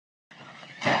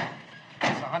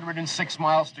106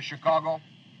 miles to Chicago.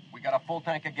 We got a full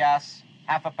tank of gas,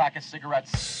 half a pack of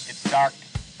cigarettes. It's dark,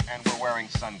 and we're wearing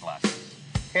sunglasses.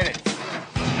 Hit it.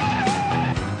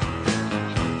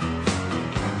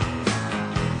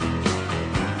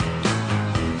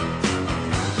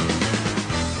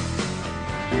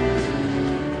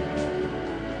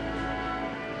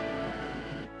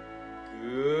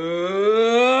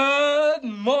 Good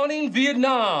morning,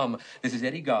 Vietnam. This is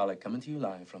Eddie Garlick coming to you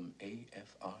live from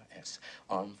AFRS,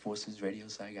 Armed Forces Radio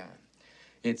Saigon.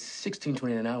 It's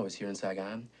 16:29 hours here in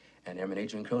Saigon, and Airman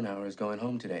Adrian Cronauer is going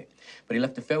home today. But he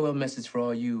left a farewell message for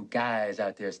all you guys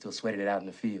out there still sweating it out in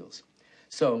the fields.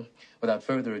 So, without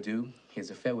further ado,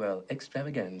 here's a farewell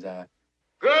extravaganza.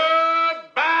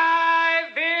 Goodbye,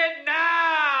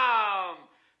 Vietnam!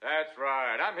 That's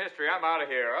right. I'm history. I'm out of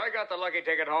here. I got the lucky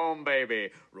ticket home, baby.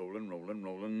 Rolling, rolling,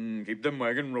 rolling. Keep them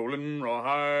wagon rolling,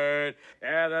 rawhide.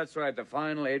 Yeah, that's right. The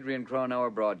final Adrian Cronauer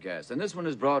broadcast. And this one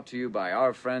is brought to you by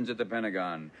our friends at the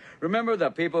Pentagon. Remember the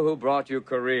people who brought you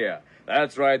Korea.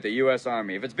 That's right, the U.S.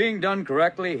 Army. If it's being done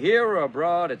correctly, here or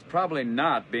abroad, it's probably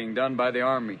not being done by the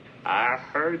Army. I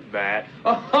heard that.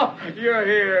 Oh, you're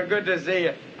here. Good to see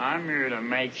you. I'm here to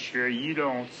make sure you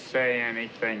don't say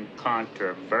anything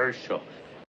controversial.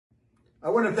 I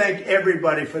want to thank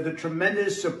everybody for the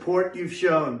tremendous support you've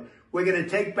shown. We're going to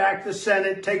take back the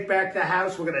Senate, take back the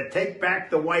House. We're going to take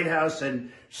back the White House,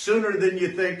 and sooner than you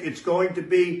think. It's going to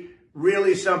be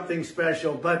really something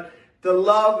special. But the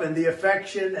love and the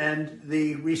affection and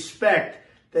the respect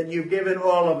that you've given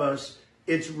all of us,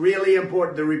 it's really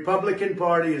important. The Republican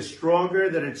Party is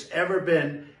stronger than it's ever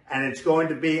been, and it's going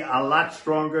to be a lot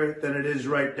stronger than it is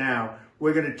right now.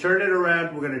 We're going to turn it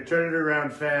around. We're going to turn it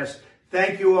around fast.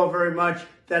 Thank you all very much.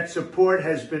 That support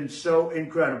has been so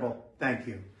incredible. Thank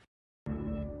you.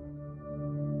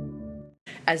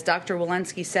 As Dr.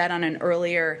 Walensky said on an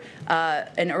earlier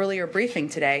briefing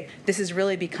today, this is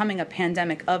really becoming a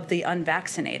pandemic of the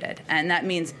unvaccinated. And that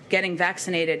means getting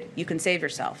vaccinated, you can save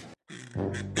yourself.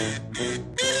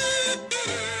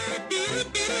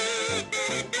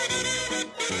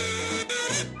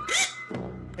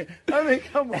 I mean,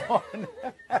 come on.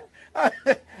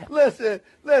 Listen.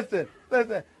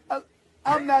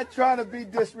 I'm not trying to be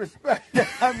disrespectful.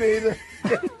 I mean,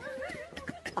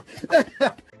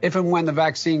 if and when the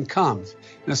vaccine comes,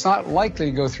 and it's not likely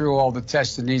to go through all the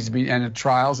tests that needs to be and the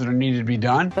trials that are needed to be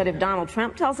done. But if Donald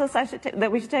Trump tells us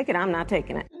that we should take it, I'm not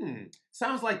taking it.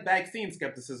 Sounds like vaccine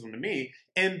skepticism to me.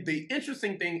 And the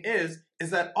interesting thing is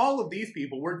that all of these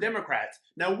people were Democrats.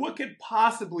 Now, what could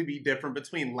possibly be different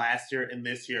between last year and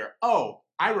this year? Oh,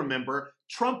 I remember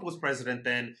Trump was president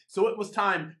then, so it was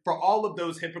time for all of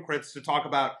those hypocrites to talk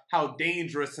about how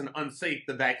dangerous and unsafe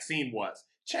the vaccine was.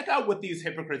 Check out what these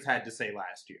hypocrites had to say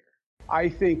last year. I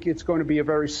think it's going to be a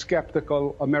very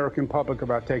skeptical American public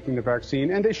about taking the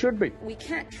vaccine, and they should be. We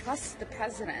can't trust the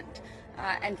president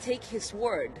and take his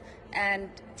word and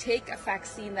take a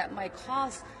vaccine that might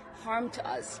cause harm to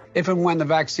us. If and when the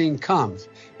vaccine comes,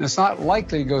 and it's not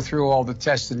likely to go through all the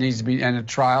tests that needs to be and the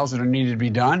trials that are needed to be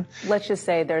done. Let's just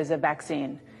say there's a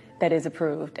vaccine that is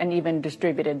approved and even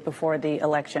distributed before the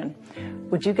election.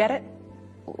 Would you get it?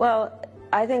 Well,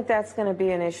 I think that's going to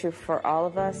be an issue for all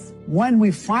of us. When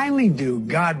we finally do,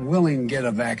 God willing, get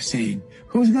a vaccine,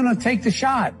 who's going to take the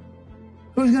shot?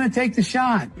 Who's going to take the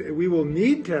shot? We will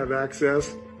need to have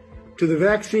access to the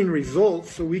vaccine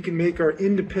results so we can make our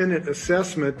independent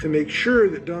assessment to make sure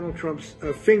that Donald Trump's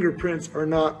fingerprints are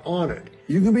not on it.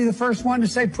 You can be the first one to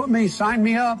say, sign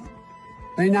me up.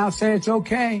 They now say it's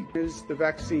okay. Is the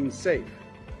vaccine safe?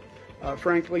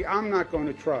 Frankly, I'm not going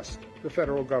to trust the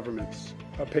federal government's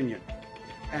opinion.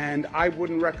 And I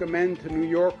wouldn't recommend to New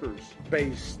Yorkers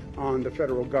based on the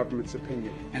federal government's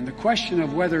opinion. And the question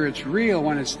of whether it's real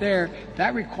when it's there,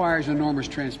 that requires enormous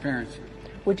transparency.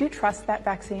 Would you trust that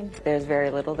vaccine? There's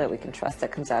very little that we can trust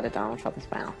that comes out of Donald Trump's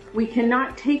mouth. We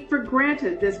cannot take for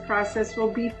granted this process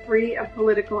will be free of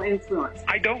political influence.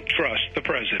 I don't trust the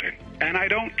president, and I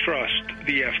don't trust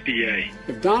the FDA.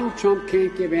 If Donald Trump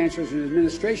can't give answers and the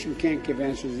administration can't give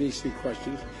answers to these three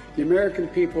questions, the American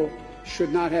people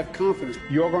should not have confidence.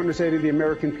 You're going to say to the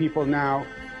American people now,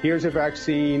 here's a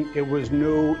vaccine, it was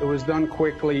new, it was done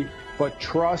quickly, but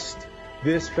trust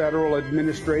this federal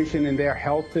administration and their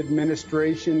health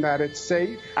administration that it's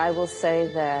safe? I will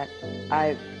say that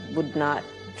I would not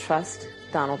trust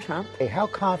Donald Trump. How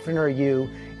confident are you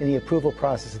in the approval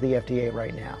process of the FDA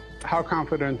right now? How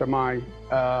confident am I?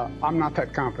 I'm not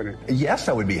that confident. Yes,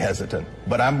 I would be hesitant,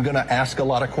 but I'm going to ask a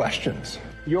lot of questions.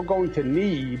 You're going to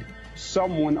need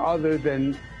someone other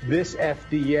than this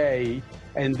FDA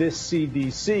and this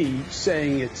CDC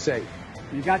saying it's safe.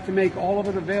 You got to make all of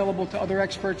it available to other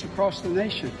experts across the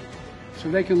nation. so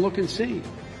they can look and see.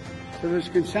 So there's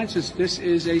consensus this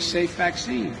is a safe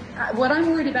vaccine. What I'm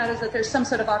worried about is that there's some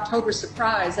sort of October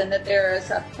surprise and that there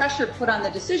is a pressure put on the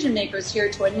decision makers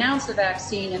here to announce a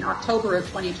vaccine in October of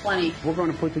 2020. We're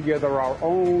going to put together our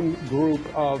own group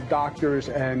of doctors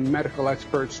and medical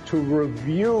experts to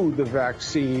review the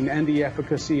vaccine and the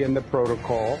efficacy and the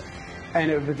protocol. And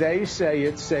if they say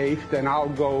it's safe, then I'll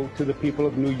go to the people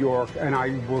of New York and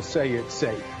I will say it's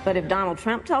safe. But if Donald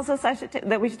Trump tells us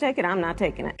that we should take it, I'm not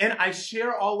taking it. And I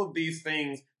share all of these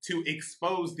things to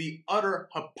expose the utter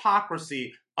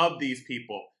hypocrisy of these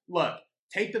people. Look,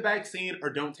 take the vaccine or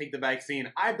don't take the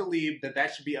vaccine. I believe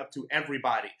that should be up to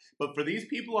everybody. But for these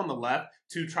people on the left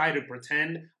to try to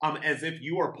pretend as if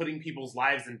you are putting people's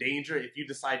lives in danger if you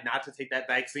decide not to take that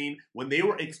vaccine, when they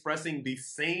were expressing the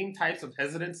same types of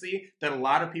hesitancy that a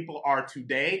lot of people are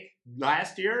today,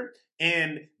 last year,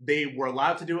 and they were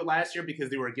allowed to do it last year because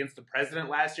they were against the president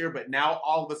last year, but now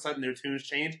all of a sudden their tunes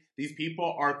change. These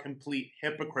people are complete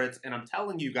hypocrites, and I'm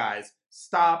telling you guys,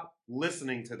 stop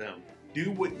listening to them.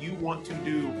 Do what you want to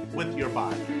do with your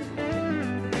body.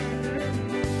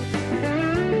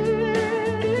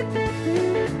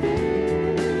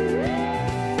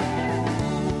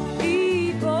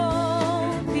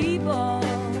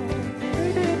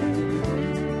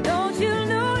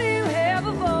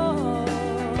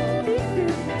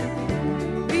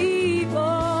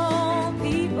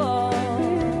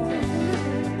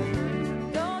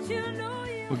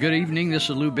 Good evening. This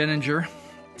is Lou Benninger,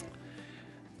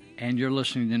 and you're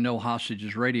listening to No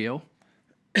Hostages Radio.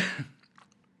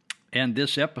 And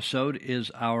this episode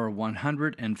is our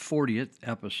 140th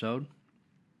episode,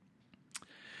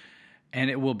 and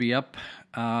it will be up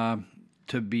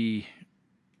to be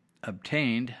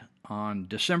obtained on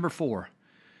December 4,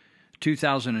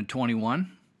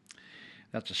 2021.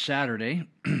 That's a Saturday.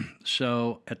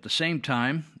 So at the same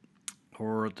time,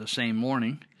 or at the same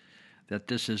morning, that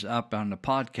this is up on the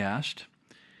podcast.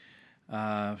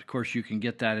 Of course, you can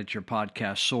get that at your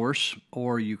podcast source,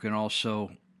 or you can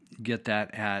also get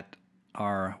that at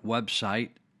our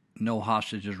website,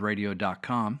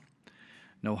 nohostagesradio.com,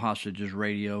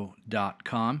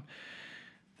 nohostagesradio.com.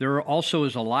 There also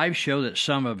is a live show that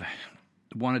some have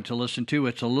wanted to listen to.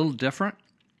 It's a little different.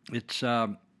 It's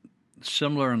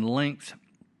similar in length.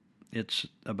 It's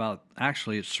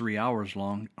 3 hours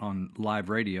long on live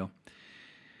radio.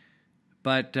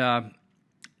 But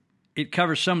it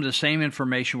covers some of the same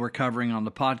information we're covering on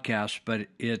the podcast, but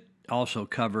it also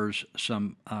covers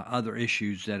some other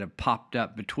issues that have popped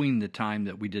up between the time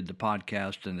that we did the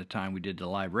podcast and the time we did the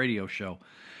live radio show.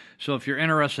 So if you're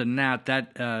interested in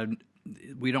that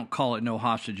we don't call it No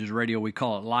Hostages Radio. We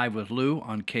call it Live with Lou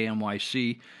on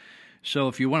KMYC. So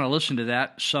if you want to listen to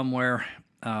that somewhere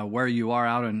where you are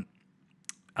out in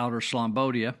outer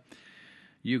Slombodia,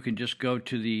 you can just go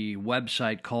to the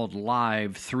website called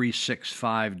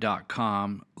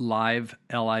live365.com, live,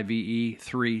 L-I-V-E,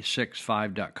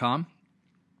 365.com,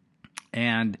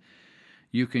 and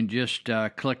you can just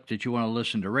click that you want to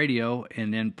listen to radio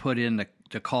and then put in the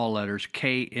call letters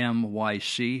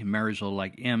KMYC, Marysville,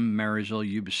 like M, Marysville,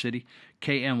 Yuba City,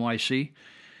 KMYC.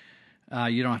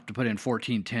 You don't have to put in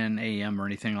 1410 AM or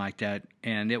anything like that,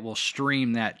 and it will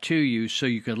stream that to you so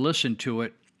you could listen to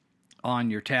it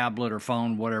on your tablet or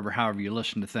phone, whatever, however you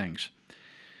listen to things.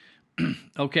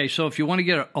 Okay, so if you want to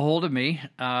get a hold of me,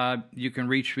 you can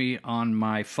reach me on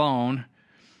my phone.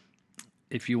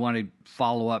 If you want to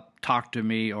follow up, talk to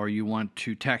me, or you want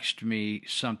to text me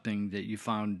something that you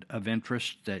found of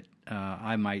interest that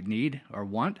I might need or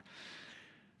want,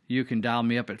 you can dial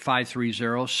me up at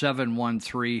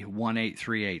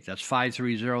 530-713-1838. That's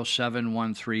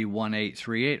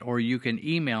 530-713-1838. Or you can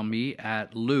email me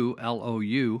at Lou,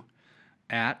 L-O-U,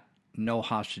 at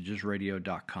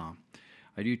nohostagesradio.com.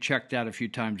 I do check that a few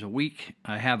times a week.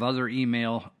 I have other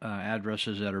email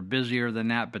addresses that are busier than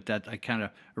that, but that I kind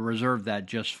of reserve that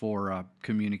just for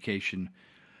communication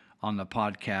on the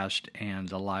podcast and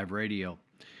the live radio.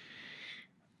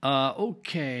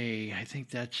 Okay, I think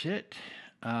that's it.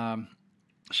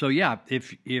 So yeah,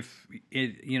 if it,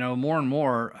 more and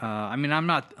more, I'm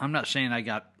not saying I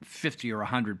got 50 or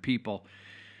 100 people.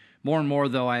 More and more,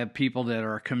 though, I have people that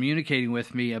are communicating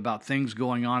with me about things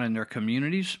going on in their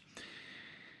communities,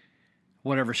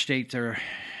 whatever state they're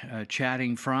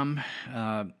chatting from,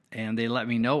 and they let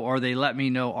me know, or they let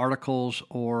me know articles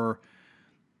or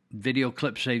video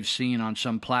clips they've seen on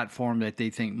some platform that they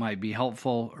think might be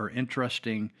helpful or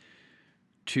interesting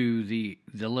to the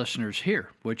listeners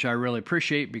here, which I really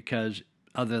appreciate, because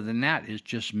other than that, it's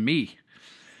just me.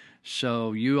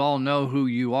 So you all know who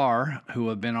you are, who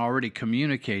have been already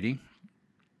communicating.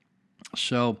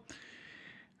 So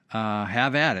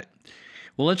have at it.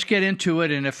 Well, let's get into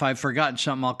it, and if I've forgotten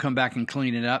something, I'll come back and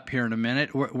clean it up here in a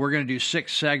minute. We're going to do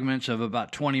 6 segments of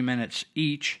about 20 minutes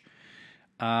each.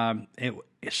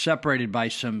 It's separated by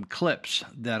some clips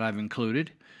that I've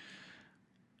included.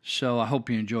 So I hope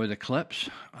you enjoy the clips.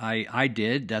 I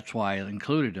did. That's why I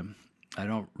included them. I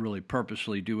don't really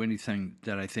purposely do anything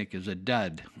that I think is a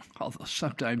dud, although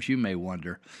sometimes you may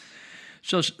wonder.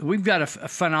 So we've got a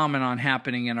phenomenon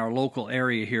happening in our local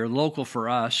area here. Local for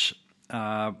us,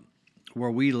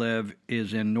 where we live,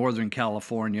 is in Northern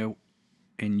California,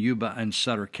 in Yuba and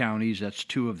Sutter counties. That's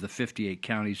 2 of the 58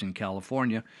 counties in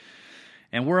California.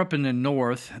 And we're up in the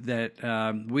north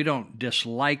that we don't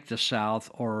dislike the South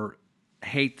or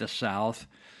hate the South.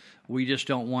 We just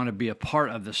don't want to be a part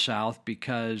of the South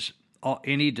because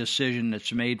any decision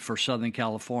that's made for Southern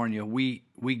California, we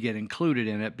get included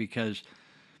in it because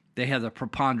they have the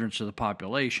preponderance of the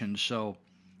population. So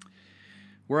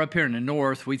we're up here in the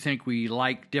north. We think we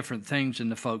like different things than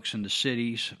the folks in the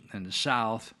cities and the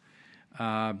South.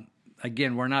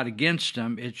 Again, we're not against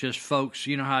them. It's just folks,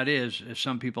 you know how it is.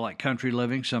 Some people like country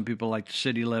living. Some people like the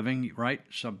city living, right?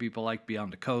 Some people like to be on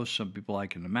the coast. Some people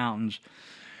like in the mountains.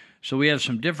 So we have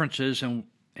some differences,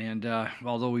 and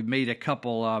although we've made a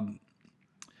couple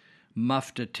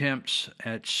muffed attempts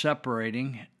at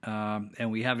separating,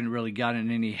 and we haven't really gotten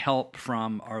any help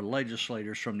from our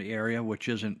legislators from the area, which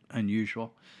isn't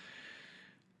unusual.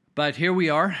 But here we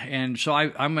are, and so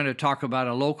I'm going to talk about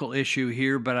a local issue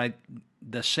here, but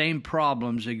the same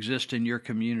problems exist in your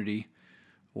community,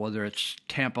 whether it's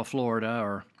Tampa, Florida,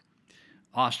 or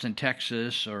Austin,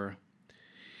 Texas, or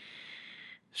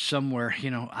somewhere,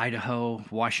 Idaho,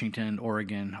 Washington,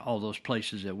 Oregon, all those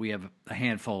places that we have a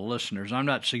handful of listeners. I'm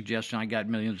not suggesting I got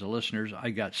millions of listeners.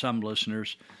 I got some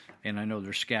listeners, and I know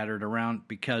they're scattered around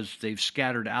because they've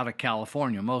scattered out of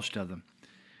California, most of them,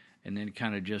 and then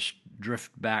kind of just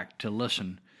drift back to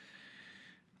listen.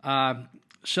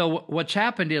 So what's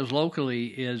happened is locally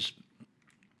is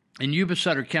in Yuba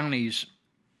Sutter counties,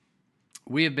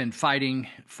 we have been fighting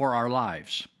for our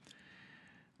lives.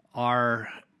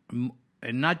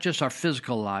 And not just our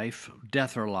physical life,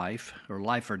 death or life, or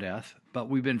life or death, but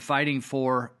we've been fighting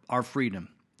for our freedom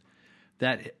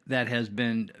that has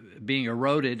been being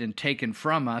eroded and taken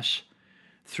from us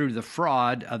through the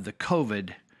fraud of the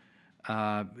COVID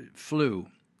flu.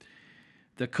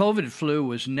 The COVID flu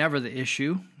was never the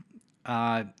issue.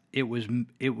 It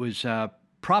was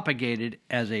propagated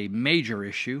as a major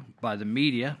issue by the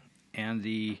media and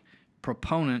the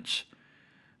proponents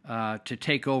to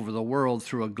take over the world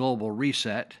through a global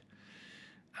reset.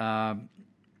 So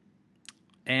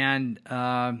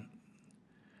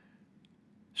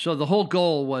the whole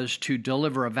goal was to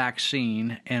deliver a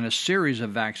vaccine and a series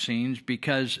of vaccines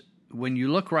because when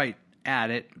you look right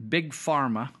at it, Big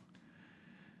Pharma,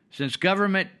 since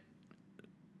government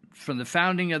from the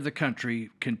founding of the country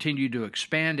continued to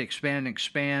expand,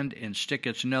 and stick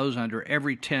its nose under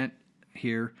every tent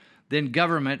here, then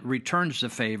government returns the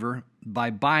favor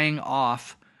by buying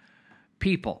off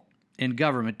people in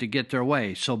government to get their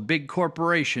way. So big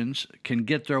corporations can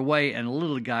get their way and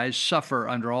little guys suffer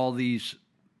under all these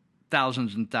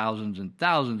thousands and thousands and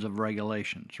thousands of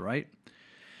regulations, right?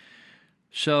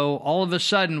 So all of a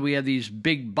sudden we have these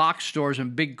big box stores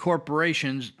and big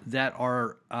corporations that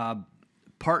are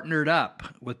partnered up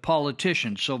with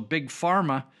politicians. So Big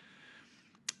Pharma,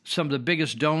 some of the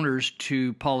biggest donors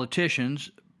to politicians.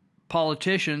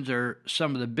 Politicians are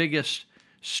some of the biggest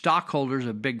stockholders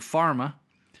of Big Pharma.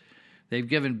 They've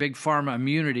given Big Pharma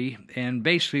immunity, and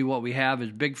basically what we have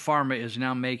is Big Pharma is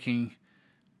now making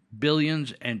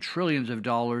billions and trillions of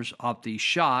dollars off these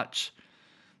shots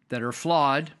that are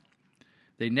flawed.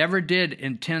 They never did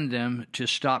intend them to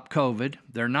stop COVID.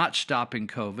 They're not stopping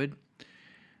COVID.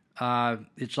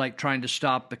 It's like trying to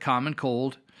stop the common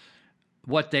cold.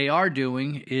 What they are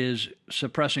doing is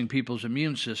suppressing people's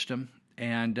immune system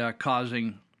and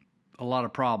causing a lot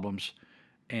of problems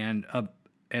and a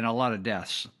lot of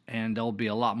deaths. And there'll be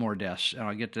a lot more deaths, and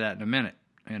I'll get to that in a minute,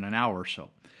 in an hour or so.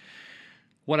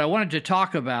 What I wanted to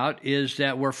talk about is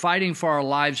that we're fighting for our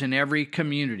lives in every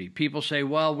community. People say,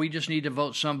 well, we just need to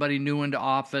vote somebody new into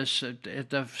office at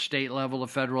the state level, the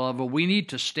federal level. We need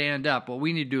to stand up. What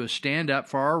we need to do is stand up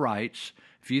for our rights.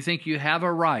 If you think you have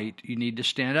a right, you need to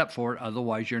stand up for it.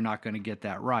 Otherwise, you're not going to get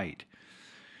that right.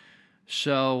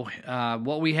 So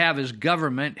what we have is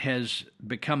government has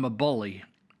become a bully.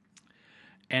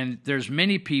 And there's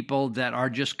many people that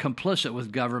are just complicit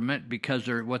with government because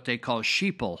they're what they call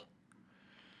sheeple.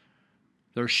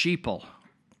 They're sheeple.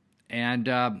 And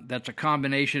that's a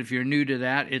combination, if you're new to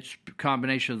that, it's a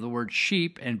combination of the word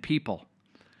sheep and people.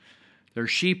 They're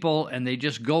sheeple, and they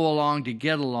just go along to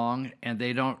get along, and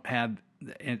they don't have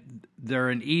they're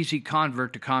an easy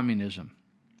convert to communism.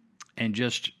 And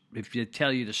just, if they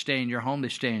tell you to stay in your home, they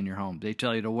stay in your home. They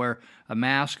tell you to wear a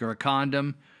mask or a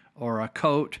condom or a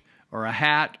coat or a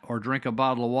hat or drink a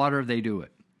bottle of water, they do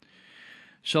it.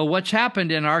 So what's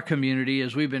happened in our community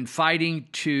is we've been fighting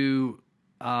to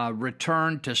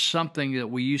return to something that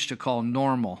we used to call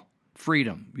normal,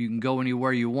 freedom. You can go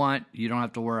anywhere you want. You don't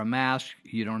have to wear a mask.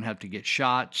 You don't have to get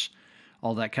shots,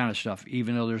 all that kind of stuff,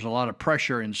 even though there's a lot of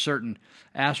pressure in certain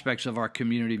aspects of our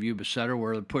community of Yuba Sutter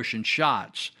where they're pushing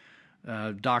shots.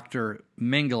 Dr.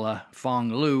 Mingala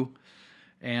Fong Lu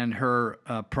and her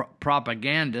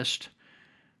propagandist,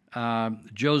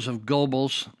 Joseph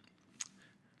Goebbels,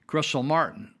 Crystal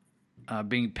Martin,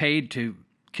 being paid to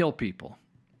kill people.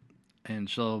 And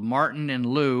so Martin and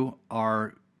Lu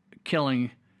are killing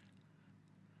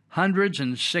hundreds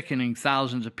and sickening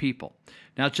thousands of people.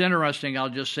 Now, it's interesting. I'll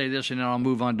just say this, and then I'll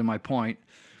move on to my point.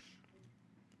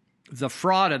 The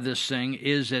fraud of this thing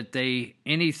is that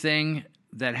anything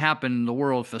that happened in the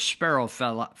world, if a sparrow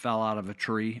fell out of a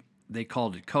tree, they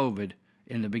called it COVID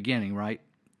in the beginning, right?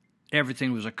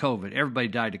 Everything was a COVID. Everybody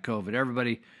died of COVID.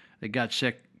 Everybody that got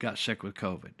sick with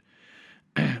COVID.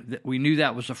 We knew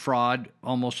that was a fraud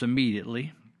almost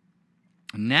immediately.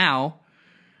 Now,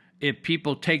 if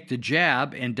people take the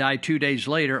jab and die 2 days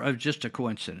later, it's just a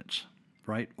coincidence,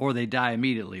 right? Or they die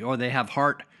immediately, or they have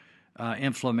heart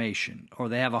inflammation, or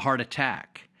they have a heart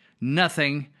attack.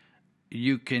 Nothing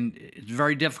it's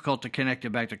very difficult to connect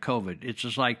it back to COVID. It's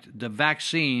just like the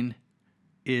vaccine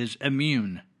is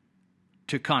immune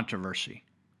to controversy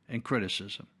and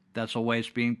criticism. That's the way it's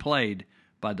being played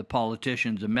by the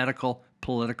politicians, the medical,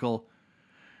 political,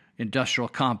 industrial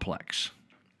complex.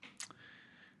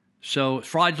 So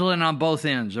fraudulent on both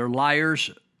ends. They're liars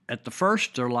at the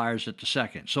first, they're liars at the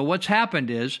second. So what's happened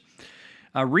is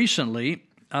recently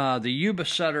the Yuba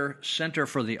Sutter Center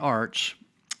for the Arts,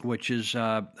 which is,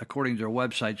 according to their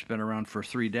website, it's been around for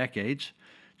 3 decades.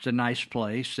 It's a nice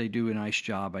place. They do a nice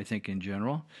job, I think, in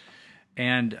general.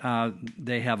 And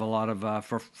they have a lot of,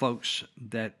 for folks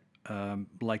that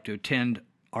like to attend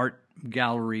art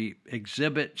gallery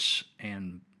exhibits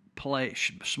and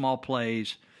small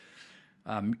plays,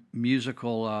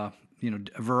 musical, a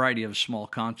variety of small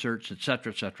concerts, et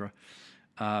cetera,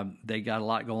 they got a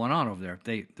lot going on over there.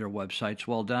 Their website's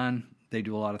well done. They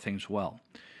do a lot of things well.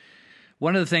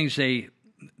 One of the things they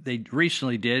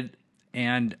recently did,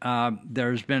 and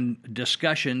there's been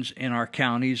discussions in our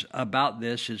counties about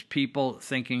this, is people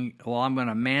thinking, well, I'm going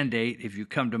to mandate if you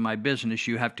come to my business,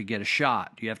 you have to get a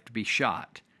shot. You have to be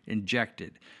shot,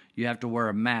 injected. You have to wear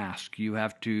a mask. You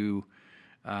have to,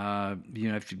 have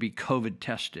to be COVID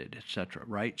tested, et cetera,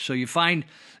 right? So you find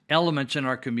elements in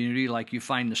our community, like you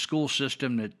find the school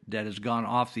system that has gone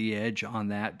off the edge on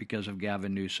that because of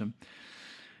Gavin Newsom.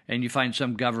 And you find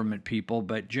some government people,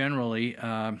 but generally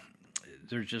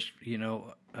there's just,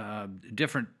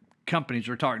 different companies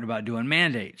are talking about doing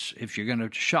mandates if you're going to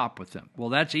shop with them. Well,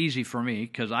 that's easy for me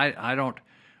because I'm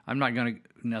not going to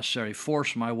necessarily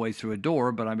force my way through a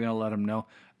door, but I'm going to let them know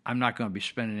I'm not going to be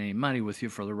spending any money with you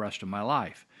for the rest of my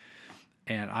life,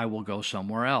 and I will go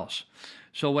somewhere else.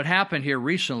 So what happened here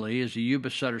recently is the Yuba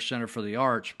Sutter Center for the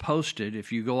Arts posted,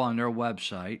 if you go on their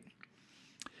website,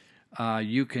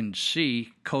 you can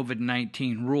see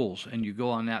COVID-19 rules, and you go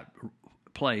on that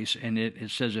place, and it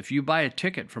says if you buy a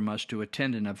ticket from us to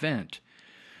attend an event,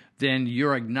 then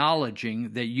you're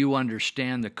acknowledging that you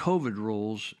understand the COVID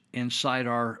rules inside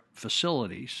our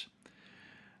facilities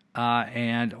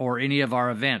or any of our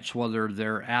events, whether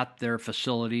they're at their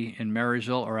facility in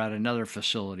Marysville or at another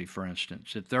facility, for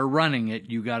instance. If they're running it,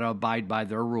 you got to abide by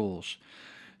their rules.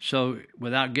 So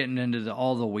without getting into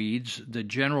all the weeds, the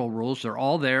general rules, they're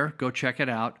all there. Go check it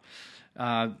out.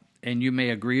 And you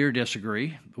may agree or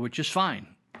disagree, which is fine.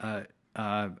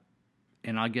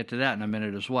 And I'll get to that in a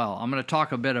minute as well. I'm going to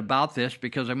talk a bit about this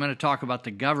because I'm going to talk about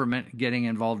the government getting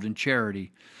involved in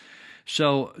charity.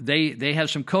 So they have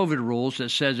some COVID rules that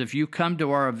says if you come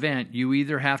to our event, you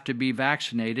either have to be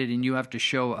vaccinated and you have to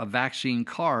show a vaccine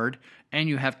card and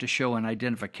you have to show an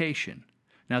identification.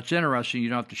 Now, it's interesting, you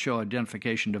don't have to show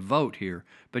identification to vote here,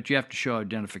 but you have to show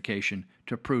identification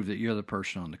to prove that you're the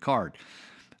person on the card.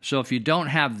 So if you don't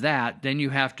have that, then you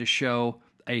have to show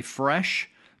a fresh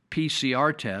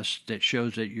PCR test that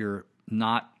shows that you're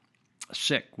not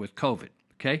sick with COVID,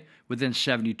 okay, within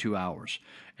 72 hours.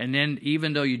 And then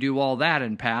even though you do all that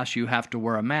and pass, you have to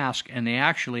wear a mask, and they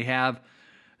actually have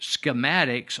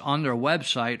schematics on their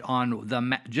website on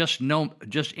the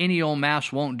just any old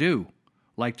mask won't do,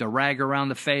 like the rag around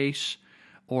the face,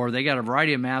 or they got a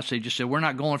variety of masks. They just said, we're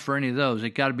not going for any of those.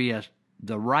 It got to be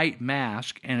the right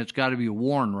mask, and it's got to be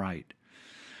worn right.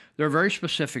 They're very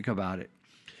specific about it.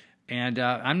 And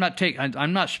I'm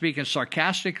not speaking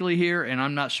sarcastically here, and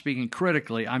I'm not speaking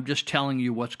critically. I'm just telling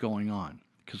you what's going on,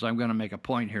 because I'm going to make a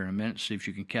point here in a minute, see if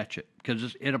you can catch it,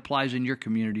 because it applies in your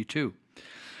community too.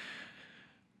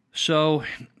 So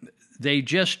they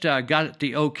just got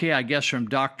the okay, I guess, from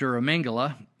Dr.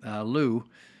 Amingala, Lou,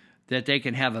 that they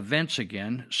can have events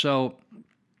again. So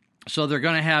they're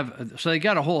going to have, so they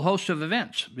got a whole host of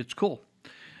events. It's cool.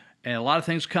 And a lot of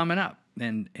things coming up,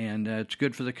 and it's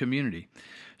good for the community.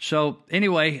 So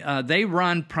anyway, they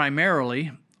run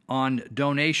primarily on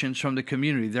donations from the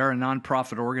community. They're a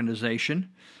nonprofit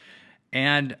organization.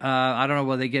 And I don't know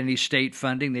whether they get any state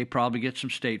funding. They probably get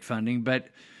some state funding. But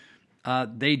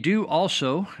they do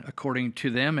also, according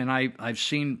to them, and I've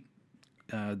seen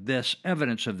this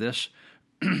evidence of this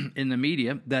in the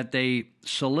media, that they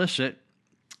solicit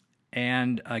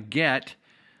and get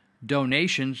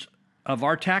donations of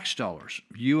our tax dollars.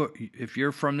 If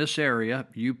you're from this area,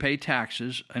 you pay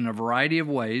taxes in a variety of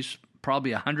ways,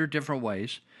 probably 100 different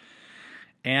ways,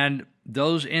 and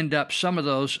those end up, some of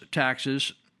those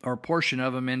taxes, or a portion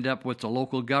of them, end up with the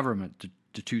local government,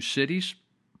 the two cities,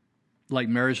 like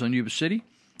Marysville and Yuba City,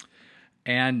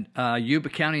 and Yuba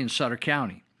County and Sutter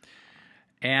County.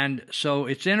 And so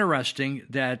it's interesting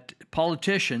that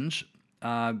politicians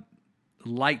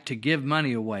like to give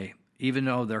money away, even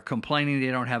though they're complaining they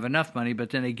don't have enough money,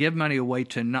 but then they give money away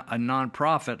to a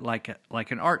nonprofit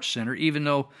like an arts center, even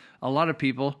though a lot of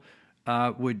people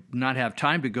would not have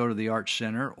time to go to the arts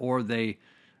center, or they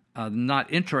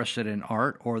not interested in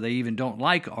art, or they even don't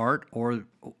like art, or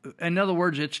in other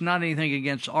words, it's not anything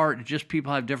against art, it's just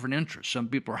people have different interests. Some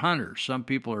people are hunters, some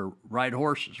people are ride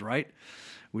horses, right?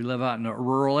 We live out in a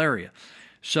rural area.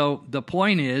 So the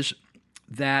point is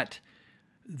that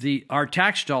our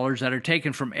tax dollars that are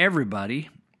taken from everybody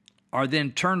are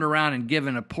then turned around and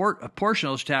given a portion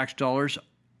of those tax dollars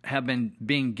have been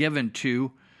being given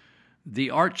to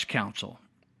the Arts Council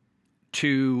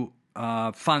to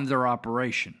fund their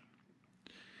operation.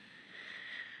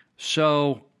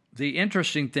 So the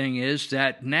interesting thing is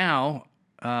that now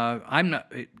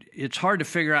it's hard to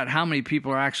figure out how many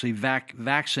people are actually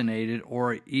vaccinated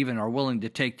or even are willing to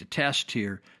take the test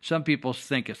here. Some people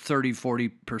think it's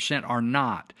 30-40% are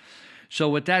not. So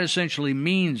what that essentially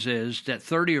means is that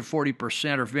 30 or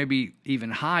 40%, or maybe even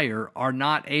higher, are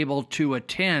not able to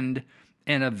attend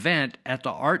an event at the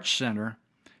Arts Center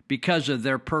because of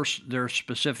their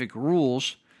specific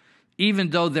rules,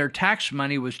 even though their tax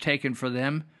money was taken for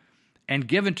them and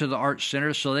given to the Arts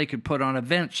Center so they could put on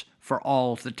events for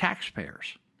all of the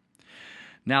taxpayers.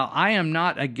 Now, I am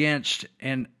not against,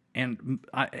 and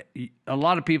a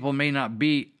lot of people may not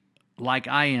be like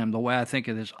I am the way I think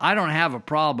of this. I don't have a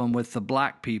problem with the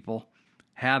black people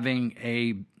having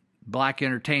a black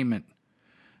entertainment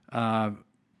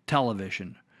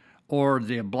television, or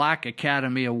the Black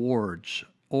Academy Awards,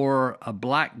 or a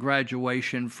black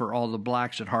graduation for all the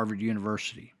blacks at Harvard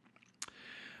University,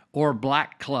 or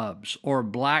black clubs, or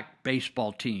black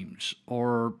baseball teams,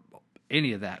 or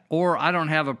any of that. Or I don't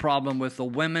have a problem with the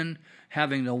women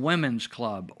having the women's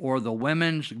club, or the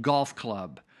women's golf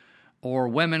club, or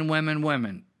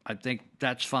women. I think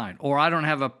that's fine. Or I don't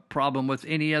have a problem with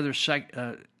any other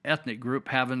ethnic group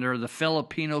having the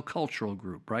Filipino cultural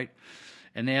group, right?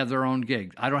 And they have their own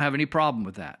gig. I don't have any problem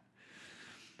with that.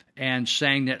 And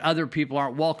saying that other people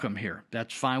aren't welcome here,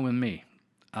 that's fine with me.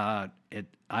 I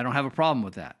don't have a problem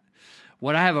with that.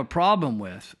 What I have a problem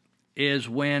with is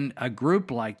when a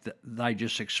group like that I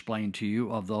just explained to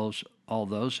you, of all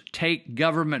those, take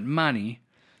government money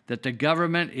that the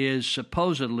government is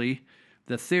supposedly,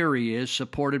 the theory is,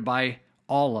 supported by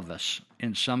all of us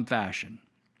in some fashion.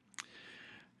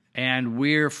 And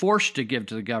we're forced to give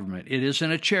to the government. It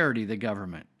isn't a charity, the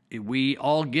government. We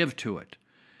all give to it.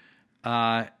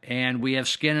 And we have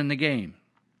skin in the game.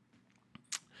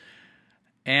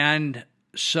 And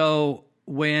so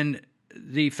when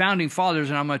the Founding Fathers,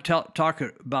 and I'm going to talk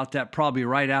about that probably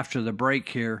right after the break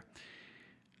here,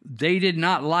 they did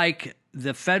not like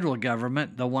the federal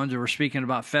government, the ones that were speaking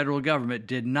about federal government,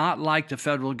 did not like the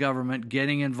federal government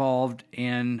getting involved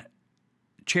in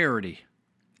charity,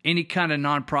 any kind of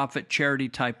nonprofit charity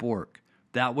type work.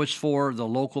 That was for the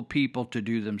local people to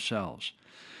do themselves.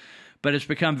 But it's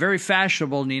become very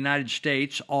fashionable in the United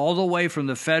States, all the way from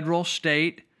the federal,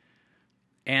 state,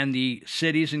 and the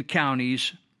cities and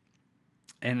counties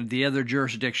and the other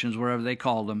jurisdictions, whatever they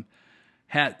call them.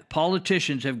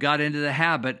 Politicians have got into the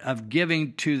habit of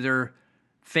giving to their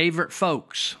favorite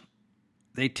folks.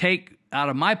 They take out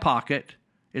of my pocket.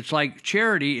 It's like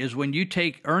charity is when you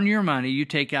earn your money, you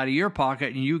take out of your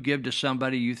pocket and you give to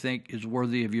somebody you think is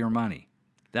worthy of your money.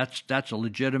 That's a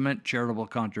legitimate charitable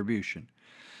contribution.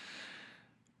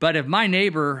 But if my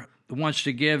neighbor wants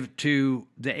to give to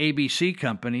the ABC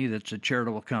company, that's a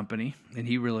charitable company, and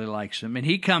he really likes him. And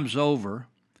he comes over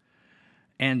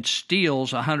and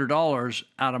steals $100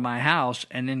 out of my house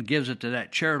and then gives it to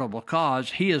that charitable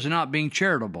cause. He is not being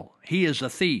charitable. He is a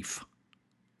thief.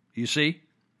 You see?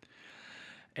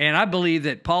 And I believe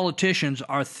that politicians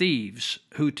are thieves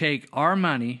who take our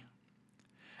money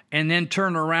and then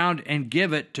turn around and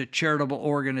give it to charitable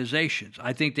organizations.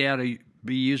 I think they ought to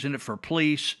be using it for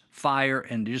police, fire,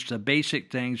 and just the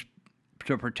basic things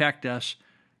to protect us,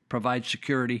 provide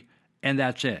security, and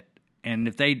that's it. And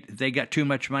if they got too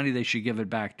much money, they should give it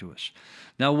back to us.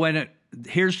 Now,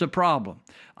 here's the problem.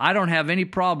 I don't have any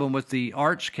problem with the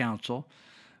Arts Council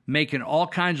making all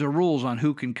kinds of rules on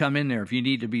who can come in there. If you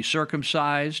need to be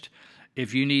circumcised,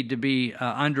 if you need to be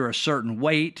under a certain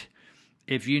weight,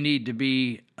 if you need to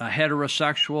be a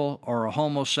heterosexual or a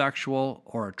homosexual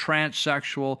or a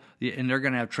transsexual, and they're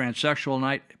going to have transsexual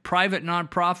night, private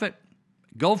nonprofit,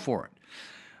 go for it.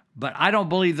 But I don't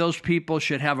believe those people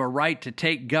should have a right to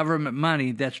take government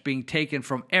money that's being taken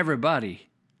from everybody,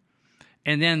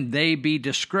 and then they be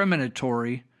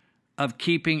discriminatory of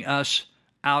keeping us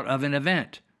out of an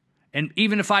event. And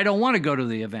even if I don't want to go to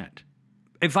the event,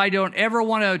 if I don't ever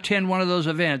want to attend one of those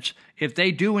events, if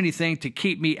they do anything to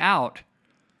keep me out,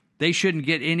 they shouldn't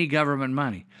get any government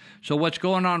money. So what's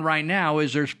going on right now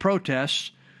is there's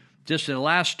protests. Just in the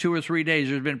last 2 or 3 days,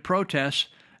 there's been protests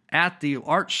at the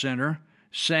Arts Center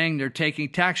saying they're taking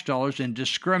tax dollars and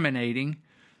discriminating,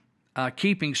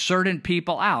 keeping certain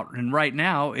people out. And right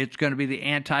now, it's going to be the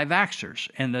anti-vaxxers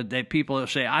and the people that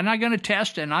say, I'm not going to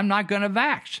test and I'm not going to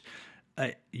vax.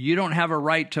 You don't have a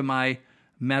right to my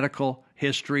medical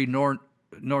history nor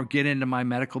get into my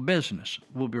medical business.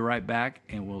 We'll be right back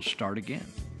and we'll start again.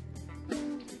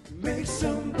 Make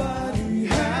somebody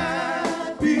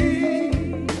happy.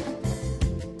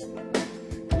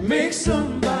 Make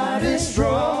somebody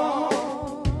strong.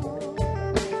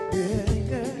 Yeah,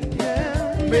 yeah,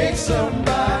 yeah. Make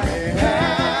somebody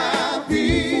happy.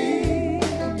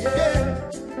 Yeah.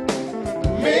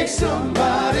 Make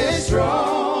somebody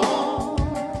strong.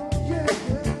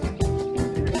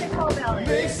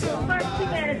 Pharmacy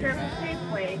manager for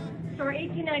Safeway, store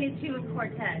 1892 in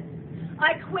Cortez.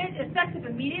 I quit effective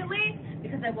immediately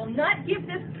because I will not give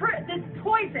this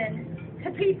poison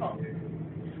to people.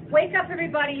 Wake up,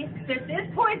 everybody. This is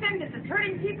poison. This is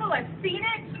hurting people. I've seen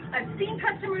it. I've seen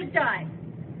customers die.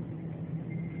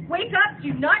 Wake up.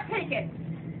 Do not take it.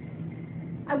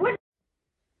 I wouldn't.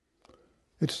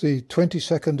 It's the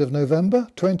 22nd of November,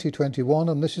 2021,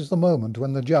 and this is the moment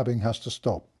when the jabbing has to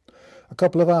stop. A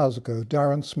couple of hours ago,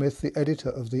 Darren Smith, the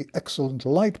editor of the excellent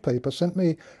Light paper, sent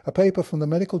me a paper from the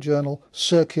medical journal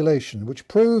Circulation, which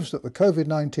proves that the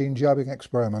COVID-19 jabbing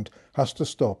experiment has to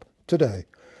stop today.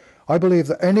 I believe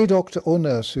that any doctor or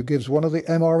nurse who gives one of the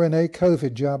mRNA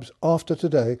COVID jabs after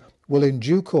today will in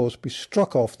due course be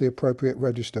struck off the appropriate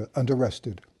register and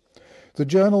arrested. The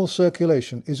journal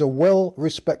Circulation is a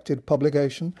well-respected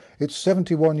publication. It's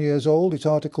 71 years old, its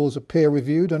articles are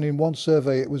peer-reviewed, and in one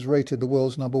survey it was rated the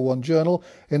world's #1 journal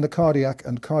in the cardiac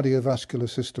and cardiovascular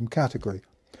system category.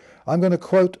 I'm going to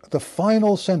quote the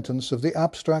final sentence of the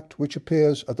abstract which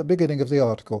appears at the beginning of the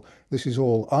article. This is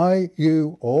all I,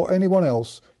 you, or anyone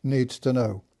else needs to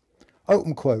know.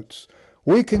 Open quotes.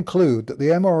 We conclude that the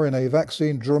mRNA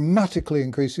vaccine dramatically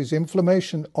increases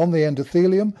inflammation on the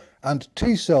endothelium and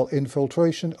T-cell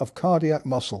infiltration of cardiac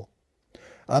muscle,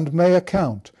 and may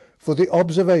account for the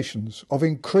observations of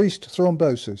increased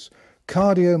thrombosis,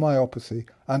 cardiomyopathy,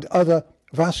 and other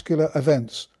vascular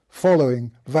events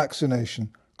following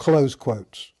vaccination. Close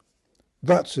quotes.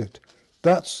 That's it.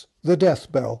 That's the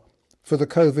death bell for the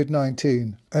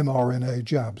COVID-19 mRNA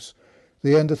jabs.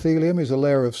 The endothelium is a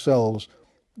layer of cells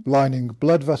lining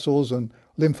blood vessels and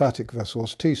lymphatic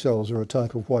vessels. T cells are a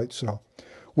type of white cell.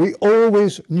 We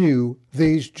always knew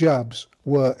these jabs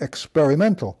were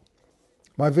experimental.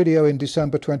 My video in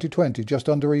December 2020, just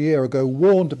under a year ago,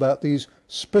 warned about these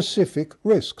specific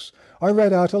risks. I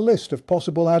read out a list of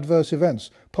possible adverse events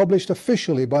published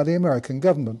officially by the American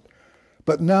government.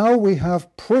 But now we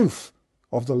have proof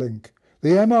of the link.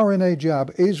 The mRNA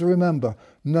jab is, remember,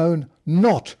 known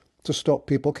not to stop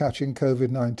people catching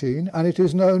COVID-19, and it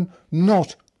is known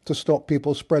not to stop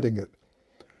people spreading it.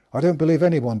 I don't believe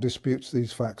anyone disputes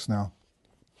these facts now.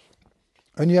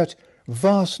 And yet,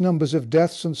 vast numbers of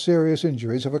deaths and serious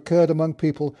injuries have occurred among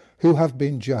people who have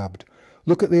been jabbed.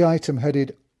 Look at the item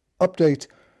headed, Update,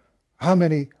 how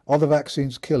many are the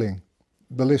vaccines killing?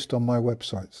 The list on my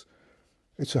websites.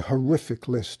 It's a horrific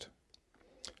list.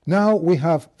 Now we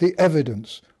have the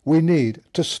evidence we need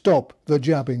to stop the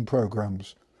jabbing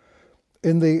programs.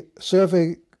 In the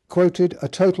survey quoted a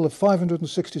total of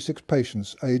 566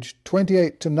 patients aged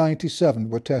 28 to 97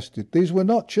 were tested. These were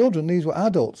not children, these were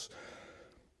adults.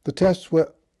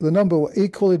 The number were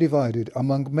equally divided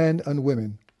among men and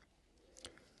women.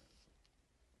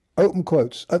 Open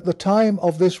quotes. At the time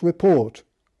of this report,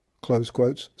 close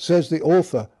quotes, says the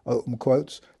author, open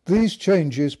quotes, these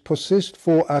changes persist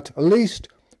for at least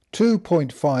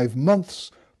 2.5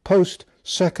 months post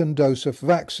second dose of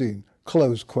vaccine,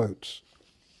 close quotes.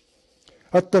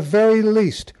 At the very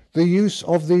least, the use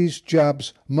of these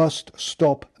jabs must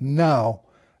stop now,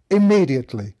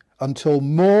 immediately, until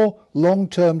more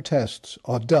long-term tests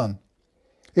are done.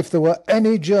 If there were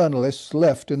any journalists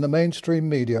left in the mainstream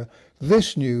media,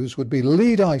 this news would be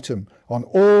lead item on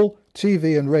all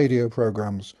TV and radio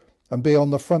programs and be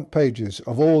on the front pages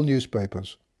of all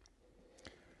newspapers.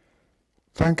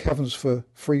 Thank heavens for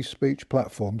free speech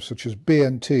platforms such as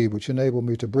BNT, which enable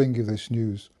me to bring you this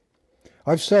news.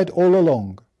 I've said all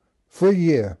along, for a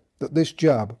year, that this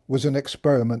jab was an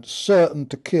experiment certain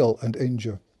to kill and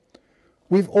injure.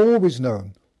 We've always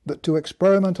known that to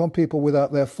experiment on people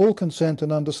without their full consent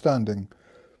and understanding,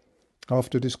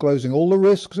 after disclosing all the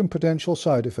risks and potential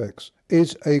side effects,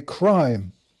 is a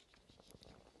crime.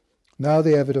 Now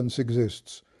the evidence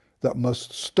exists that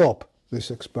must stop this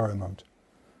experiment.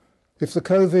 If the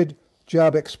COVID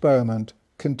jab experiment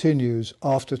continues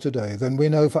after today, then we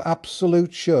know for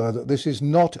absolute sure that this is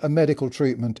not a medical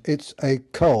treatment, it's a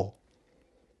cull.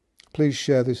 Please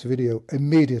share this video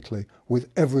immediately with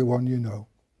everyone you know.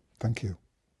 Thank you.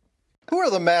 Who are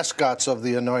the mascots of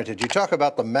the anointed? You talk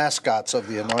about the mascots of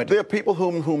the anointed. They're people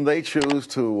whom they choose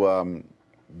to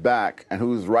back and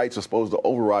whose rights are supposed to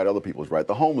override other people's rights.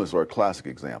 The homeless are a classic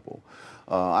example.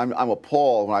 I'm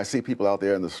appalled when I see people out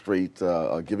there in the street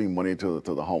giving money to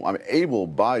the home. I mean,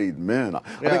 able-bodied men. I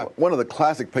think one of the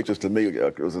classic pictures to me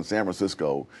was in San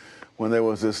Francisco when there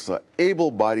was this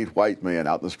able-bodied white man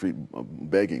out in the street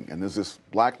begging, and there's this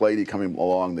black lady coming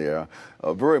along there,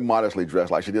 very modestly dressed,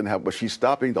 like she didn't have, but she's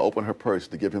stopping to open her purse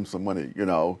to give him some money, you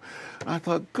know. And I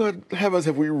thought, good heavens,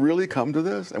 have we really come to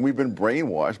this? And we've been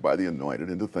brainwashed by the anointed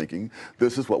into thinking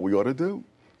this is what we ought to do.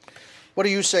 What do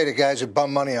you say to guys who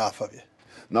bum money off of you?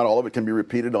 Not all of it can be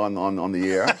repeated on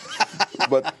the air,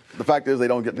 but the fact is they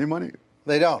don't get any money.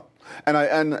 They don't.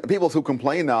 And people who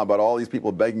complain now about all these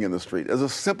people begging in the street, there's a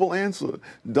simple answer.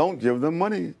 Don't give them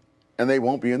money, and they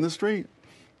won't be in the street.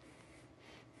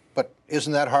 But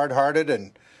isn't that hard-hearted?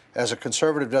 And as a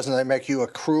conservative, doesn't that make you a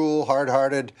cruel,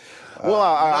 hard-hearted,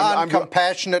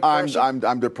 non-compassionate person?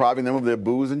 I'm depriving them of their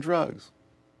booze and drugs.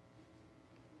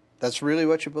 That's really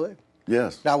what you believe?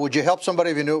 Yes. Now, would you help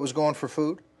somebody if you knew it was going for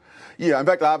food? Yeah, in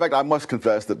fact, I must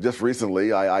confess that just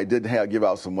recently I did give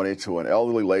out some money to an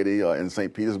elderly lady in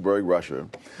St. Petersburg, Russia,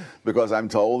 because I'm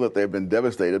told that they've been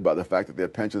devastated by the fact that their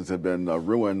pensions have been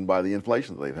ruined by the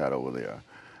inflation that they've had over there.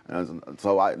 And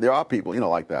so there are people,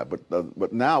 like that.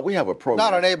 But now we have a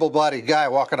program. Not an able-bodied guy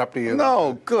walking up to you.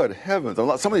 No, good heavens.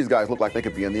 Some of these guys look like they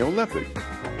could be in the Olympics.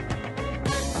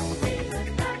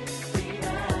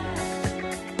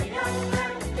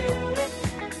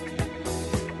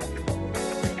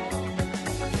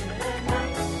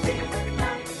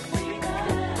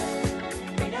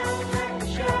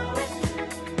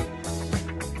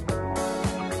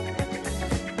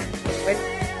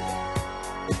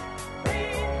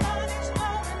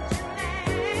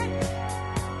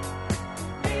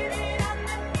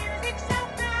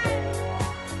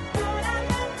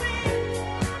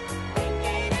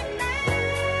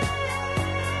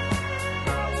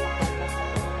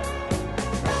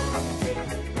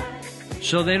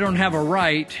 So they don't have a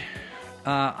right.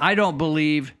 I don't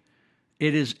believe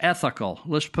it is ethical.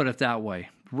 Let's put it that way.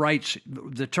 Rights,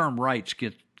 the term rights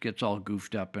gets all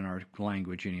goofed up in our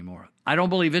language anymore. I don't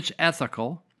believe it's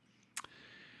ethical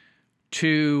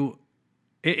to,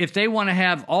 if they want to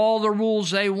have all the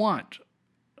rules they want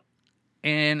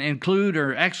and include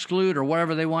or exclude or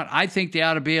whatever they want, I think they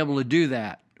ought to be able to do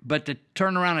that. But to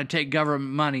turn around and take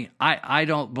government money, I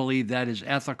don't believe that is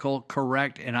ethical,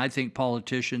 correct, and I think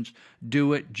politicians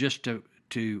do it just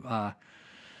to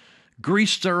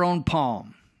grease their own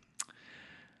palm.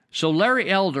 So Larry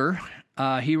Elder,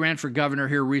 he ran for governor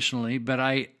here recently, but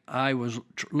I was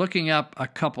looking up a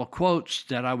couple quotes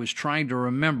that I was trying to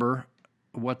remember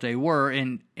what they were,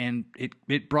 and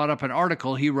it brought up an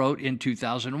article he wrote in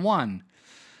 2001.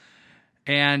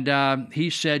 And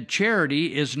he said,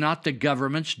 charity is not the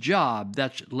government's job.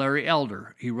 That's Larry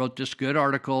Elder. He wrote this good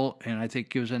article, and I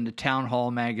think it was in the Town Hall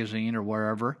magazine or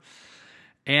wherever.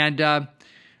 And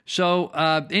so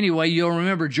anyway, you'll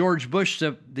remember George Bush,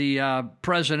 the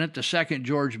president, the second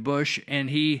George Bush, and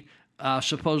he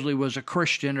supposedly was a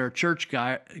Christian or a church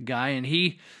guy, and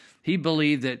he he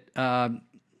believed that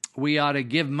we ought to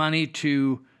give money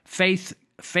to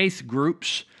faith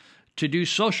groups to do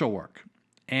social work.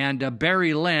 And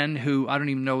Barry Lynn, who I don't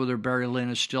even know whether Barry Lynn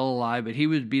is still alive, but he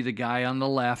would be the guy on the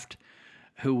left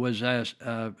who was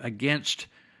against.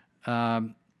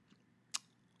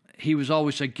 He was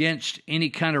always against any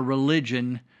kind of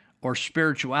religion or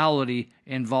spirituality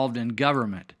involved in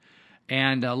government.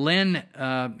 And Lynn,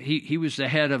 he was the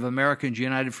head of Americans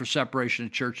United for Separation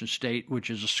of Church and State, which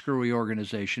is a screwy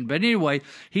organization. But anyway,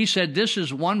 he said this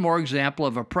is one more example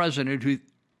of a president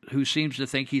who seems to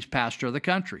think he's pastor of the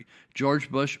country.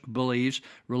 George Bush believes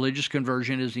religious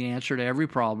conversion is the answer to every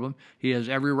problem. He has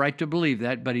every right to believe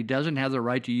that, but he doesn't have the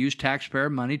right to use taxpayer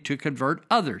money to convert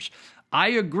others. I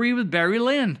agree with Barry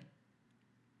Lynn.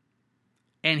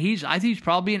 And I think he's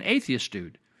probably an atheist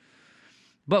dude.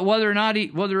 But whether or not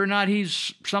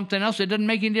he's something else, it doesn't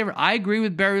make any difference. I agree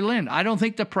with Barry Lynn. I don't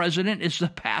think the president is the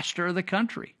pastor of the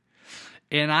country.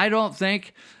 And I don't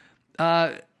think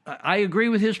I agree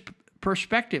with his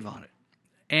perspective on it.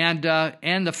 And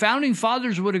the founding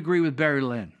fathers would agree with Barry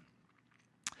Lynn.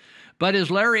 But as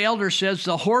Larry Elder says,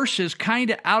 the horse is kind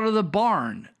of out of the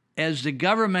barn as the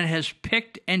government has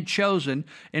picked and chosen.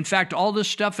 In fact, all this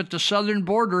stuff at the southern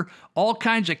border, all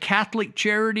kinds of Catholic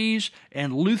charities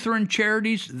and Lutheran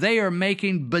charities, they are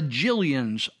making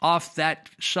bajillions off that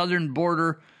southern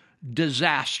border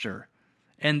disaster.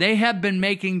 And they have been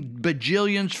making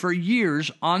bajillions for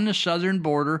years on the southern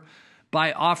border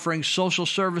by offering social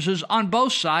services on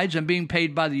both sides and being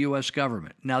paid by the U.S.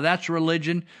 government. Now, that's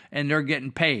religion, and they're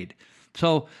getting paid.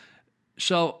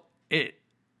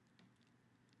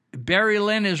 Barry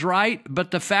Lynn is right,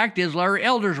 but the fact is, Larry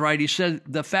Elder's right. He said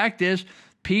the fact is,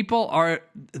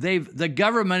 the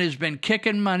government has been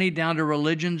kicking money down to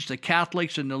religions, the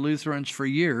Catholics and the Lutherans for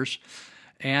years,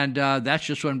 and that's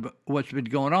just what's been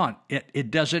going on. It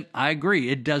doesn't. I agree.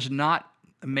 It does not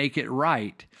make it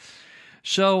right.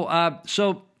 So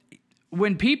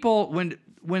when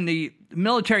the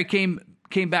military came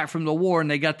back from the war and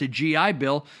they got the GI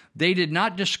Bill, they did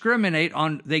not discriminate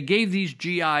on. They gave these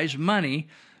GIs money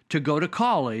to go to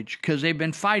college because they've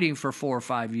been fighting for 4 or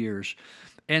 5 years.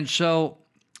 And so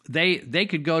they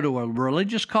could go to a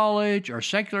religious college or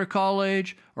secular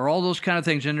college or all those kind of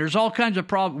things. And there's all kinds of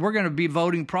problems. We're going to be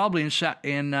voting probably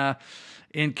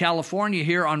in California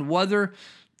here on whether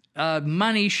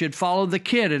money should follow the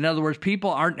kid. In other words, people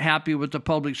aren't happy with the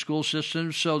public school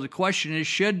system. So the question is,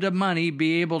 should the money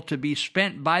be able to be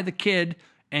spent by the kid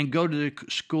and go to the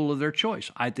school of their choice?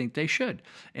 I think they should.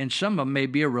 And some of them may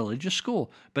be a religious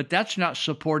school. But that's not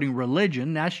supporting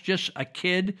religion. That's just a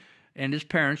kid and his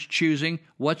parents choosing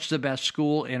what's the best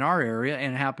school in our area,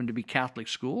 and it happened to be Catholic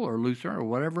school or Lutheran or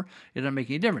whatever. It doesn't make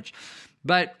any difference.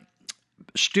 But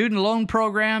student loan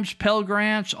programs, Pell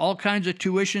Grants, all kinds of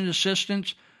tuition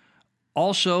assistance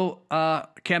also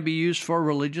can be used for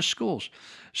religious schools.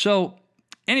 So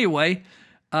anyway,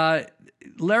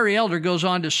 Larry Elder goes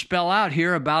on to spell out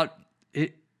here about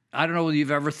it. I don't know whether you've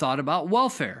ever thought about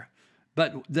welfare,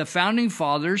 but the founding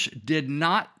fathers did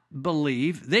not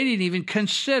believe, they didn't even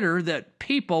consider that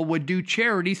people would do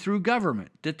charity through government,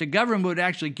 that the government would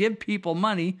actually give people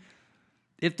money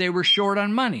if they were short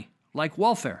on money, like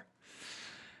welfare.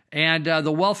 And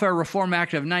the Welfare Reform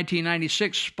Act of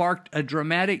 1996 sparked a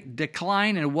dramatic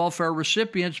decline in welfare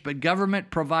recipients, but government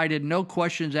provided no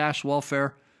questions asked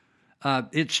welfare.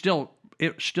 It still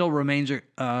remains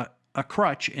a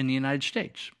crutch in the United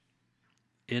States.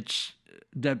 It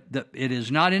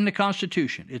is not in the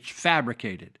Constitution. It's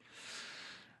fabricated.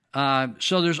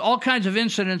 So there's all kinds of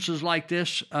incidences like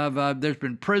this. There's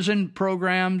been prison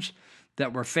programs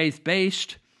that were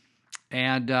faith-based,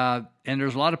 and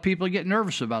there's a lot of people that get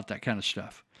nervous about that kind of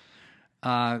stuff.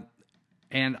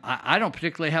 And I don't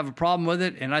particularly have a problem with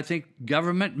it, and I think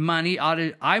government money ought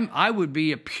to. I would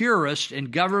be a purist in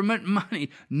government money.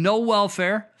 No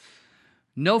welfare,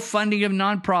 no funding of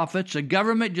nonprofits. The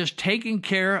government just taking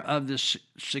care of the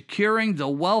securing the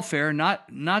welfare, not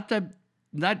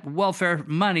welfare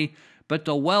money, but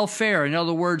the welfare. In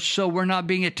other words, so we're not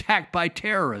being attacked by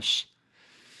terrorists.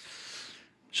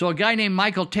 So a guy named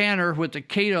Michael Tanner with the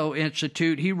Cato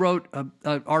Institute, he wrote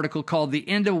an article called "The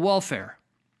End of Welfare."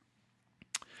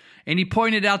 And he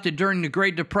pointed out that during the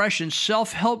Great Depression,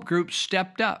 self-help groups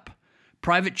stepped up.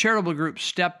 Private charitable groups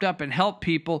stepped up and helped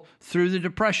people through the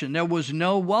Depression. There was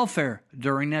no welfare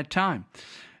during that time.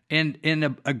 And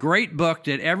in a great book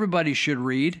that everybody should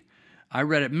read, I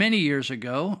read it many years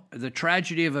ago, The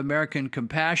Tragedy of American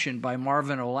Compassion by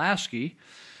Marvin Olasky,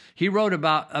 he wrote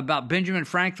about Benjamin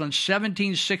Franklin's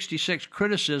 1766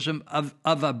 criticism of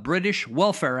a British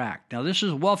Welfare Act. Now, this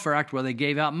is a Welfare Act where they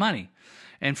gave out money.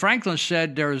 And Franklin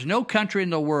said, there is no country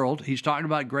in the world, he's talking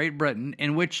about Great Britain,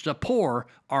 in which the poor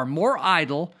are more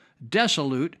idle,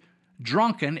 dissolute,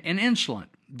 drunken, and insolent.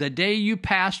 The day you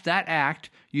passed that act,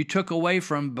 you took away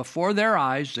from before their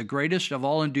eyes the greatest of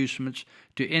all inducements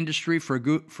to industry,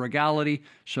 frugality,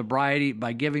 sobriety,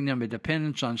 by giving them a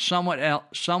dependence on somewhat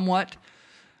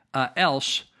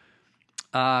else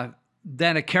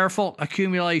than a careful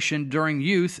accumulation during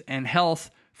youth and health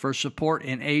for support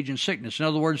in age and sickness. In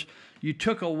other words, you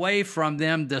took away from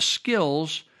them the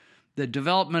skills, the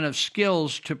development of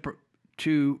skills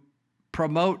to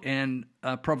promote and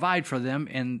provide for them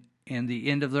in the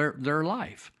end of their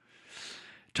life.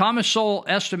 Thomas Sowell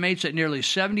estimates that nearly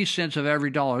 70 cents of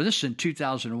every dollar, this is in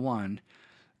 2001,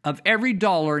 of every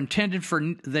dollar intended for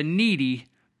the needy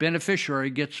beneficiary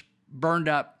gets burned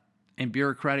up in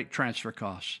bureaucratic transfer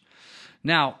costs.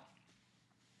 Now,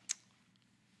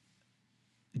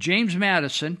 James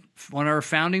Madison, one of our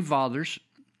founding fathers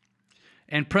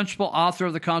and principal author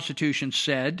of the Constitution,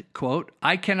 said, quote,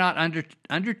 I cannot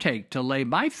undertake to lay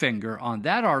my finger on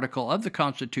that article of the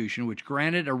Constitution which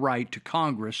granted a right to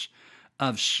Congress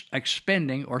of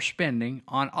expending or spending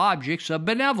on objects of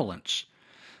benevolence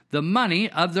the money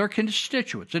of their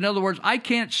constituents. In other words, I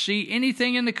can't see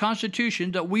anything in the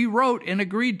Constitution that we wrote and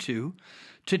agreed to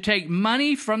take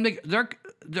money from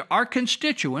our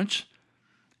constituents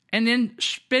and then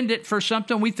spend it for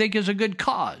something we think is a good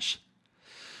cause.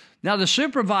 Now, the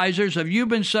supervisors of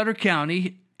Yuba and Sutter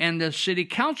County and the city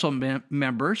council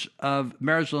members of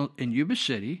Marysville and Yuba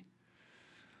City,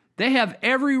 they have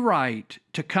every right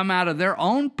to come out of their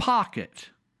own pocket,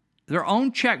 their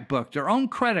own checkbook, their own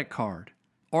credit card,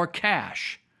 or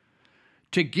cash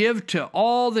to give to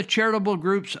all the charitable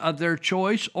groups of their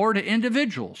choice or to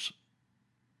individuals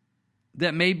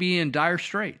that may be in dire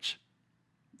straits.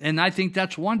 And I think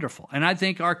that's wonderful. And I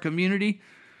think our community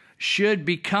should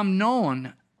become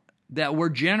known that we're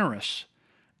generous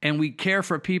and we care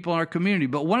for people in our community.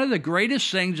 But one of the greatest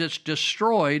things that's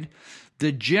destroyed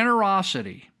the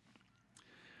generosity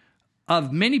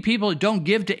of many people that don't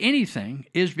give to anything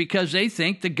is because they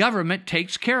think the government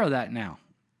takes care of that now.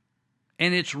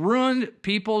 And it's ruined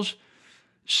people's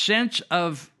sense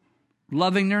of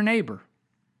loving their neighbor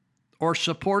or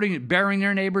supporting, bearing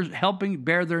their neighbors, helping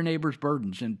bear their neighbors'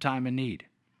 burdens in time of need.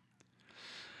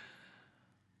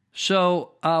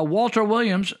 So Walter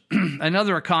Williams,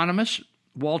 another economist,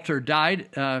 Walter died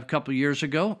a couple of years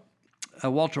ago.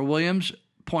 Walter Williams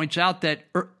points out that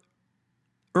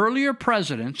earlier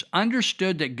presidents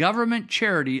understood that government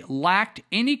charity lacked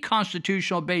any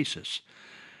constitutional basis.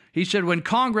 He said when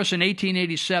Congress in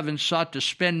 1887 sought to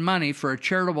spend money for a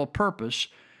charitable purpose,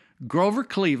 Grover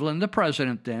Cleveland, the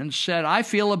president then, said, I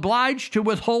feel obliged to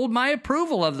withhold my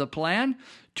approval of the plan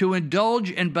to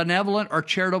indulge in benevolent or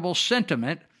charitable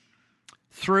sentiment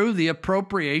through the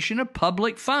appropriation of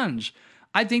public funds.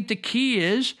 I think the key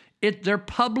is they're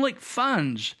public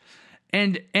funds.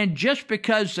 And just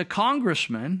because the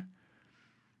congressman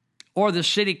or the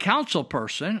city council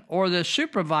person or the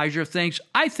supervisor thinks,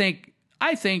 I think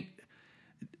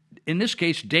in this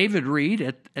case, David Reed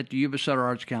at the Yuba Sutter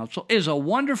Arts Council is a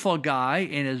wonderful guy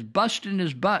and is busting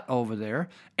his butt over there,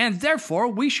 and therefore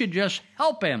we should just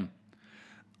help him.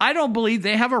 I don't believe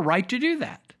they have a right to do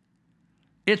that.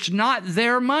 It's not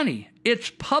their money. It's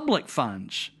public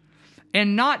funds.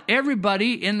 And not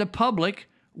everybody in the public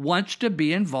wants to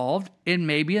be involved in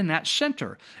maybe in that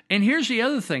center. And here's the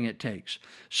other thing it takes.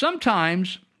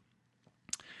 Sometimes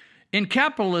in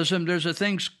capitalism, there's a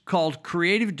thing called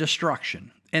creative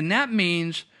destruction. And that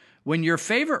means when your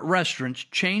favorite restaurant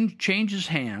changes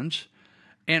hands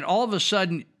and all of a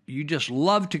sudden you just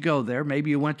love to go there, maybe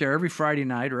you went there every Friday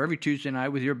night or every Tuesday night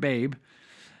with your babe,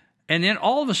 and then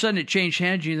all of a sudden it changed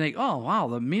hands and you think, oh, wow,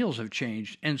 the meals have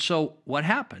changed. And so what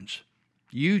happens?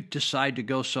 You decide to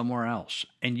go somewhere else.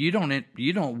 And you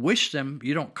don't wish them,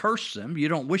 you don't curse them, you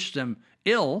don't wish them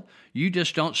ill, you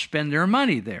just don't spend their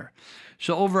money there.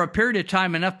 So over a period of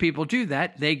time, enough people do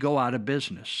that, they go out of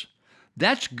business.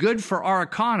 That's good for our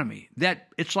economy. That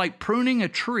it's like pruning a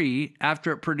tree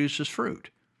after it produces fruit.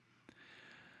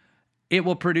 It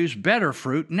will produce better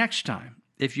fruit next time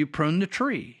if you prune the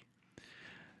tree.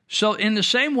 So in the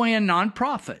same way in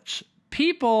nonprofits,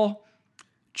 people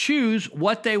choose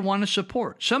what they want to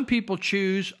support. Some people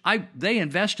choose, they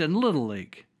invest in Little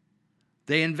League.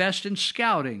 They invest in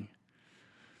scouting.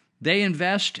 They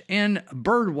invest in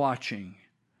bird watching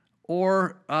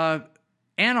or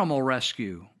animal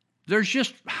rescue. There's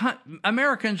just,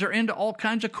 Americans are into all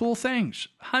kinds of cool things.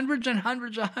 Hundreds and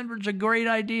hundreds of great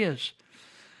ideas.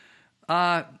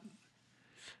 But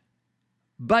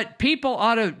people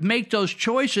ought to make those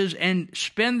choices and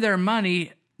spend their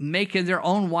money making their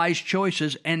own wise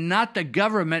choices and not the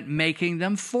government making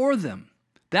them for them.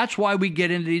 That's why we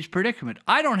get into these predicaments.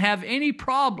 I don't have any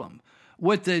problem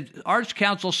with the Arts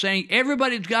Council saying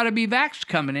everybody's got to be vaxxed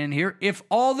coming in here if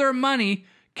all their money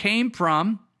came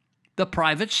from the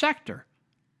private sector.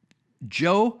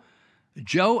 Joe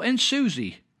and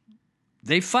Susie,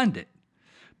 they fund it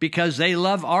because they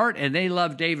love art and they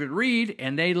love David Reed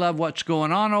and they love what's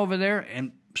going on over there,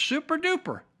 and super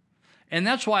duper. And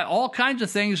that's why all kinds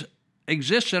of things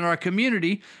exist in our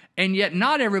community, and yet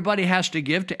not everybody has to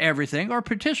give to everything or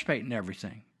participate in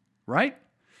everything, right?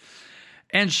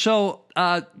 And so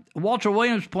Walter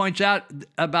Williams points out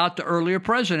about the earlier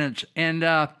presidents,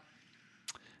 and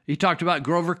he talked about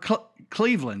Grover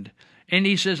Cleveland, and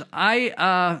he says,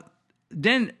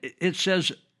 then it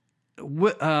says,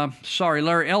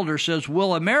 Larry Elder says,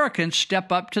 will Americans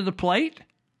step up to the plate?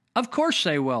 Of course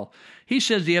they will. He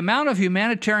says the amount of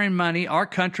humanitarian money our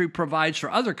country provides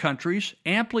for other countries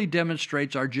amply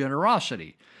demonstrates our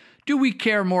generosity. Do we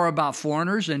care more about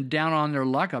foreigners and down on their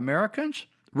luck Americans?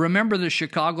 Remember the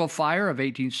Chicago fire of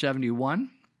 1871?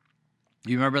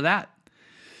 You remember that?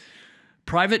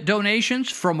 Private donations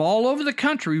from all over the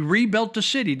country rebuilt the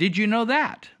city. Did you know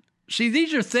that? See,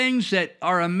 these are things that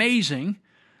are amazing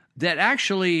that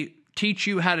actually teach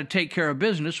you how to take care of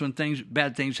business when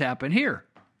bad things happen here.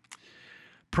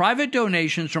 Private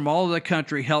donations from all over the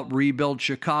country helped rebuild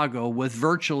Chicago with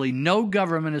virtually no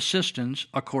government assistance,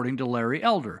 according to Larry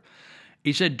Elder.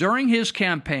 He said during his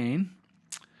campaign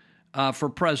for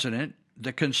president,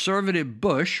 the conservative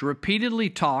Bush repeatedly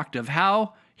talked of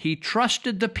how he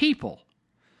trusted the people.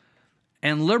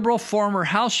 And liberal former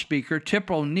House Speaker Tip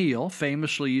O'Neill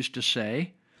famously used to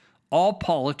say, all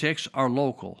politics are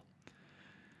local.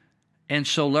 And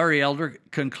so Larry Elder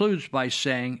concludes by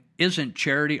saying, isn't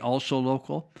charity also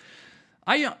local?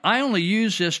 I only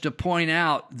use this to point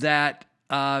out that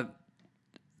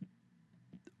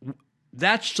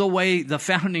that's the way the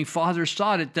Founding Fathers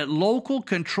thought it, that local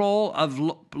control of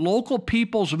local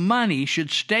people's money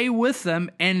should stay with them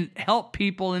and help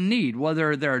people in need,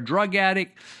 whether they're a drug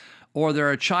addict or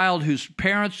they're a child whose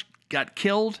parents got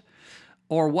killed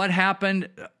or what happened,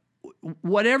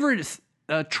 whatever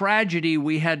tragedy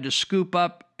we had to scoop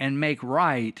up and make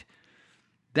right,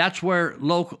 that's where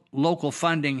local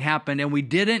funding happened, and we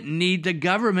didn't need the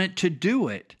government to do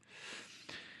it.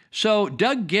 So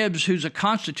Doug Gibbs, who's a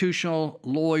constitutional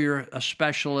lawyer, a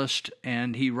specialist,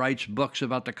 and he writes books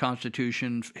about the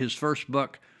Constitution, his first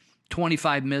book,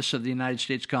 25 Myths of the United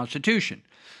States Constitution.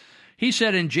 He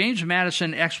said in James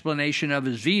Madison's explanation of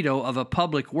his veto of a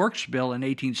public works bill in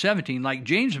 1817, like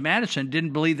James Madison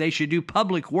didn't believe they should do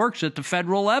public works at the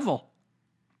federal level.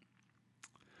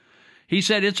 He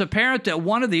said it's apparent that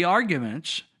one of the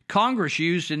arguments Congress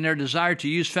used in their desire to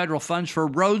use federal funds for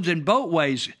roads and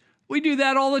boatways, we do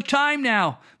that all the time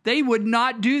now. They would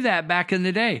not do that back in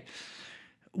the day.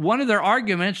 One of their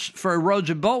arguments for roads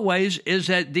and boatways is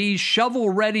that these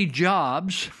shovel-ready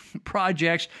jobs,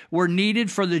 projects, were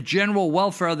needed for the general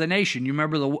welfare of the nation. You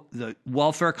remember the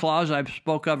welfare clause I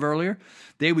spoke of earlier?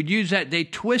 They would use that. They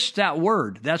twist that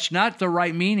word. That's not the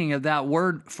right meaning of that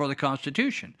word for the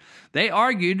Constitution. They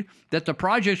argued that the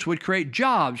projects would create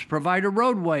jobs, provide a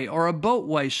roadway or a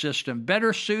boatway system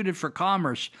better suited for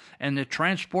commerce and the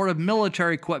transport of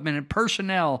military equipment and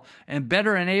personnel, and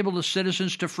better enable the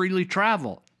citizens to freely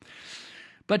travel.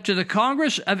 But to the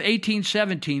Congress of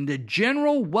 1817, the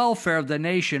general welfare of the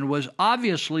nation was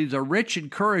obviously the rich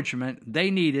encouragement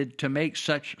they needed to make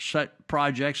such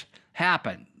projects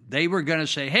happen. They were going to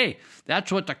say, hey,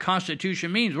 that's what the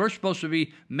Constitution means. We're supposed to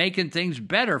be making things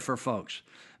better for folks.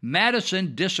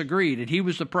 Madison disagreed, and he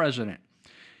was the president.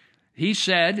 He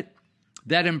said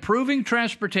that improving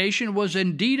transportation was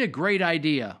indeed a great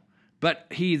idea, but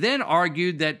he then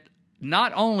argued that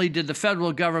not only did the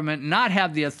federal government not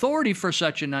have the authority for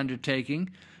such an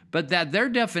undertaking, but that their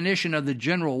definition of the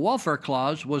General Welfare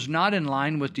Clause was not in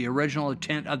line with the original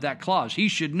intent of that clause. He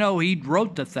should know he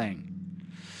wrote the thing.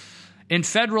 In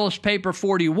Federalist Paper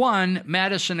 41,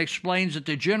 Madison explains that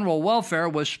the general welfare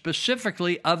was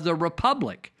specifically of the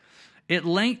Republic. It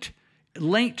linked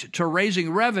to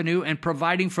raising revenue and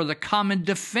providing for the common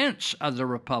defense of the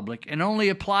Republic, and only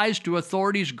applies to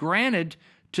authorities granted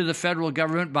to the federal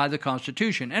government by the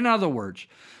Constitution. In other words,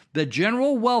 the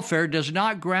general welfare does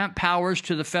not grant powers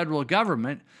to the federal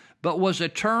government, but was a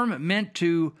term meant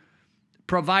to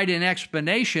provide an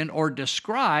explanation or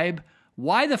describe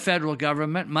why the federal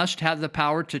government must have the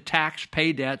power to tax,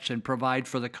 pay debts, and provide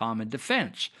for the common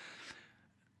defense.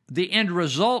 The end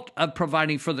result of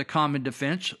providing for the common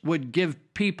defense would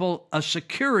give people a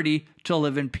security to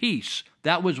live in peace.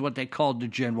 That was what they called the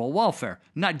general welfare,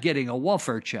 not getting a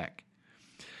welfare check.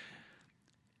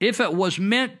 if it was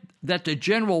meant that the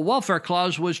general welfare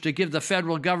clause was to give the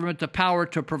federal government the power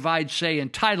to provide, say,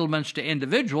 entitlements to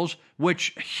individuals,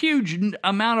 which huge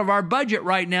amount of our budget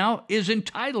right now is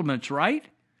entitlements, right?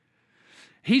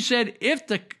 He said if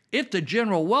the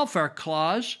general welfare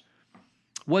clause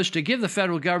was to give the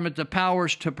federal government the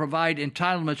powers to provide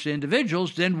entitlements to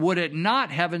individuals, then would it not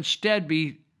have instead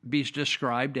be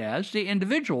described as the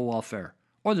individual welfare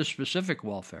or the specific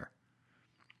welfare?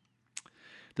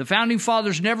 The Founding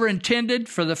Fathers never intended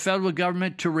for the federal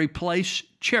government to replace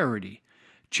charity.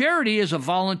 Charity is a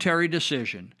voluntary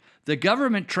decision. The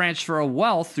government transfer of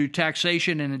wealth through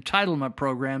taxation and entitlement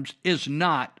programs is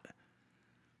not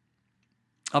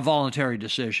a voluntary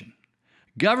decision.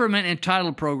 Government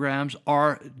entitled programs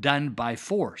are done by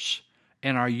force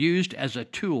and are used as a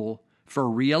tool for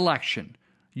re-election.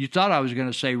 You thought I was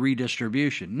going to say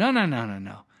redistribution.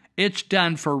 No. It's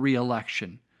done for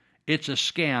re-election. It's a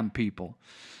scam, people.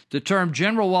 The term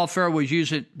general welfare was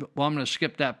used, I'm going to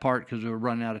skip that part because we're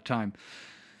running out of time.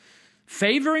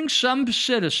 Favoring some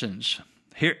citizens,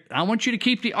 here, I want you to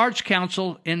keep the Arts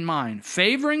Council in mind.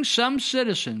 Favoring some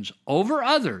citizens over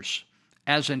others,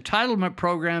 as entitlement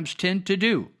programs tend to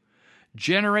do,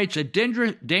 generates a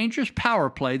dangerous power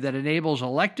play that enables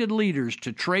elected leaders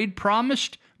to trade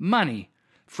promised money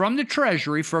from the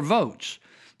Treasury for votes,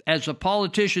 as the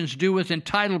politicians do with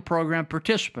entitled program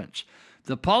participants.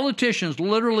 The politicians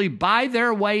literally buy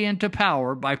their way into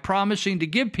power by promising to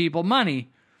give people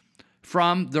money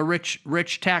from the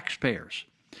rich taxpayers.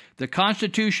 The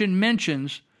Constitution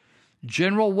mentions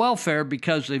general welfare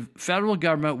because the federal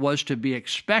government was to be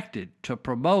expected to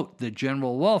promote the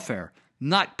general welfare,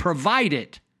 not provide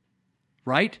it,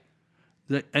 right?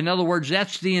 In other words,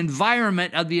 that's the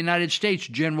environment of the United States,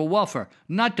 general welfare,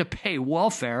 not to pay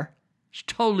welfare. It's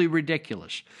totally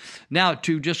ridiculous. Now,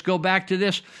 to just go back to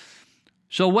this,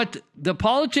 so what the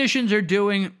politicians are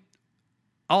doing,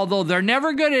 although they're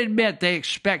never going to admit they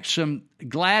expect some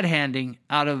glad handing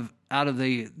out of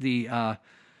they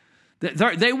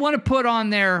want to put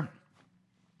on their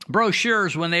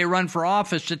brochures when they run for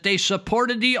office that they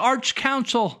supported the Arts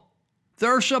Council.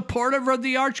 They're supportive of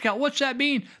the Arts Council. What's that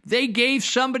mean? They gave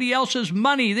somebody else's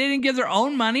money. They didn't give their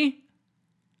own money.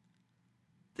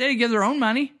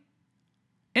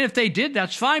 And if they did,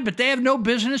 that's fine, but they have no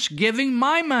business giving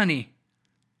my money.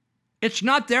 It's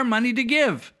not their money to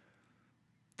give,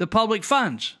 the public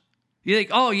funds. You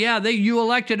think, oh, yeah, you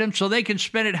elected them so they can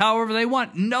spend it however they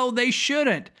want. No, they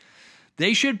shouldn't.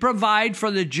 They should provide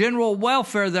for the general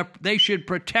welfare. They should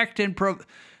protect and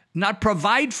not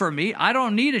provide for me. I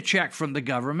don't need a check from the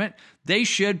government. They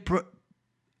should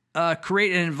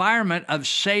create an environment of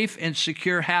safe and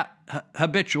secure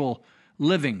habitual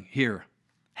living here,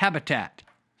 habitat.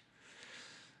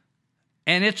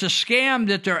 And it's a scam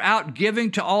that they're out giving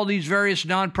to all these various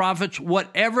nonprofits,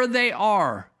 whatever they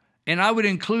are. And I would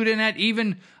include in that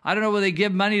even, I don't know whether they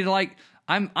give money to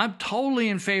I'm totally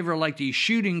in favor of like these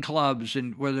shooting clubs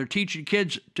and where they're teaching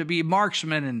kids to be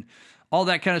marksmen and all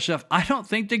that kind of stuff. I don't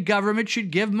think the government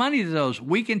should give money to those.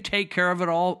 We can take care of it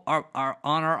all on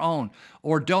our own.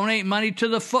 Or donate money to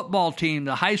the football team,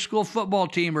 the high school football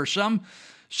team, or some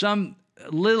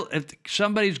if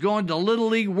somebody's going to Little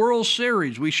League World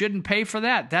Series, we shouldn't pay for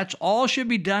that. That's all should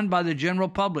be done by the general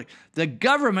public. The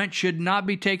government should not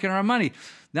be taking our money.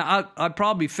 Now, I'll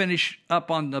probably finish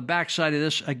up on the backside of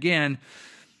this again.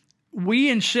 We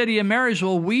in City of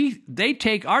Marysville, they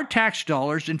take our tax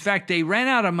dollars. In fact, they ran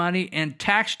out of money and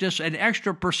taxed us an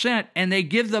extra %, and they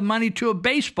give the money to a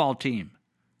baseball team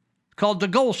called the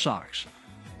Gold Sox.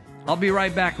 I'll be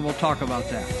right back, and we'll talk about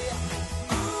that.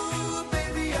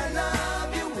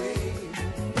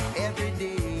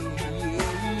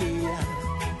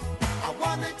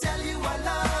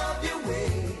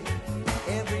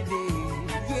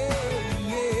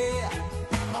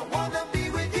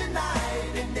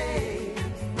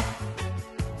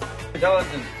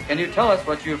 Intelligence, can you tell us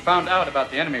what you've found out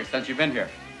about the enemy since you've been here?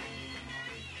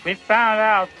 We found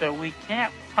out that we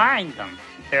can't find them.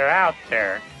 They're out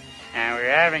there, and we're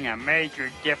having a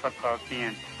major difficulty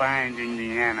in finding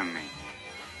the enemy.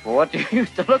 Well, what do you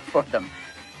use to look for them?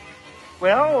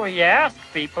 Well, we ask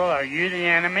people, are you the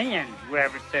enemy? And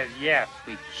whoever says yes,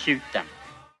 we shoot them.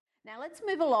 Now let's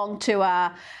move along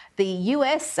to the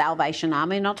US Salvation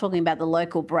Army. I'm not talking about the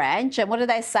local branch. And what do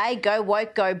they say? Go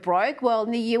woke, go broke. Well,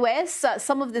 in the US,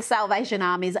 some of the Salvation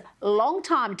Army's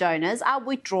long-time donors are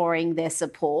withdrawing their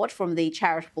support from the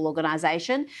charitable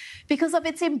organisation because of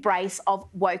its embrace of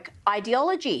woke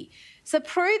ideology. So,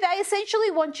 Prue, they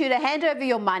essentially want you to hand over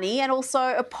your money and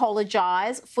also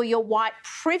apologise for your white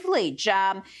privilege.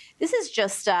 This is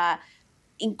just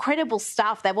incredible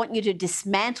stuff. They want you to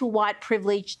dismantle white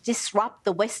privilege, disrupt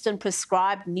the Western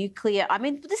prescribed nuclear. I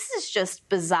mean, this is just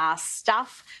bizarre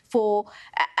stuff for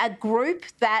a group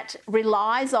that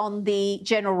relies on the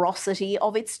generosity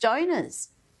of its donors.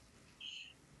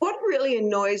 What really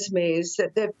annoys me is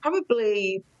that they've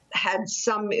probably had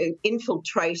some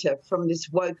infiltrator from this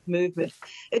woke movement.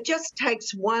 It just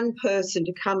takes one person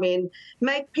to come in,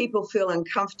 make people feel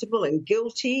uncomfortable and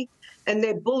guilty, and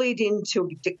they're bullied into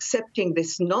accepting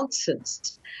this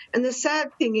nonsense. And the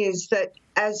sad thing is that,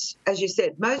 as you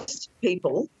said, most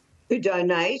people who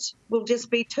donate will just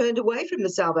be turned away from the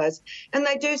Salvos, and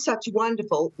they do such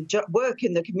wonderful work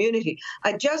in the community.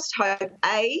 I just hope,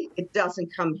 A, it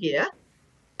doesn't come here,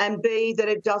 and B, that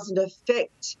it doesn't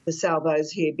affect the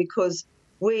Salvos here, because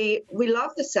we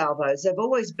love the Salvos. They've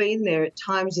always been there at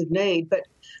times of need. But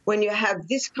when you have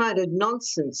this kind of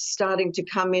nonsense starting to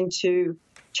come into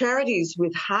charities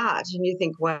with heart, and you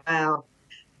think, wow,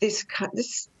 this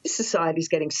society is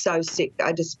getting so sick,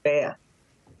 I despair.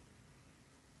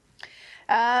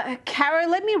 Caro,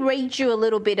 let me read you a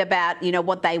little bit about,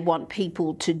 what they want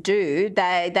people to do.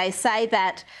 They say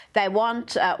that they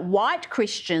want white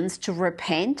Christians to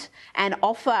repent and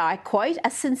offer, I quote, a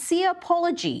sincere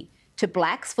apology to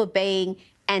blacks for being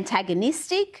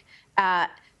antagonistic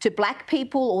to black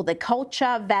people or the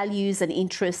culture, values and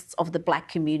interests of the black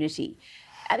community.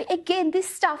 I mean, again, this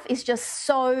stuff is just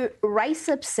so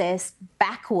race-obsessed,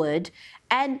 backward,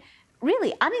 and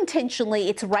really, unintentionally,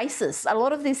 it's racist. A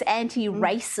lot of this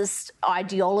anti-racist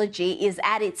ideology is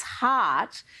at its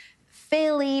heart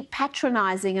fairly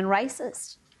patronising and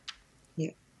racist.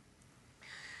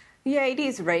 Yeah, it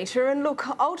is, Rita. And look,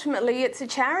 ultimately, it's a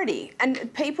charity,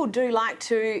 and people do like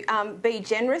to be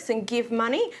generous and give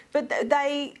money, but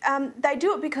they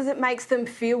do it because it makes them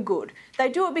feel good. They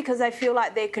do it because they feel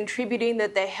like they're contributing,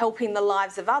 that they're helping the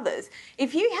lives of others.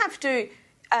 If you have to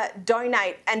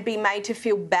donate and be made to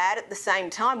feel bad at the same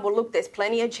time, well, look, there's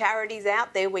plenty of charities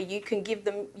out there where you can give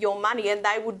them your money and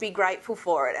they would be grateful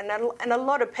for it. And a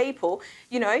lot of people,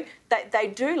 they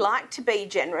do like to be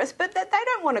generous, but that they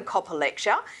don't want to cop a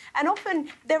lecture. And often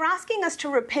they're asking us to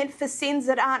repent for sins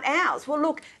that aren't ours. Well,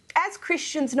 look, as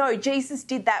Christians know, Jesus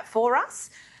did that for us.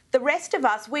 The rest of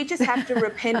us, we just have to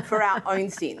repent for our own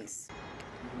sins.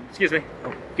 Excuse me.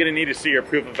 Gonna need to see your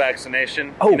proof of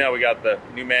vaccination. Oh. You know we got the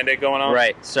new mandate going on.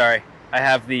 Right, sorry. I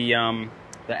have the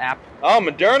app. Oh,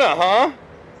 Moderna, huh?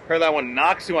 Heard that one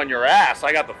knocks you on your ass.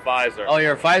 I got the Pfizer. Oh,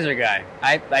 you're a Pfizer guy.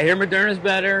 I hear Moderna's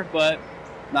better, but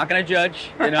not gonna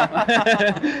judge,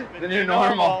 The new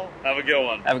normal. Have a good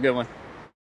one. Have a good one.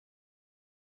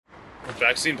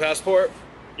 Vaccine passport?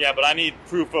 Yeah, but I need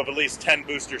proof of at least 10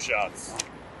 booster shots.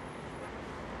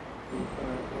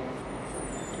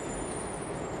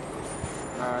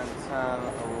 9, 10,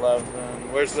 11.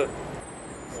 Where's the...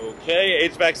 Okay,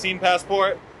 AIDS vaccine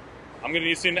passport. I'm gonna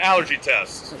need to see an allergy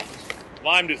test.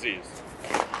 Lyme disease.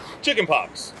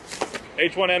 Chickenpox.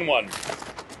 H1N1.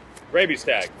 Rabies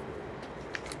tag.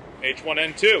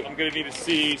 H1N2. I'm gonna need to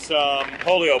see some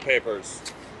polio papers.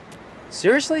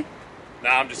 Seriously?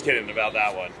 Nah, I'm just kidding about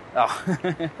that one. Oh.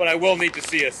 But I will need to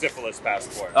see a syphilis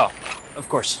passport. Oh, of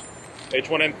course.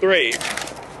 H1N3.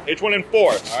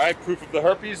 H1N4. All right, proof of the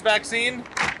herpes vaccine.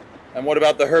 And what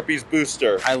about the herpes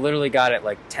booster? I literally got it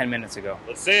like 10 minutes ago.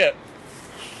 Let's see it.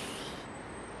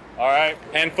 All right,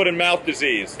 hand, foot, and mouth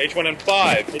disease.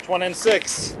 H1N5.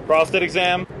 H1N6. Prostate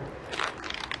exam.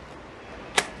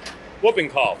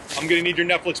 Whooping cough. I'm gonna need your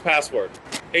Netflix password.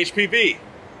 HPV.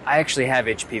 I actually have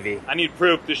HPV. I need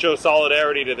proof to show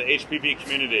solidarity to the HPV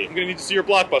community. I'm gonna need to see your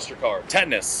Blockbuster card.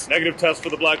 Tetanus. Negative test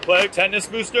for the Black Plague. Tetanus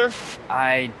booster.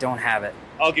 I don't have it.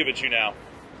 I'll give it to you now.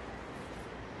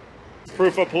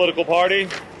 Proof of political party.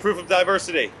 Proof of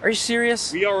diversity. Are you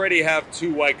serious? We already have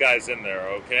 2 white guys in there,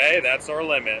 okay? That's our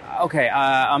limit. Okay,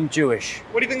 I'm Jewish.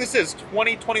 What do you think this is,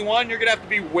 2021? You're gonna have to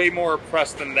be way more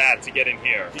oppressed than that to get in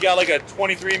here. You got like a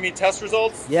 23andMe test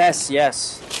results? Yes.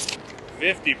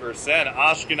 50%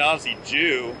 Ashkenazi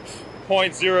Jew.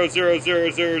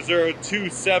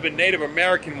 0.000027 Native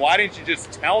American. Why didn't you just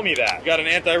tell me that? You got an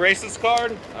anti-racist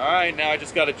card? All right, now I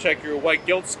just got to check your white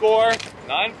guilt score.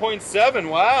 9.7.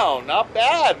 Wow, not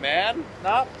bad, man.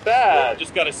 Not bad.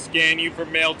 Just got to scan you for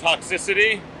male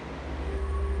toxicity.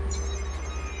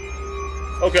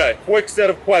 Okay, quick set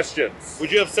of questions.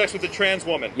 Would you have sex with a trans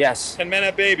woman? Yes. Can men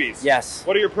have babies? Yes.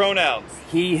 What are your pronouns?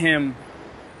 He, him,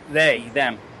 they,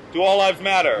 them. Do all lives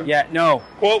matter? Yeah, no.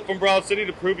 Quote from Broad City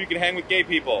to prove you can hang with gay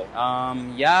people.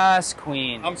 Yes,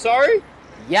 queen. I'm sorry?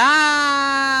 Yes!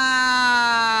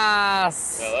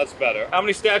 Yeah, that's better. How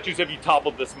many statues have you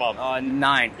toppled this month?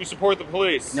 9. You support the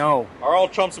police? No. Are all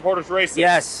Trump supportors racist?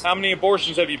 Yes. How many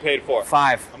abortions have you paid for?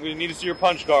 5. I'm going to need to see your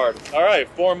punch card. All right,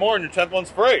 4 more and your 10th one's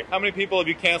free. How many people have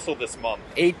you canceled this month?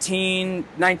 18,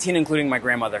 19, including my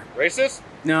grandmother. Racist?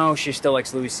 No, she still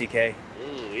likes Louis C.K.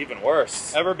 Ooh, even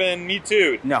worse. Ever been Me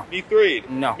Too'd? No. Me 3'd?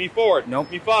 No. Me 4'd?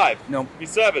 Nope. Me 5'd? Nope. Me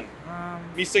 7'd?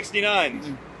 Me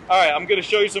 69'd? All right, I'm going to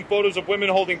show you some photos of women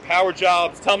holding power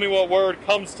jobs. Tell me what word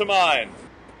comes to mind.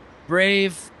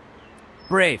 Brave.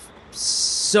 Brave.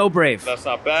 So brave. That's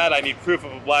not bad. I need proof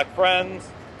of a black friend.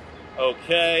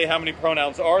 Okay, how many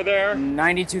pronouns are there?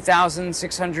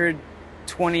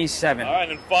 92,627. All right,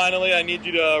 and finally, I need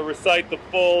you to recite the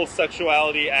full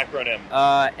sexuality acronym.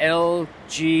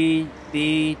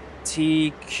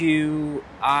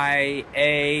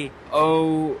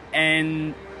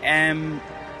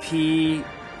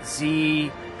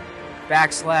 LGBTQIA/ONMPZ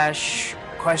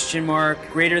 / question mark,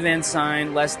 greater than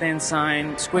sign, less than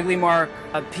sign, squiggly mark,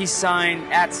 a peace sign,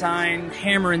 @ sign,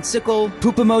 hammer and sickle,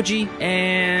 poop emoji,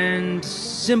 and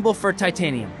symbol for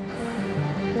titanium.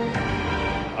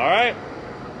 All right,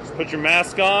 just put your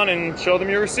mask on and show them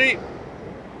your receipt.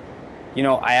 You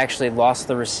know, I actually lost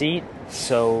the receipt,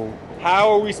 so...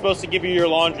 How are we supposed to give you your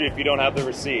laundry if you don't have the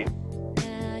receipt?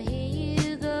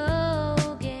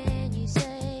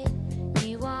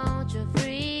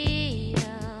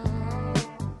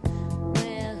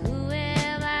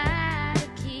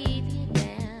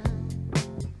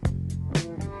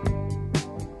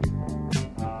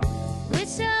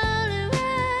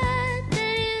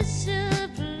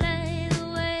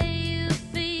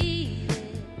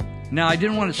 Now, I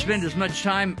didn't want to spend as much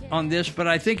time on this, but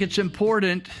I think it's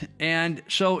important. And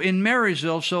so in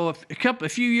Marysville, a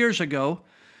few years ago,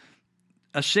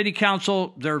 a city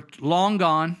council, they're long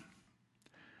gone.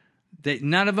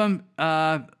 None of them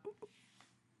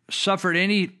suffered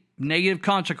any negative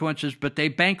consequences, but they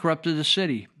bankrupted the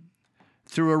city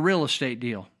through a real estate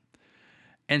deal.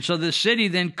 And so the city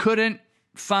then couldn't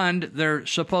fund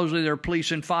supposedly their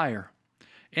police and fire.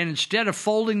 And instead of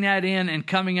folding that in and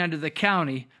coming under the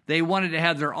county, they wanted to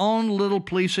have their own little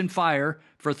police and fire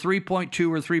for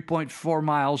 3.2 or 3.4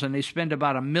 miles, and they spend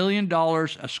about $1 million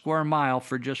a square mile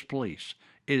for just police.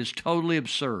 It is totally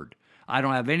absurd. I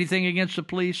don't have anything against the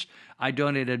police. I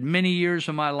donated many years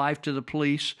of my life to the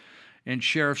police and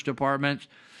sheriff's departments.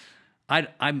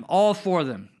 I'm all for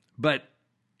them, but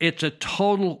it's a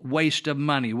total waste of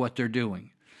money what they're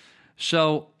doing.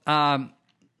 So,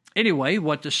 anyway,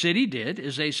 what the city did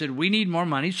is they said, we need more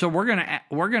money, so we're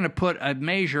gonna put a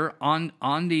measure on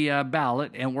the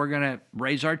ballot, and we're gonna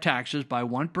raise our taxes by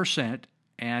 1%,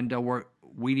 and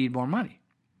we need more money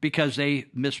because they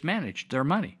mismanaged their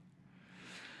money.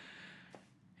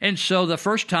 And so the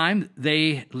first time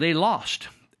they lost,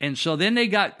 and so then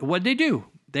what'd they do?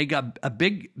 They got a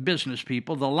big business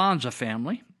people, the Lanza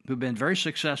family, who've been very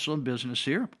successful in business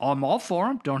here. I'm all for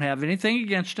them. Don't have anything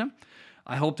against them.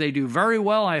 I hope they do very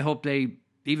well. I hope they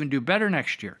even do better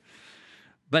next year.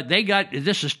 But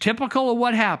this is typical of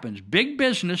what happens. Big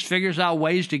business figures out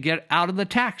ways to get out of the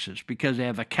taxes because they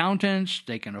have accountants.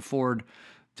 They can afford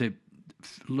to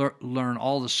learn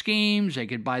all the schemes. They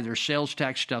could buy their sales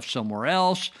tax stuff somewhere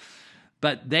else.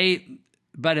 But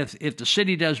if the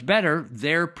city does better,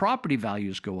 their property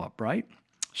values go up, right?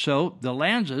 So the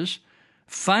Lanzas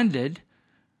funded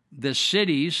the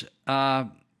city's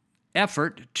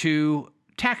effort to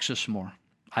tax us more.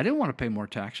 I didn't want to pay more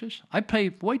taxes. I pay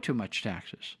way too much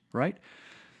taxes, right?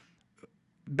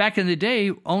 Back in the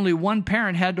day, only one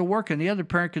parent had to work and the other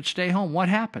parent could stay home. What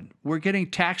happened? We're getting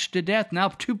taxed to death. Now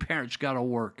 2 parents got to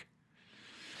work.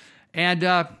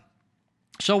 And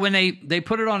so when they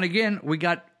put it on again,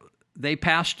 the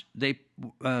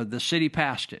city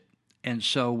passed it. And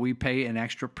so we pay an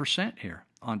extra % here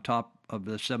on top of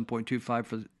the 7.25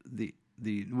 for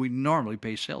we normally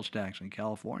pay sales tax in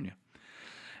California.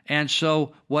 And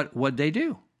so what'd they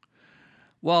do?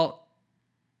 Well,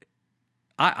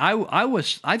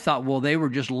 I thought, well, they were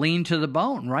just lean to the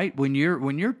bone, right? When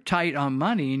you're tight on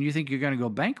money and you think you're going to go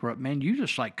bankrupt, man, you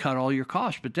just cut all your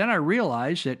costs. But then I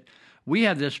realized that we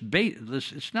have this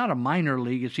it's not a minor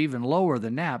league, it's even lower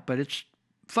than that, but it's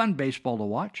fun baseball to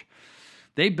watch.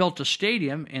 They built a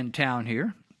stadium in town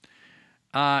here.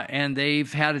 And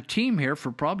they've had a team here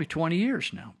for probably 20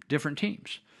 years now, different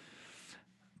teams.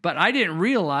 But I didn't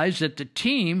realize that the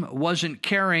team wasn't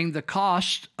carrying the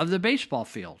cost of the baseball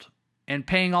field and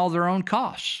paying all their own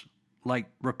costs, like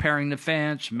repairing the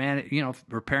fence,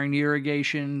 repairing the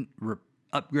irrigation,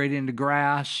 upgrading the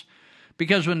grass.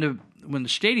 Because when the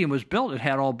stadium was built, it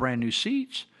had all brand new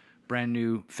seats, brand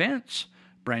new fence,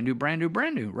 brand new,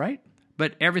 right?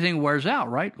 but everything wears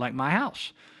out, right? Like my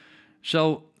house.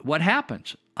 So what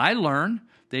happens? I learn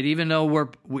that even though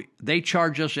they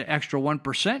charge us an extra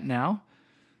 1% now,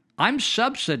 I'm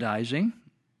subsidizing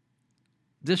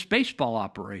this baseball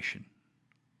operation.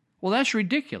 Well, that's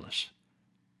ridiculous.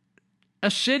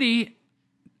 A city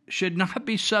should not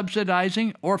be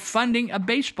subsidizing or funding a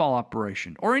baseball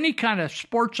operation or any kind of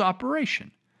sports operation.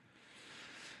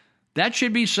 That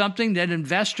should be something that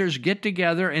investors get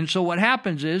together. And so what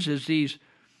happens is these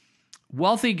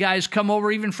wealthy guys come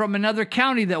over even from another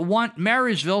county that want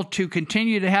Marysville to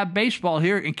continue to have baseball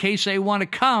here. In case they want to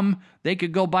come, they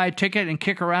could go buy a ticket and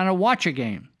kick around and watch a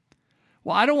game.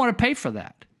 Well, I don't want to pay for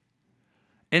that.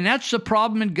 And that's the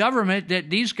problem in government, that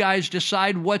these guys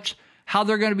decide how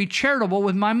they're going to be charitable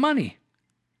with my money.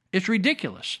 It's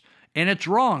ridiculous and it's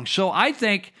wrong. So I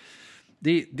think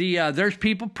there's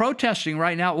people protesting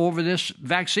right now over this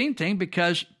vaccine thing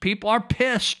because people are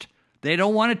pissed. They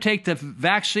don't want to take the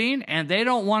vaccine and they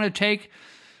don't want to take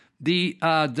the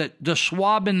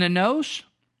swab in the nose.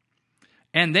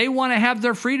 And they want to have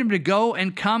their freedom to go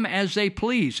and come as they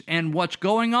please. And what's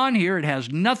going on here, it has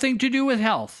nothing to do with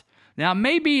health. Now,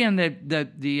 maybe in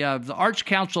the Arts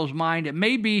Council's mind, it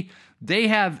may be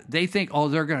they think, oh,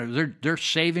 they're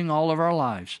saving all of our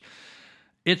lives.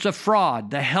 It's a fraud.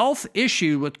 The health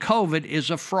issue with COVID is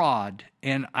a fraud.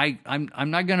 And I'm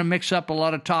not going to mix up a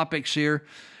lot of topics here.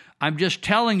 I'm just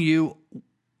telling you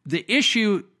the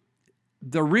issue,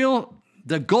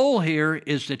 the goal here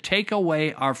is to take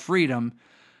away our freedom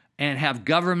and have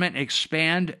government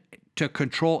expand to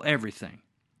control everything.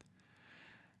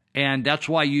 And that's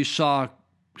why you saw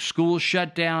schools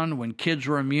shut down when kids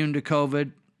were immune to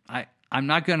COVID. I'm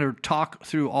not going to talk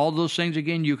through all those things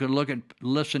again. You can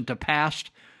listen to past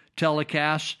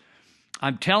telecasts.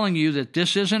 I'm telling you that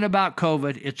this isn't about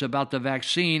COVID. It's about the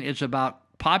vaccine. It's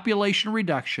about population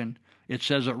reduction. It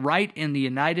says it right in the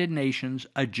United Nations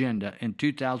agenda in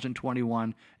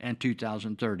 2021 and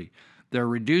 2030. They're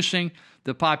reducing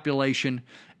the population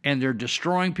and they're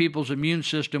destroying people's immune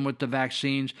system with the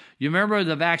vaccines. You remember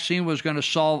the vaccine was going to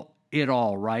solve it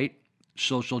all, right?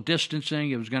 Social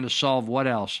distancing. It was going to solve what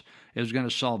else? It was going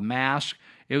to solve masks.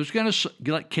 It was going to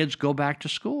let kids go back to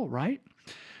school, right?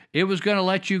 It was going to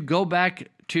let you go back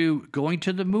to going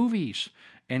to the movies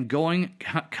and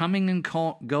coming and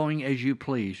going as you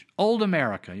please. Old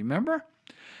America, you remember?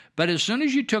 But as soon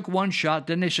as you took one shot,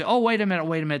 then they say, oh, wait a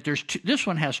minute. This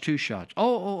one has 2 shots.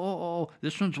 Oh,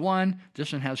 this one's 1.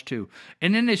 This one has 2.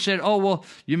 And then they said, oh, well,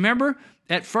 you remember?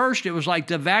 At first, it was like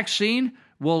the vaccine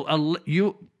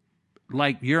you're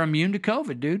immune to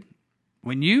COVID, dude.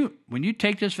 When you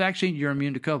take this vaccine, you're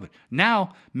immune to COVID.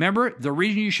 Now, remember, the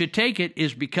reason you should take it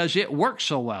is because it works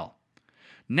so well.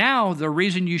 Now, the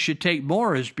reason you should take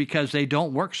more is because they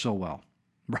don't work so well,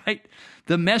 right?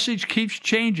 The message keeps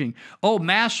changing. Oh,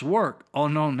 masks work. Oh,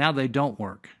 no, now they don't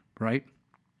work, right?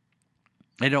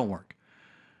 They don't work.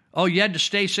 Oh, you had to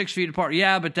stay 6 feet apart.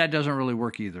 Yeah, but that doesn't really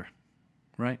work either,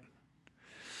 right?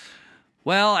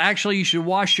 Well, actually, you should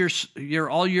wash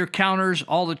all your counters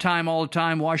all the time.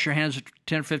 Wash your hands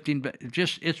 10 or 15.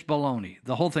 It's baloney.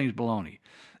 The whole thing's baloney.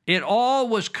 It all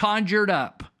was conjured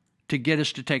up to get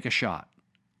us to take a shot.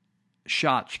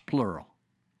 Shots, plural,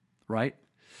 right?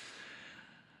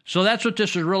 So that's what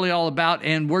this is really all about,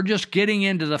 and we're just getting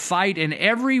into the fight, and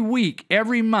every week,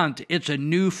 every month, it's a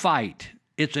new fight.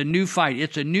 It's a new fight.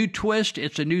 It's a new twist.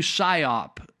 It's a new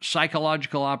PSYOP,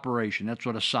 psychological operation. That's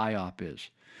what a PSYOP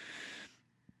is.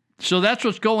 So that's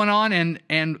what's going on,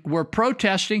 and we're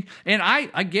protesting. And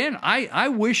I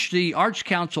wish the Arts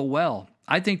Council well.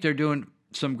 I think they're doing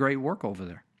some great work over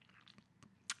there.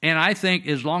 And I think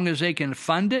as long as they can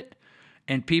fund it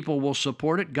and people will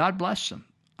support it, God bless them.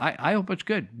 I hope it's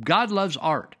good. God loves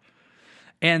art.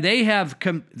 And they have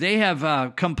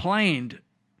complained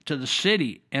to the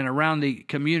city and around the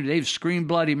community. They've screamed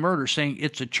bloody murder, saying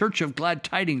it's a Church of Glad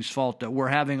Tidings' fault that we're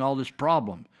having all this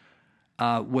problem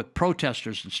with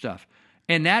protesters and stuff.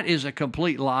 And that is a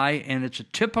complete lie, and it's a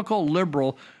typical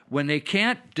liberal. When they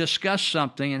can't discuss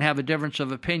something and have a difference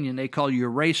of opinion, they call you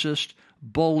a racist,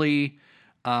 bully,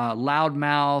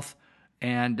 loudmouth,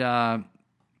 and,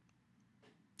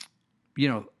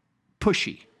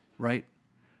 pushy, right?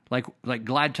 Like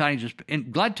Glad Tidings.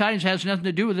 And Glad Tidings has nothing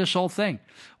to do with this whole thing.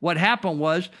 What happened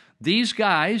was these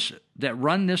guys that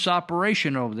run this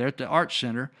operation over there at the Arts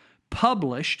Center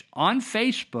published on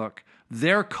Facebook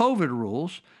their COVID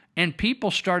rules, and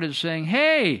people started saying,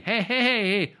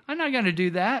 hey, I'm not going to do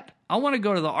that. I want to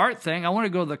go to the art thing. I want to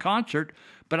go to the concert,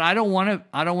 but I don't want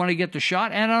to get the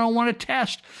shot, and I don't want to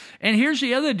test. And here's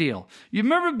the other deal. You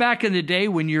remember back in the day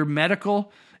when your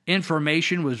medical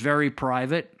information was very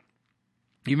private?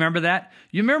 You remember that?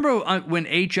 You remember when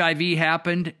HIV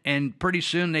happened, and pretty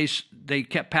soon they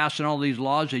kept passing all these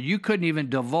laws that you couldn't even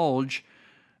divulge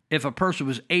if a person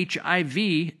was HIV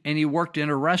and he worked in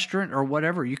a restaurant or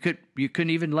whatever. You couldn't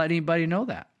even let anybody know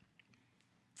that.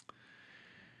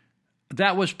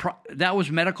 That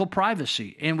was medical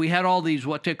privacy, and we had all these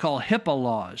what they call HIPAA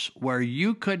laws, where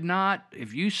you could not,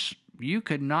 if you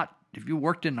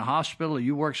worked in the hospital or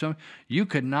you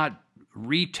could not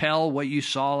retell what you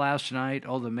saw last night.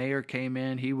 Oh, the mayor came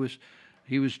in, he was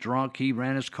drunk, he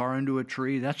ran his car into a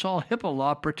tree. That's all HIPAA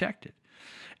law protected.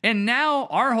 And now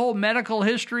our whole medical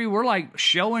history, we're like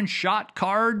showing shot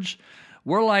cards,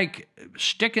 we're like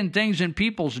sticking things in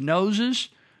people's noses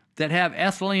that have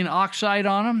ethylene oxide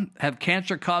on them, have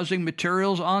cancer-causing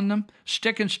materials on them,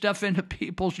 sticking stuff into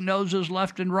people's noses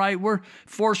left and right. We're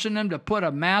forcing them to put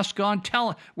a mask on.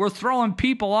 We're throwing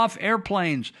people off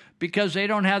airplanes because they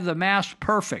don't have the mask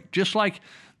perfect. Just like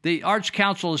the Arts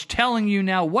Council is telling you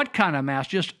now what kind of mask.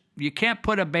 Just you can't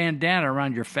put a bandana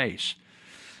around your face.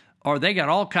 Or they got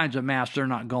all kinds of masks they're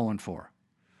not going for.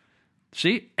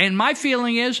 See? And my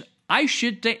feeling is, I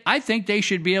think they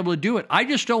should be able to do it. I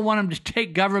just don't want them to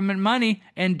take government money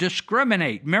and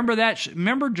discriminate. Remember that?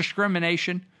 Remember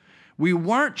discrimination? We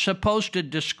weren't supposed to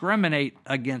discriminate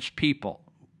against people,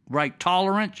 right?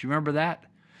 Tolerance, you remember that?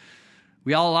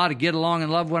 We all ought to get along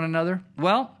and love one another.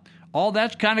 Well, all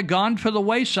that's kind of gone for the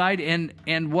wayside,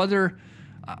 and whether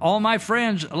all my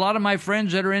friends, a lot of my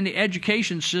friends that are in the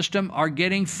education system are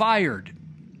getting fired.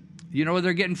 You know what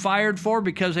they're getting fired for?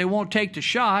 Because they won't take the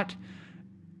shot.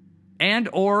 And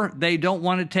or they don't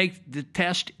want to take the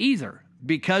test either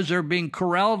because they're being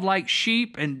corralled like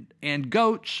sheep and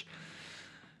goats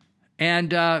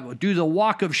and do the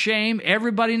walk of shame.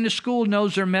 Everybody in the school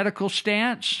knows their medical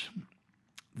stance.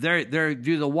 They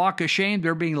do the walk of shame.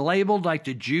 They're being labeled like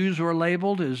the Jews were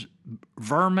labeled as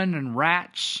vermin and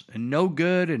rats and no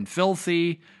good and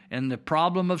filthy and the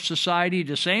problem of society,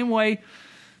 the same way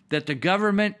that the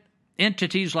government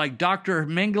entities like Dr.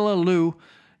 Mengele Liu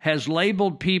has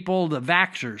labeled people, the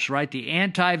vaxxers, right, the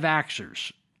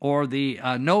anti-vaxxers or the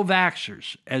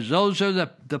no-vaxxers, as those are the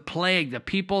plague, the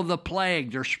people of the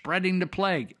plague. They're spreading the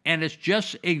plague. And it's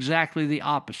just exactly the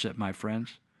opposite, my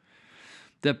friends.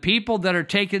 The people that are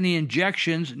taking the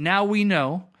injections, now we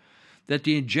know that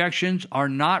the injections are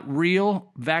not real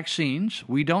vaccines.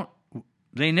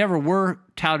 They never were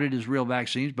touted as real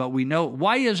vaccines, but we know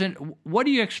what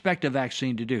do you expect a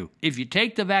vaccine to do? If you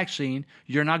take the vaccine,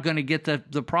 you're not going to get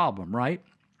the problem, right?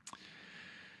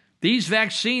 These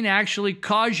vaccines actually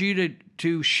cause you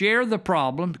to share the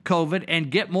problem, COVID,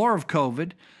 and get more of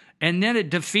COVID, and then it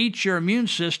defeats your immune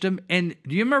system. And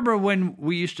do you remember when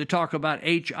we used to talk about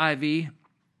HIV,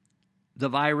 the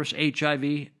virus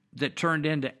HIV that turned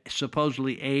into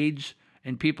supposedly AIDS?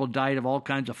 And people died of all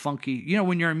kinds of funky,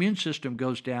 when your immune system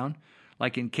goes down,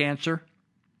 like in cancer,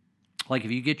 like if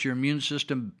you get your immune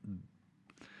system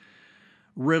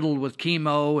riddled with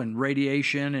chemo and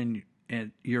radiation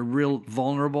and you're real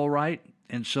vulnerable, right?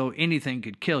 And so anything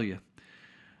could kill you.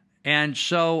 And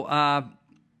so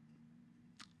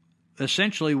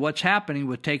essentially what's happening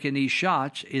with taking these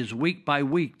shots is week by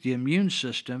week, the immune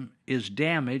system is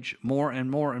damaged more and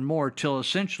more and more till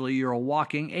essentially you're a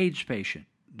walking AIDS patient.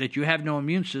 That you have no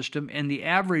immune system, and the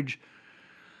average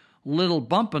little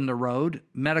bump in the road,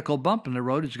 medical bump in the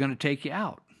road, is going to take you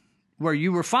out. Where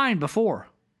you were fine before.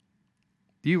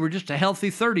 You were just a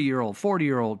healthy 30-year-old,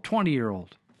 40-year-old,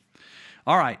 20-year-old.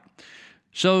 All right.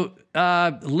 So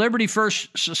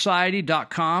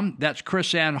LibertyFirstSociety.com, that's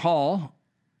Chris Ann Hall.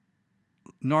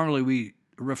 Normally we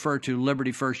refer to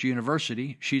Liberty First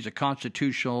University. She's a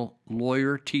constitutional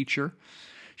lawyer, teacher.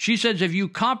 She says if you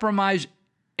compromise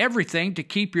everything to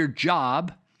keep your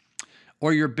job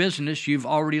or your business, you've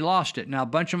already lost it. Now, a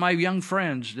bunch of my young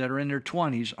friends that are in their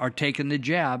 20s are taking the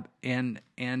jab in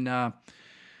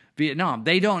Vietnam.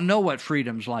 They don't know what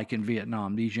freedom's like in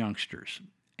Vietnam, these youngsters.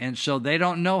 And so they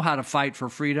don't know how to fight for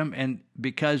freedom, and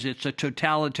because it's a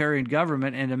totalitarian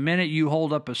government, and the minute you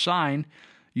hold up a sign,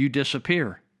 you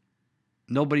disappear.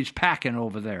 Nobody's packing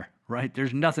over there, right?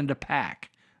 There's nothing to pack,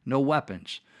 no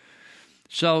weapons.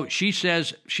 So she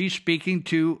says she's speaking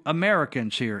to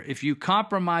Americans here. If you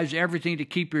compromise everything to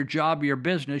keep your job, your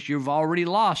business, you've already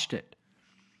lost it.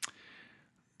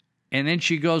 And then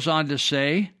she goes on to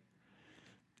say,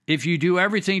 if you do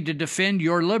everything to defend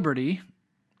your liberty,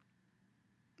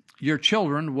 your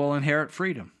children will inherit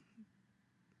freedom,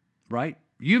 right?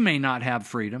 You may not have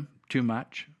freedom too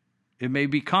much. It may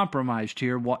be compromised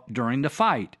here during the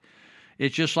fight.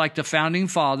 It's just like the founding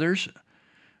fathers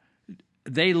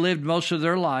they lived most of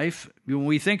their life. When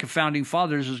we think of founding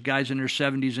fathers as guys in their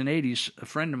 70s and 80s, a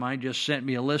friend of mine just sent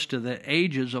me a list of the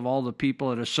ages of all the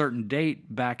people at a certain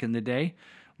date back in the day.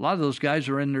 A lot of those guys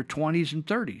are in their 20s and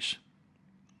 30s.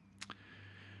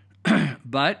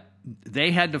 But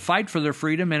they had to fight for their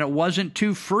freedom, and it wasn't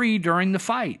too free during the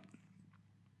fight.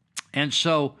 And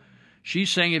so she's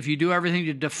saying if you do everything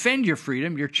to defend your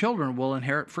freedom, your children will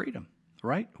inherit freedom,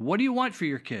 right? What do you want for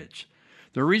your kids?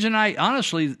 The reason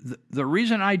the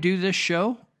reason I do this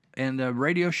show and the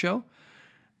radio show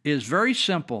is very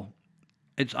simple.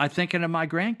 I'm thinking of my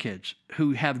grandkids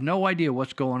who have no idea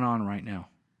what's going on right now.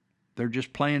 They're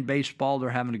just playing baseball. They're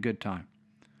having a good time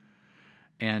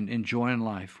and enjoying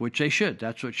life, which they should.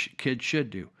 That's what kids should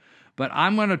do. But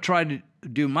I'm going to try to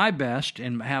do my best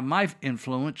and have my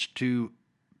influence to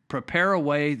prepare a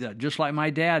way that, just like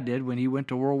my dad did when he went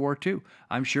to World War II.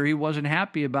 I'm sure he wasn't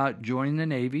happy about joining the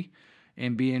Navy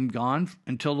and being gone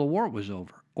until the war was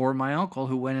over, or my uncle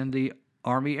who went in the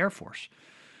Army Air Force.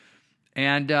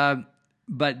 And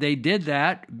but they did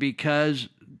that because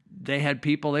they had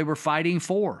people they were fighting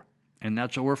for, and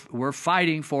that's what we're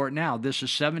fighting for it now. This is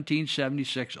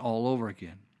 1776 all over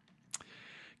again.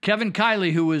 Kevin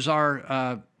Kiley, who is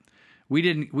our we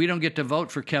don't get to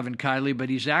vote for Kevin Kiley, but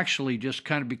he's actually just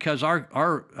kind of, because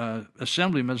our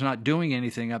assemblyman is not doing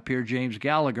anything up here, James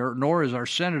Gallagher, nor is our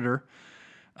senator.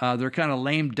 They're kind of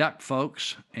lame duck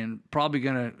folks, and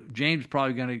James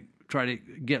probably gonna try to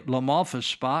get Lamalfa's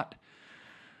spot.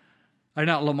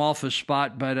 Not Lamalfa's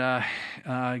spot, but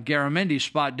Garamendi's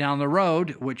spot down the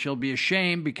road, which will be a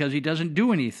shame because he doesn't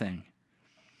do anything.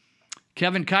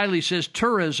 Kevin Kiley says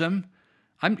tourism.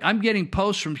 I'm getting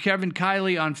posts from Kevin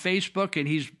Kiley on Facebook, and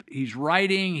he's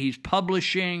writing, he's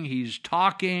publishing, he's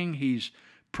talking, he's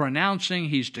pronouncing,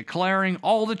 he's declaring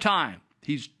all the time.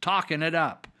 He's talking it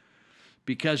up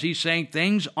because he's saying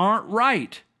things aren't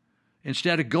right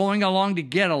instead of going along to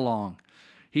get along.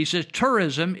 He says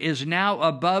tourism is now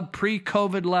above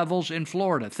pre-COVID levels in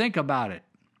Florida. Think about it.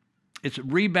 It's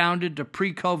rebounded to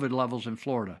pre-COVID levels in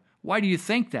Florida. Why do you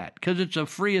think that? Because it's a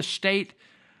freest state,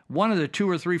 one of the 2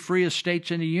 or 3 freest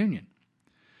states in the Union.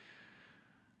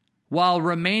 While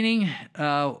remaining,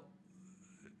 our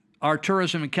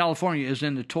tourism in California is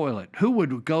in the toilet. Who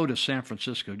would go to San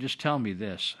Francisco? Just tell me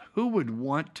this. Who would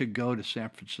want to go to San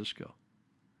Francisco?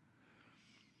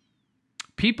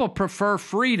 People prefer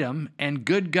freedom and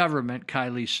good government,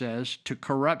 Kiley says, to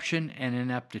corruption and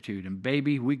ineptitude. And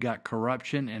baby, we got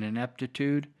corruption and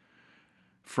ineptitude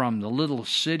from the little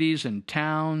cities and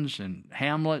towns and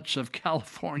hamlets of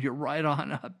California right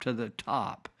on up to the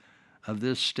top of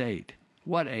this state.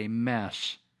 What a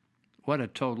mess. What a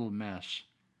total mess.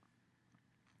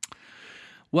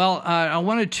 Well,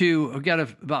 I've got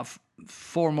about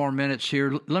 4 more minutes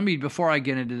here. Before I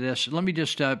get into this, let me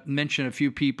just mention a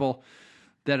few people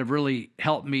that have really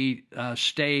helped me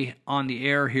stay on the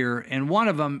air here. And one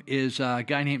of them is a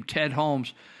guy named Ted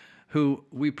Holmes, who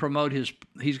we promote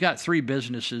he's got 3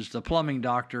 businesses. The Plumbing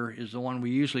Doctor is the one we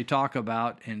usually talk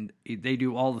about, and they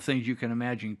do all the things you can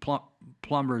imagine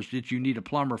plumbers that you need a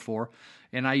plumber for.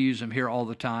 And I use them here all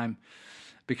the time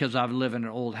because I live in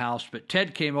an old house. But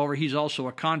Ted came over. He's also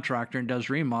a contractor and does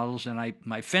remodels, and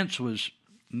my fence was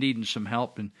needing some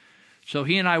help. And so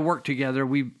he and I worked together.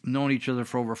 We've known each other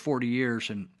for over 40 years,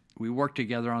 and we worked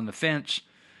together on the fence,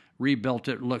 rebuilt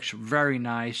it. Looks very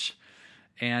nice.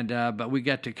 And but we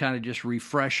got to kind of just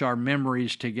refresh our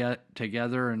memories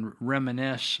together and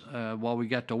reminisce while we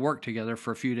got to work together for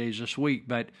a few days this week.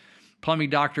 But Plumbing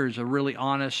Doctor is a really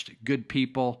honest, good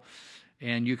people,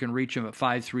 and you can reach them at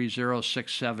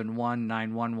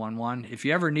 530-671-9111. If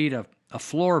you ever need a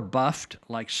floor buffed,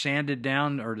 like sanded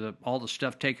down, or all the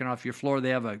stuff taken off your floor, they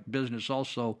have a business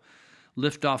also,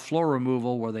 Lift Off Floor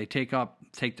Removal, where they take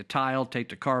the tile, take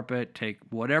the carpet, take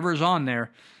whatever's on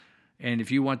there. And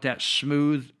if you want that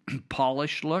smooth,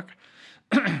 polished look,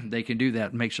 they can do that.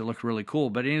 It makes it look really cool.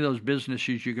 But any of those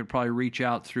businesses, you could probably reach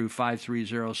out through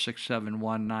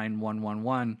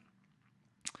 530-671-9111.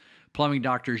 Plumbing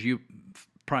Doctors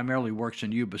primarily works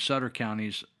in Yuba Sutter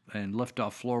counties, and Lift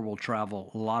Off Floor will travel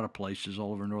a lot of places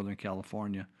all over Northern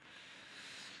California.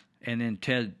 And then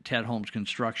Ted Holmes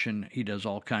Construction, he does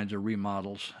all kinds of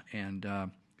remodels. And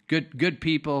good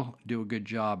people, do a good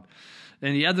job.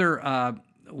 And the other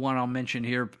one I'll mention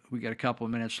here, we got a couple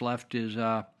of minutes left, is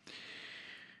I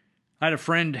had a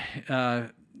friend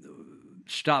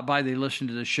stop by. They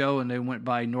listened to the show, and they went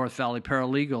by North Valley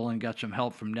Paralegal and got some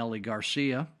help from Nellie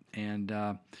Garcia.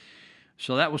 And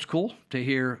so that was cool to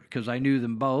hear, because I knew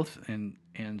them both, and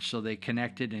so they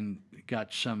connected and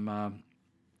got some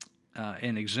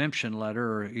an exemption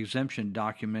letter or exemption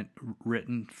document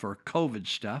written for COVID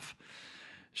stuff.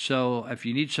 So if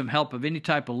you need some help of any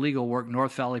type of legal work,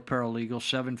 North Valley Paralegal,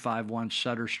 751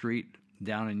 Sutter Street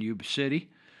down in Yuba City.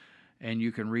 And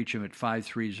you can reach them at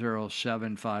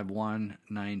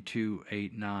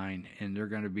 530-751-9289. And they're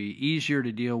going to be easier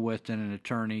to deal with than an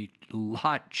attorney, a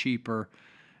lot cheaper,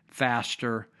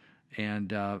 faster,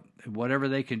 and whatever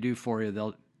they can do for you,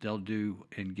 they'll do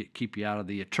and keep you out of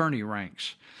the attorney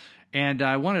ranks. And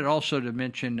I wanted also to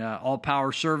mention All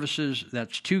Power Services.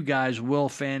 That's two guys, Will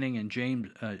Fanning and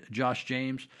Josh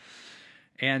James.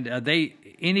 And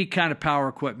any kind of power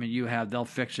equipment you have, they'll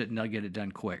fix it and they'll get it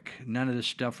done quick. None of this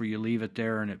stuff where you leave it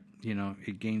there and it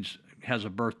has a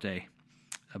birthday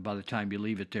by the time you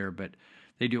leave it there. But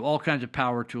they do all kinds of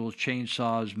power tools,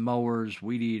 chainsaws, mowers,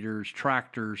 weed eaters,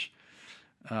 tractors,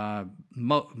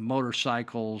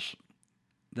 motorcycles.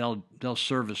 They'll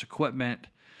service equipment.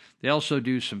 They also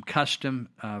do some custom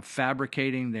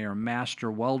fabricating. They are master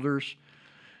welders.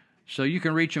 So you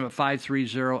can reach them at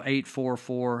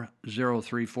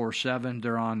 530-844-0347.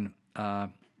 They're on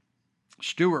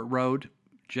Stewart Road,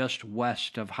 just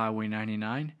west of Highway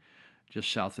 99,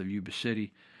 just south of Yuba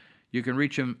City. You can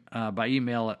reach them by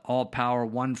email at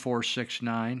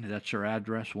allpower1469. That's their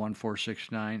address,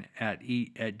 1469 at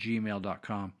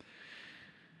gmail.com.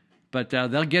 But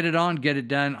they'll get it on, get it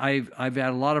done. I've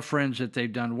had a lot of friends that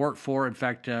they've done work for. In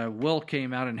fact, Will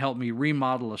came out and helped me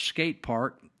remodel a skate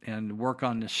park and work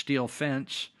on the steel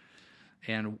fence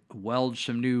and weld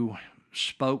some new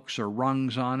spokes or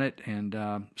rungs on it and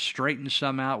straighten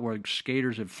some out where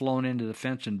skaters had flown into the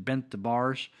fence and bent the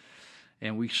bars.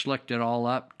 And we slicked it all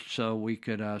up so we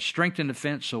could strengthen the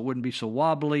fence so it wouldn't be so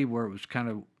wobbly where it was kind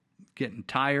of getting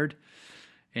tired.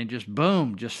 And just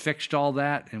boom, just fixed all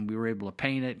that, and we were able to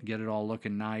paint it and get it all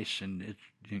looking nice, and it's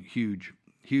huge,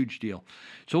 huge deal.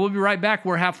 So we'll be right back.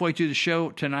 We're halfway through the show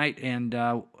tonight, and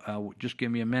just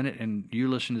give me a minute, and you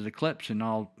listen to the clips, and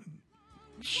I'll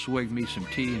swig me some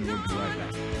tea, and we'll be right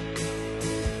back.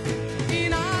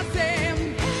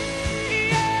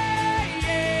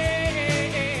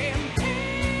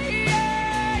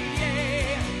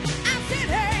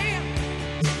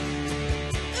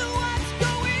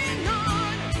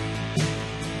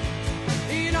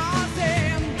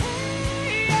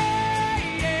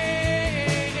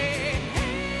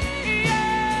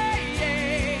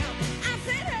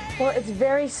 Well, it's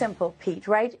very simple, Pete,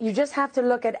 right? You just have to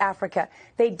look at Africa.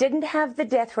 They didn't have the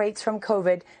death rates from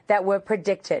COVID that were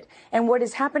predicted. And what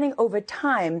is happening over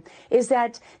time is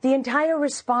that the entire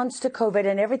response to COVID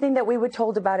and everything that we were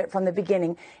told about it from the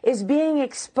beginning is being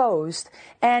exposed,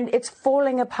 and it's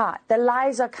falling apart. The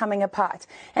lies are coming apart.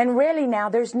 And really now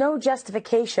there's no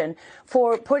justification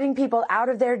for putting people out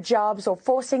of their jobs or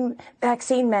forcing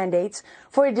vaccine mandates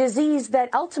for a disease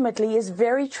that ultimately is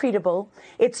very treatable.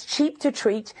 It's cheap to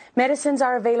treat. Medicines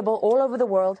are available all over the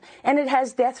world, and it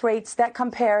has death rates that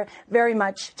compare very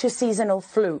much to seasonal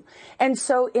flu. And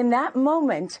so in that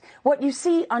moment, what you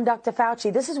see on Dr.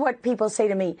 Fauci, this is what people say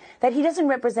to me, that he doesn't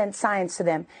represent science to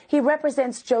them. He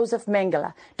represents Joseph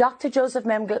Mengele, Dr. Joseph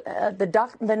Mengele,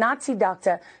 the Nazi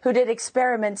doctor who did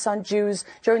experiments on Jews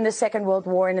during the Second World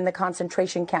War and in the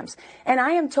concentration camps. And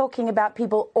I am talking about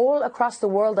people all across the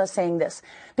world are saying this,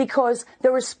 because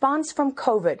the response from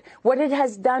COVID, what it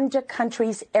has done to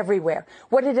countries everywhere,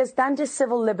 what it has done to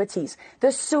civil liberties,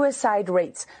 the suicide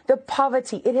rates, the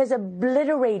poverty, it has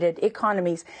obliterated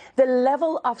economies. The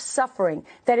level of suffering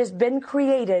that has been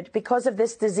created because of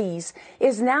this disease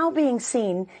is now being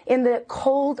seen in the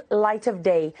cold light of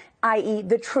day, i.e.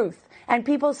 the truth. And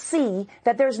people see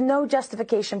that there's no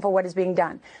justification for what is being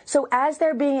done. So as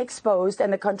they're being exposed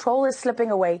and the control is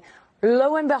slipping away,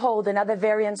 lo and behold, another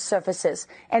variant surfaces,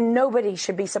 and nobody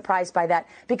should be surprised by that,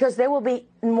 because there will be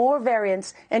more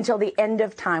variants until the end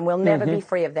of time. We'll never be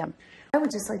free of them. I would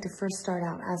just like to first start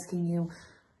out asking you,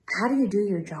 how do you do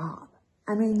your job?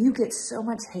 I mean, you get so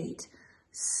much hate,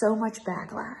 so much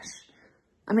backlash.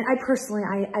 I mean, I personally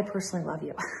love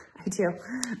you. I do.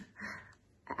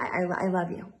 I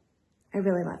love you. I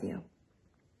really love you.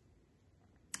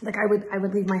 Like I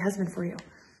would leave my husband for you.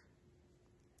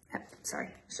 Sorry,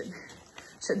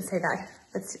 shouldn't say that,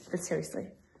 but seriously.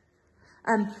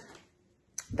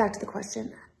 Back to the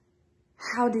question.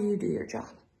 How do you do your job?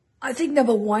 I think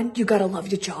number one, you gotta love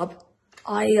your job.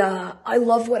 I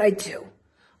love what I do.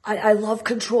 I love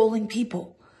controlling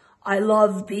people. I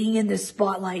love being in the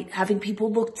spotlight, having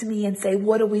people look to me and say,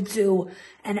 what do we do?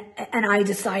 And I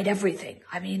decide everything.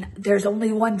 I mean, there's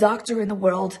only one doctor in the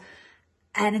world,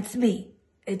 and it's me.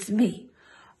 It's me.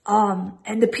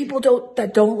 And the people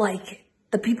that don't like it,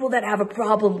 the people that have a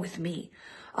problem with me,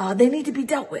 they need to be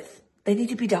dealt with. They need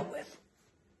to be dealt with.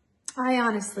 I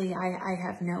honestly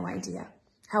have no idea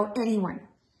how anyone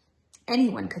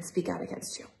anyone could speak out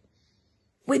against you.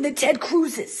 When the Ted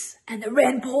Cruzes and the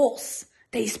Rand Pauls,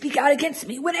 they speak out against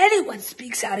me. When anyone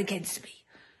speaks out against me,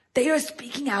 they are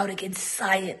speaking out against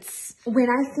science. When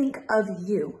I think of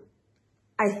you,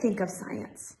 I think of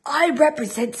science. I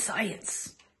represent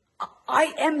science.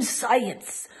 I am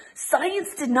science.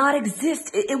 Science did not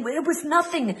exist. It was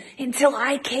nothing until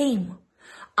I came.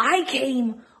 I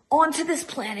came onto this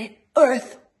planet,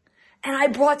 Earth, and I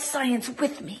brought science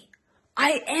with me.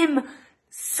 I am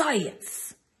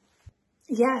science.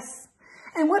 Yes.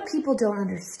 And what people don't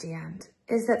understand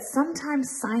is that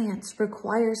sometimes science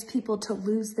requires people to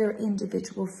lose their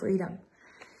individual freedom.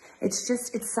 It's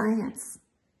science.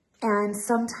 And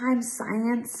sometimes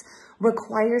science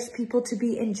requires people to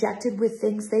be injected with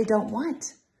things they don't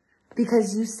want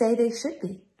because you say they should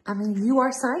be. I mean, you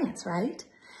are science, right?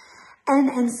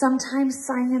 And sometimes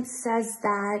science says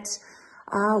that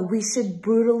we should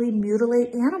brutally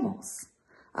mutilate animals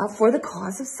for the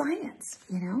cause of science,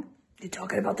 you know? You're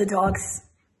talking about the dogs.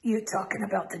 You're talking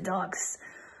about the dogs.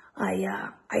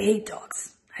 I hate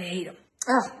dogs. I hate them.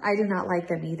 Oh, I do not like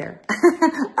them either.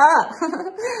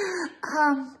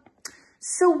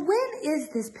 So when is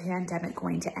this pandemic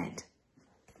going to end?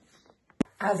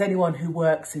 As anyone who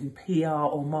works in PR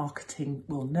or marketing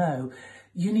will know,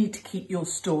 you need to keep your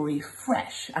story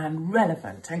fresh and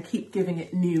relevant and keep giving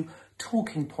it new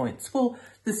talking points. Well,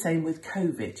 the same with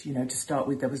COVID, you know, to start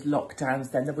with, there was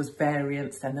lockdowns, then there was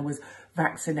variants, then there was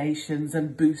vaccinations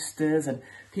and boosters and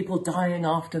people dying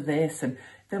after this. And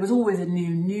there was always a new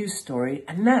news story.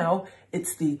 And now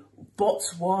it's the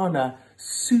Botswana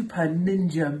super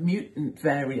ninja mutant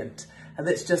variant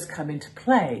that's just come into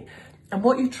play. And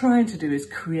what you're trying to do is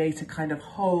create a kind of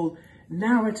whole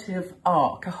narrative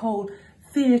arc, a whole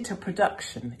theatre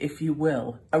production, if you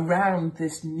will, around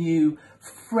this new,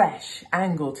 fresh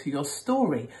angle to your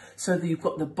story. So that you've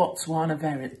got the Botswana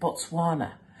variant,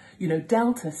 Botswana. You know,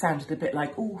 Delta sounded a bit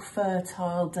like, oh,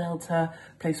 fertile Delta,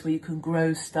 place where you can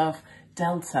grow stuff.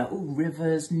 Delta, oh,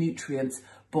 rivers, nutrients.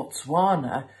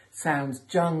 Botswana sounds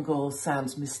jungle,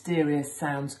 sounds mysterious,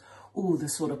 sounds, oh, the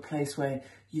sort of place where,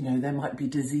 you know, there might be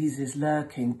diseases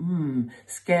lurking.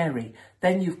 Scary.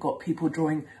 Then you've got people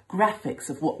drawing graphics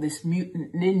of what this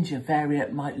mutant ninja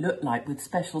variant might look like with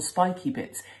special spiky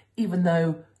bits, even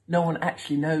though no one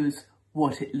actually knows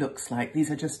what it looks like. These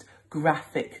are just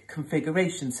graphic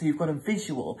configurations, so you've got a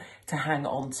visual to hang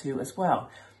on to as well.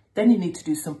 Then you need to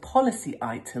do some policy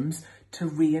items to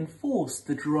reinforce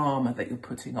the drama that you're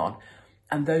putting on.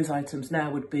 And those items now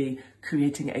would be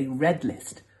creating a red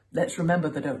list. Let's remember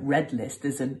that a red list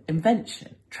is an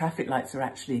invention. Traffic lights are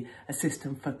actually a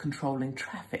system for controlling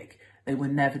traffic. They were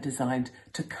never designed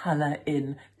to colour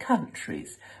in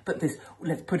countries. But this,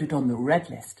 let's put it on the red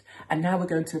list. And now we're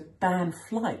going to ban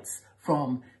flights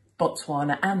from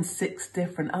Botswana and 6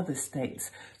 different other states.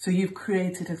 So you've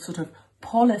created a sort of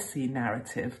policy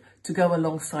narrative to go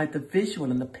alongside the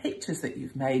visual and the pictures that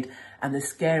you've made and the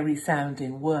scary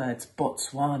sounding words,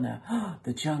 Botswana,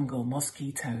 the jungle,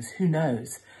 mosquitoes, who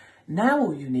knows? Now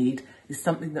all you need is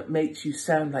something that makes you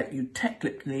sound like you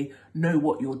technically know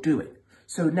what you're doing.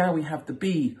 So now we have the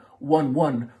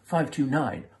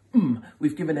B11529.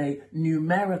 We've given a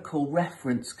numerical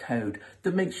reference code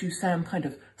that makes you sound kind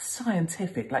of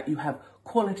scientific, like you have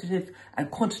qualitative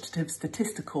and quantitative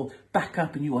statistical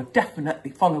backup and you are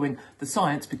definitely following the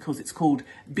science because it's called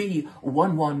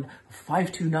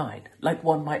B11529, like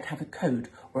one might have a code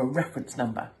or a reference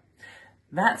number.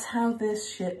 That's how this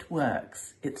shit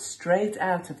works. It's straight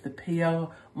out of the PR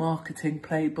Marketing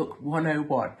Playbook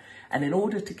 101. And in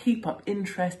order to keep up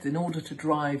interest, in order to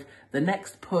drive the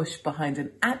next push behind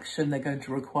an action they're going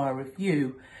to require of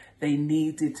you, they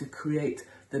needed to create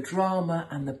the drama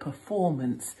and the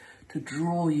performance to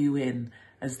draw you in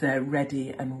as their ready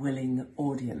and willing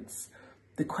audience.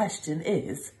 The question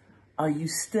is, are you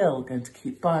still going to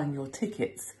keep buying your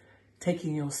tickets,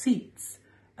 taking your seats,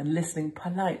 and listening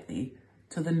politely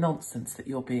to the nonsense that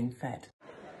you're being fed?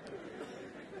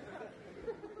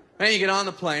 Then you get on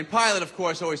the plane. Pilot, of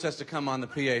course, always has to come on the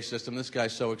PA system. This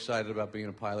guy's so excited about being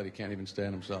a pilot, he can't even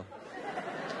stand himself.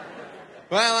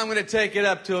 Well, I'm going to take it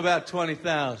up to about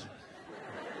 20,000.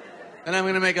 Then I'm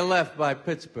going to make a left by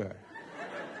Pittsburgh.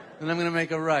 Then I'm going to make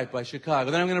a right by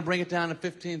Chicago. Then I'm going to bring it down to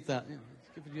 15,000. You know,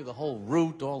 it's giving you the whole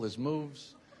route, all his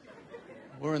moves.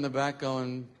 We're in the back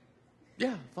going,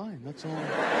 yeah, fine, that's all.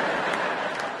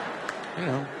 You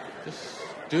know, just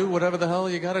do whatever the hell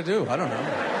you got to do. I don't know.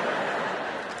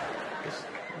 Just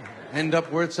end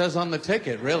up where it says on the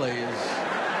ticket, really, is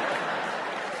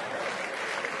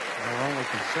our only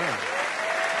concern.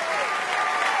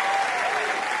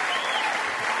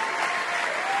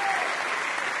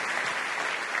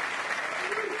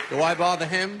 Do I bother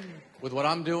him with what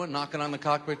I'm doing, knocking on the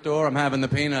cockpit door? I'm having the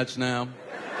peanuts now.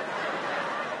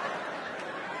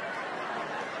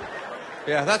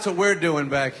 Yeah, that's what we're doing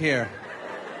back here.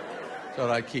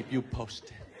 So I keep you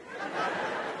posted.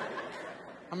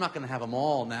 I'm not going to have them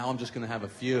all now. I'm just going to have a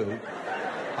few.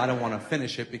 I don't want to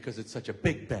finish it because it's such a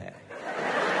big bag.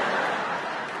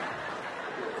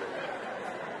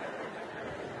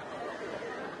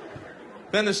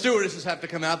 Then the stewardesses have to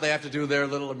come out. They have to do their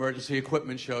little emergency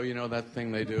equipment show. You know, that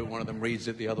thing they do. One of them reads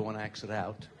it, the other one acts it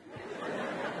out.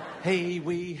 Hey,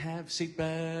 we have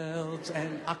seatbelts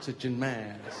and oxygen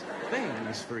masks.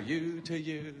 Things for you to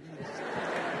use.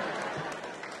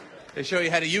 They show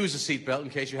you how to use a seatbelt in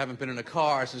case you haven't been in a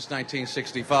car since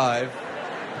 1965.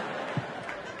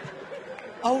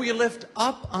 Oh, you lift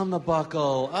up on the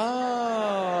buckle.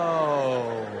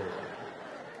 Oh.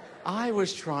 I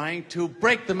was trying to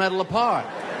break the metal apart.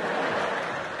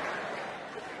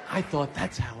 I thought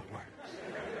that's how it works.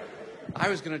 I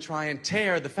was going to try and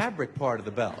tear the fabric part of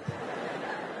the belt.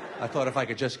 I thought if I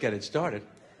could just get it started.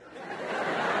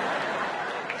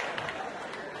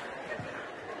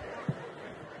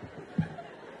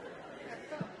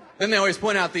 Then they always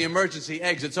point out the emergency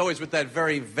exits, always with that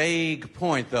very vague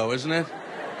point, though, isn't it?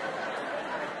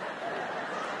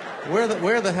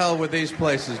 Where the hell would these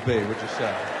places be, would you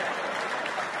say?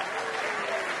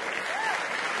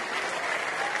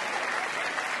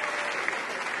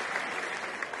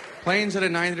 Plane's at a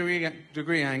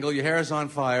 90-degree angle, your hair is on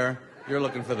fire, you're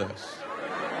looking for this.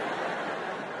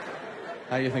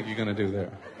 How do you think you're going to do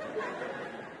there?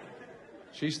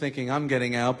 She's thinking, I'm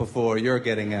getting out before you're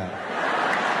getting out.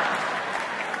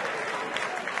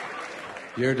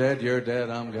 You're dead,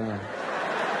 I'm gone.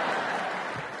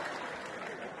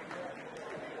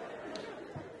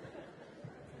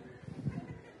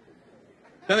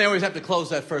 Then they always have to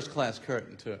close that first class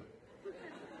curtain, too.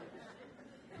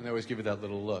 And they always give you that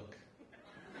little look.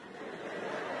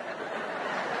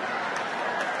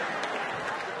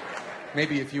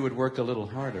 Maybe if you would work a little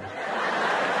harder,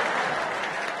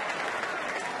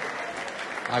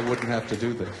 I wouldn't have to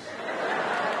do this.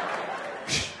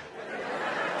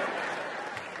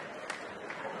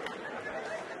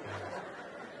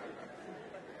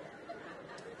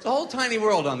 It's a whole tiny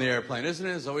world on the airplane, isn't it?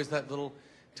 There's always that little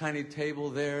tiny table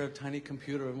there, tiny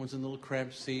computer, everyone's in a little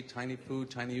cramped seat, tiny food,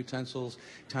 tiny utensils,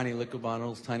 tiny liquor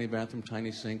bottles, tiny bathroom,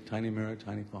 tiny sink, tiny mirror,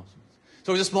 tiny faucets.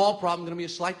 So it's a small problem, going to be a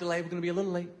slight delay, we're going to be a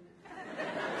little late.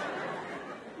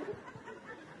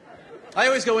 I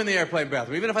always go in the airplane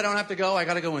bathroom. Even if I don't have to go, I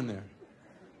got to go in there.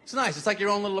 It's nice. It's like your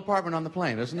own little apartment on the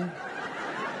plane, isn't it?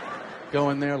 Go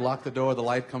in there, lock the door, the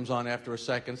light comes on after a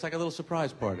second. It's like a little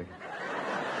surprise party.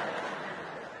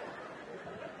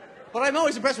 But I'm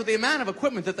always impressed with the amount of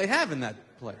equipment that they have in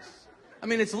that place. I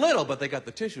mean, it's little, but they got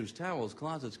the tissues, towels,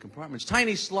 closets, compartments,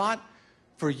 tiny slot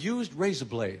for used razor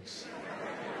blades.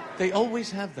 They always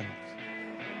have that.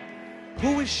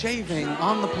 Who is shaving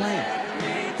on the plane?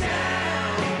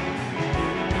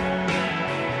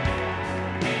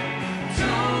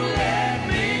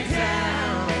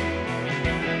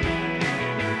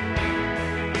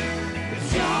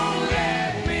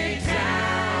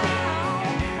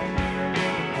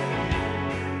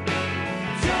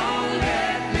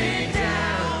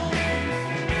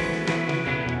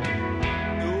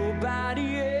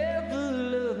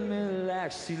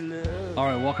 All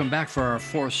right, welcome back for our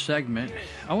fourth segment.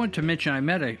 I want to mention I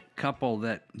met a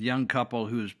young couple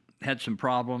who's had some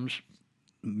problems,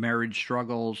 marriage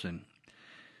struggles,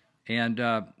 and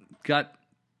got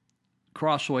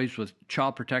crossways with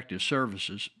Child Protective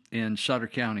Services in Sutter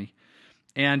County.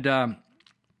 And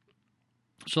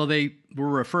so they were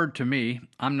referred to me.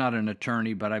 I'm not an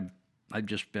attorney, but I've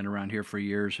just been around here for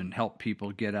years and helped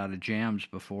people get out of jams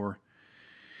before.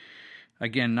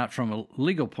 Again, not from a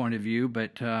legal point of view,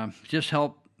 but just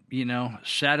help,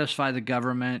 satisfy the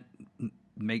government,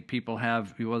 make people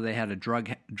they had a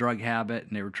drug habit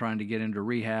and they were trying to get into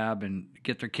rehab and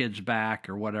get their kids back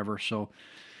or whatever. So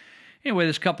anyway,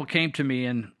 this couple came to me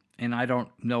and I don't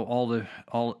know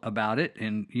all about it.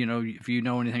 And, if you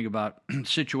know anything about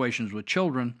situations with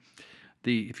children,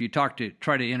 if you try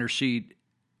to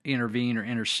intervene or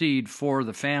intercede for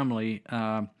the family,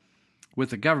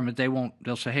 with the government,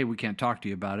 they'll say, hey, we can't talk to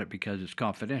you about it because it's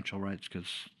confidential, right? It's because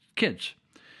kids.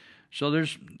 So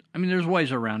there's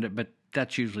ways around it, but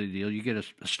that's usually the deal. You get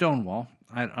a stonewall.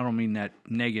 I don't mean that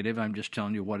negative. I'm just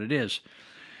telling you what it is.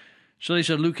 So they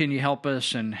said, Lou, can you help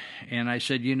us? And I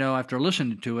said, after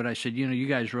listening to it, I said, you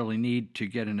guys really need to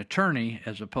get an attorney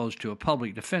as opposed to a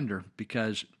public defender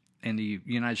because in the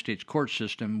United States court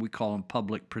system, we call them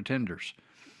public pretenders.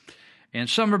 And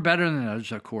some are better than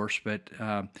others, of course, but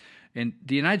In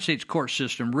the United States court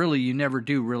system, really, you never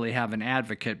do really have an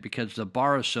advocate because the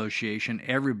Bar Association,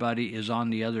 everybody is on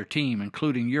the other team,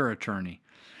 including your attorney.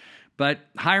 But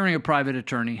hiring a private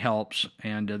attorney helps,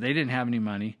 and they didn't have any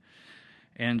money.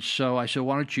 And so I said,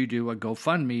 why don't you do a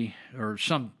GoFundMe or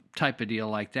some type of deal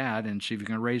like that and see if you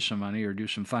can raise some money or do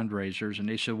some fundraisers. And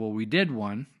they said, well, we did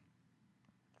one,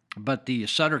 but the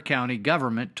Sutter County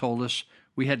government told us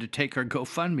we had to take our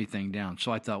GoFundMe thing down.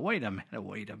 So I thought, wait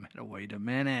a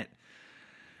minute.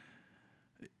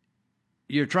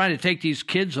 You're trying to take these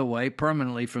kids away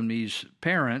permanently from these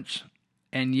parents,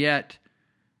 and yet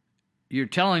you're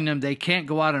telling them they can't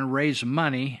go out and raise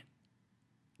money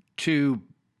to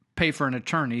pay for an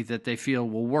attorney that they feel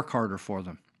will work harder for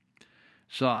them.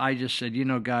 So I just said,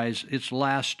 guys, it's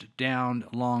last down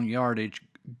long yardage.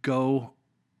 Go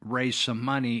raise some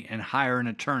money and hire an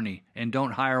attorney, and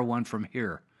don't hire one from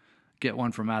here. Get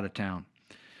one from out of town.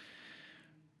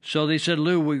 So they said,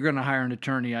 Lou, we're going to hire an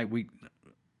attorney. We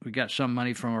got some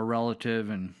money from a relative,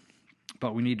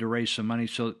 but we need to raise some money.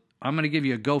 So I'm going to give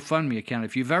you a GoFundMe account.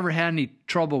 If you've ever had any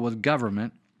trouble with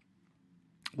government,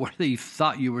 whether you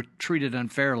thought you were treated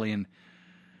unfairly, and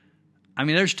I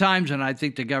mean, there's times when I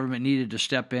think the government needed to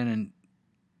step in and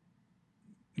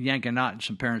yank a knot in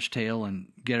some parents' tail and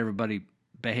get everybody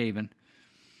behaving.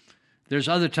 There's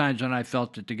other times when I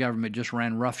felt that the government just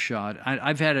ran roughshod.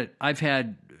 I've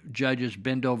had judges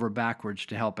bend over backwards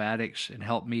to help addicts and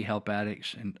help me help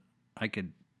addicts, and I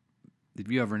could,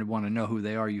 if you ever want to know who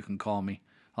they are, you can call me.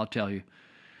 I'll tell you.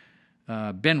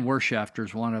 Ben Wershafter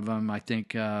is one of them. I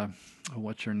think,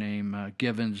 what's her name?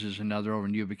 Givens is another over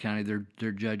in Yuba County.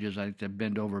 They're judges. I think they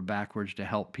bend over backwards to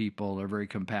help people. They're very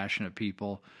compassionate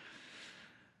people,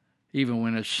 even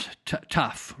when it's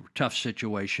tough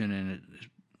situation. And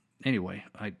anyway,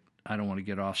 I don't want to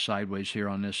get off sideways here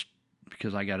on this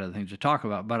because I got other things to talk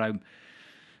about. But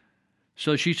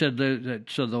so she said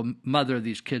so the mother of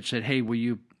these kids said, "Hey, will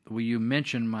you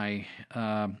mention my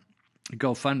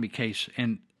GoFundMe case?"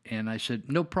 And I said,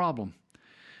 no problem.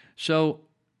 So,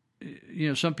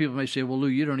 some people may say, well, Lou,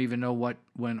 you don't even know what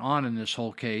went on in this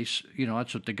whole case.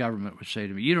 That's what the government would say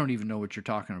to me. You don't even know what you're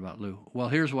talking about, Lou. Well,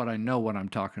 here's what I know what I'm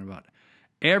talking about.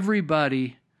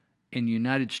 Everybody in the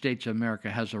United States of America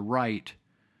has a right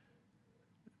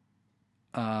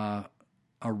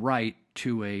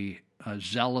to a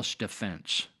zealous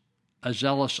defense, a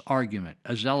zealous argument,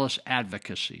 a zealous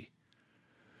advocacy.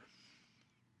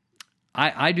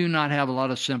 I do not have a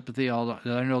lot of sympathy, although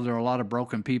I know there are a lot of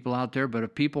broken people out there, but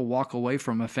if people walk away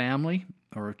from a family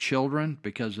or children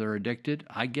because they're addicted,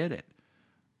 I get it.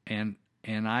 And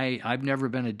I've never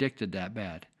been addicted that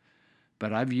bad.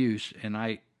 But I've used,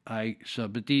 and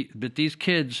but these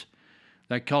kids,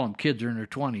 I call them kids, are in their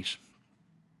 20s.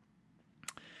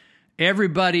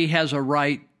 Everybody has a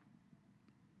right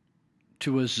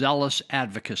to a zealous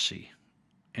advocacy.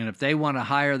 And if they want to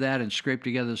hire that and scrape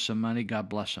together some money, God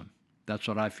bless them. That's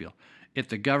what I feel. If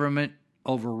the government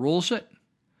overrules it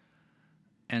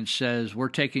and says, we're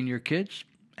taking your kids,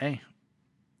 hey,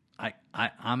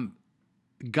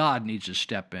 God needs to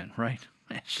step in, right?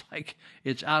 It's like,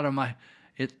 it's out of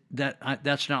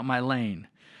that's not my lane.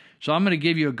 So I'm going to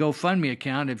give you a GoFundMe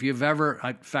account. If you've ever,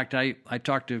 in fact,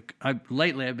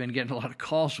 lately I've been getting a lot of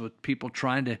calls with people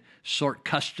trying to sort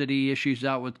custody issues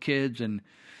out with kids, and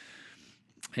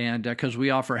because we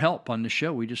offer help on the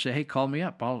show, we just say, hey, call me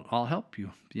up. I'll help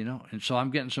you, And so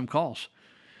I'm getting some calls.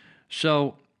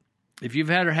 So if you've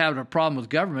had a problem with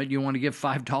government, you want to give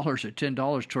 $5 or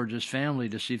 $10 towards this family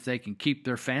to see if they can keep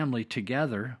their family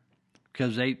together,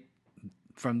 because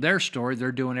from their story,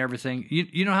 they're doing everything.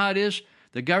 You know how it is?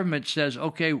 The government says,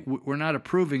 okay, we're not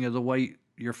approving of the way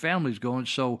your family's going,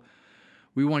 so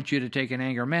we want you to take an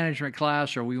anger management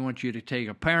class, or we want you to take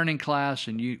a parenting class,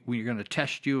 and we're going to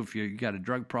test you. If you got a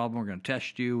drug problem, we're going to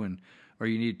test you, or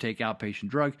you need to take outpatient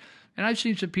drug. And I've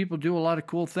seen some people do a lot of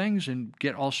cool things and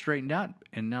get all straightened out,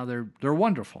 and now they're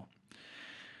wonderful.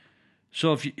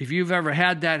 So if you've ever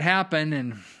had that happen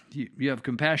and you have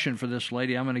compassion for this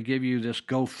lady, I'm going to give you this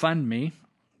GoFundMe,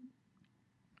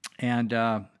 and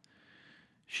the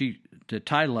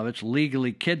title of it's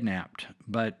Legally Kidnapped,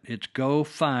 but it's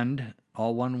GoFund,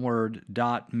 all one word,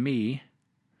 .me,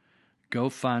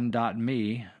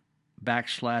 GoFund.me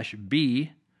 /B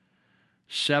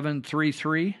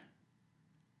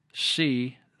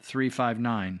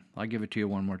 733C359. I'll give it to you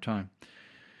one more time.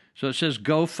 So it says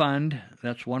GoFund,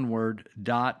 that's one word,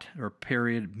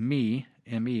 .me,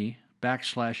 M-E,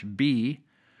 /B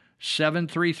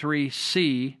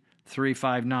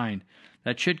 733C359.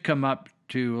 That should come up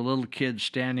to a little kid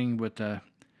standing with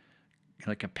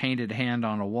like a painted hand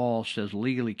on a wall. Says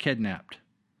legally kidnapped.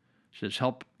 Says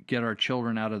help get our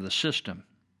children out of the system.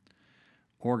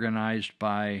 organized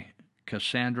by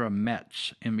Cassandra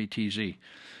Metz, M-E-T-Z.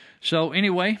 So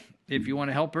anyway, if you want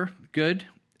to help her, good.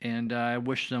 And I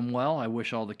wish them well. I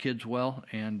wish all the kids well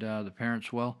and the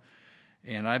parents well.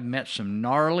 And I've met some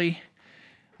gnarly.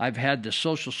 I've had the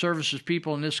social services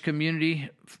people in this community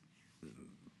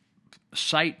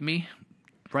cite me,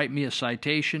 write me a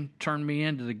citation, turn me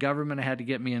into the government. I had to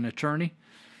get me an attorney.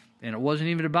 And it wasn't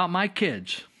even about my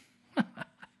kids. I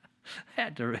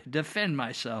had to defend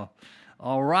myself.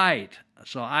 All right.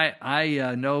 So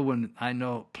I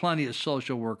know plenty of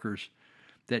social workers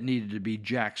that needed to be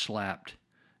jack-slapped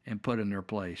and put in their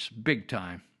place, big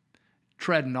time,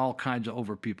 treading all kinds of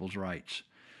over people's rights.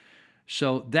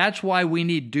 So that's why we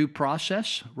need due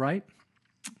process, right?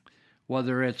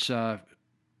 Whether it's a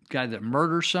guy that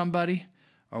murders somebody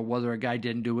or whether a guy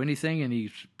didn't do anything and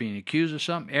he's being accused of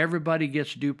something, everybody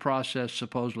gets due process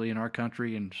supposedly in our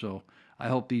country, and so I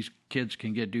hope these kids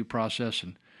can get due process,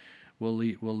 and we'll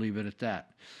leave it at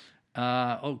that.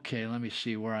 Okay, let me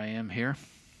see where I am here.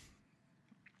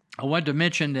 I wanted to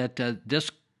mention that this,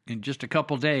 in just a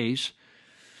couple days,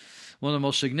 one of the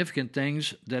most significant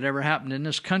things that ever happened in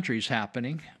this country is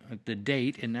happening at the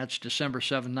date, and that's December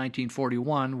 7,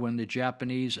 1941, when the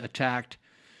Japanese attacked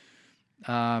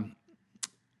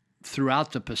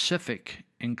throughout the Pacific,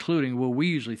 including what we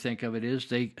usually think of it is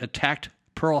they attacked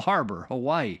Pearl Harbor,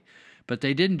 Hawaii. But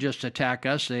they didn't just attack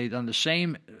us. On the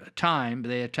same time,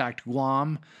 they attacked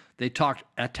Guam. They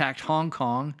attacked Hong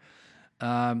Kong.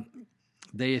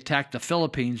 They attacked the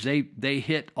Philippines. They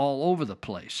hit all over the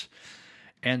place.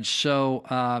 And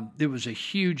so it was a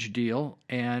huge deal.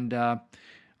 And I'm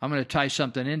going to tie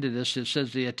something into this. It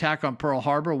says the attack on Pearl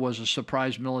Harbor was a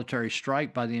surprise military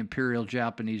strike by the Imperial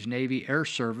Japanese Navy Air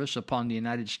Service upon the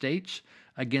United States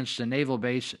against the naval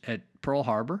base at Pearl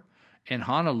Harbor and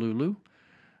Honolulu.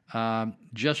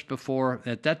 Just before,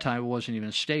 at that time, it wasn't even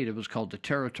a state. It was called the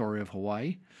Territory of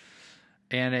Hawaii.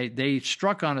 And they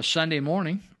struck on a Sunday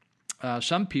morning.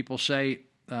 Some people say,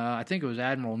 I think it was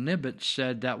Admiral Nimitz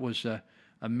said that was a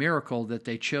miracle that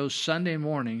they chose Sunday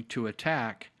morning to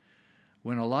attack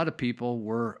when a lot of people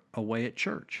were away at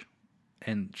church.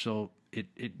 And so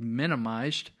it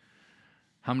minimized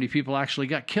how many people actually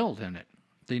got killed in it.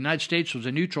 The United States was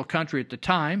a neutral country at the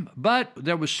time, but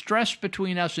there was stress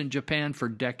between us and Japan for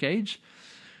decades,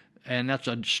 and that's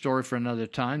a story for another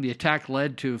time. The attack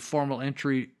led to formal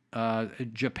entry.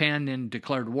 Japan then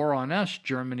declared war on us.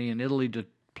 Germany and Italy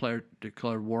declared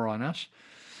war on us.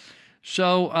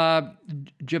 So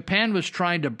Japan was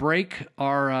trying to break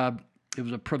our, it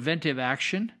was a preventive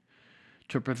action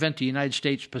to prevent the United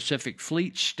States Pacific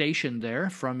Fleet stationed there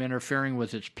from interfering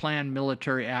with its planned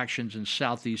military actions in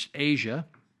Southeast Asia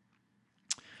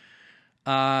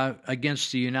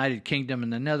against the United Kingdom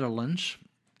and the Netherlands.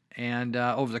 And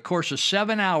over the course of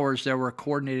 7 hours, there were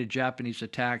coordinated Japanese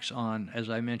attacks on, as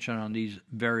I mentioned, on these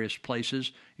various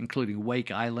places, including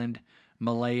Wake Island,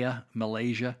 Malaysia,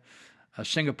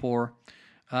 Singapore.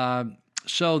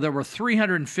 So there were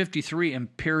 353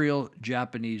 Imperial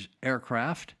Japanese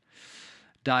aircraft,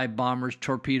 dive bombers,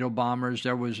 torpedo bombers.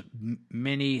 There was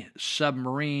many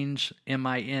submarines,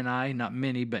 MINI, not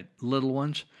many, but little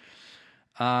ones.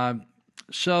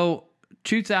 So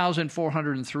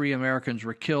 2,403 Americans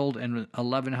were killed and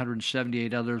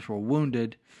 1,178 others were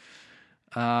wounded.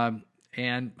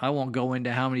 And I won't go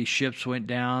into how many ships went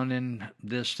down and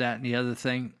this, that, and the other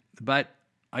thing, but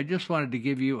I just wanted to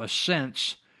give you a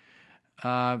sense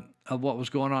of what was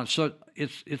going on. So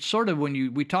it's sort of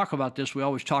when we talk about this, we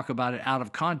always talk about it out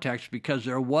of context because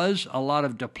there was a lot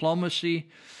of diplomacy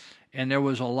and there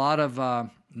was a lot of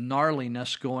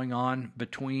gnarliness going on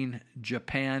between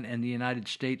Japan and the United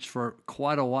States for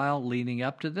quite a while leading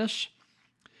up to this.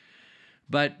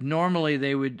 But normally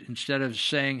they would, instead of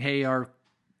saying, hey, our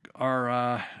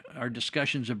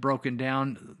discussions have broken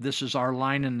down, this is our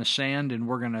line in the sand and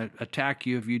we're going to attack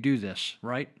you if you do this,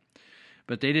 right?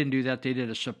 But they didn't do that. They did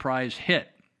a surprise hit.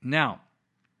 Now,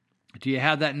 do you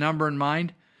have that number in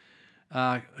mind?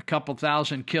 A couple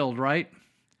thousand killed, right?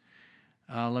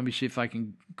 Let me see if I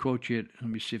can quote you.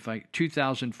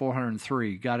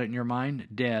 2,403. Got it in your mind?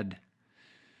 Dead.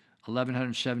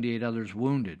 1,178 others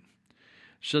wounded.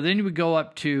 So then we go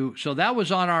up to, so that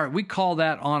was we call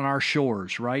that on our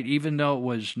shores, right? Even though it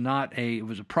was it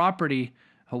was a property,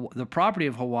 the property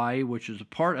of Hawaii, which is a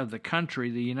part of the country,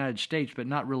 the United States, but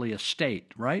not really a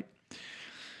state, right?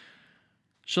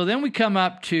 So then we come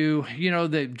up to,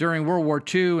 during World War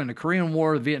II and the Korean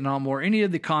War, the Vietnam War, any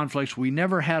of the conflicts, we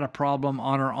never had a problem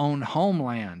on our own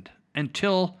homeland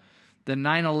until the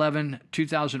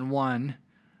 9/11/2001,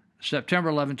 September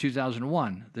 11,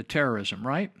 2001, the terrorism,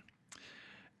 right?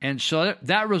 And so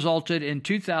that resulted in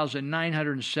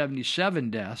 2,977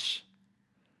 deaths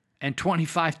and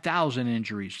 25,000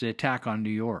 injuries. The attack on New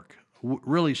York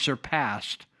really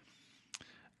surpassed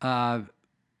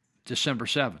December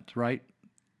 7th, right?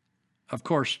 Of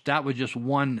course, that was just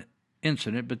one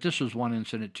incident, but this was one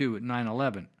incident too at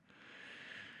 9/11.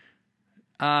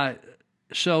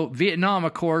 So Vietnam,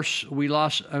 of course, we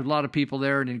lost a lot of people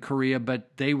there and in Korea,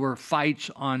 but they were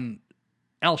fights on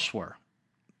elsewhere.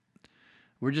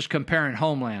 We're just comparing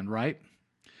homeland, right?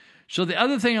 So the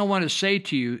other thing I want to say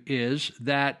to you is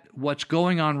that what's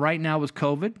going on right now with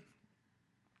COVID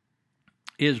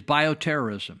is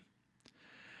bioterrorism.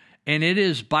 And it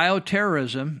is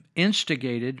bioterrorism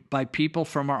instigated by people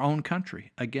from our own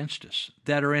country against us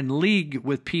that are in league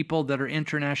with people that are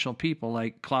international people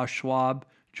like Klaus Schwab,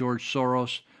 George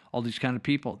Soros, all these kind of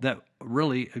people that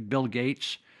really, Bill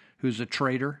Gates, who's a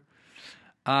traitor.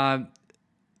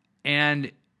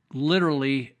 And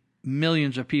literally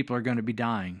millions of people are going to be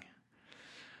dying.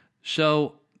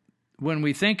 So when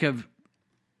we think of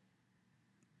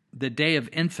the day of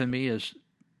infamy, as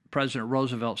President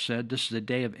Roosevelt said, this is the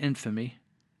day of infamy,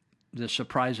 the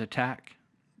surprise attack.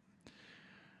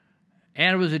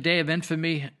 And it was a day of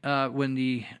infamy when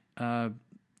the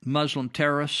Muslim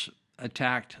terrorists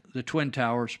attacked the Twin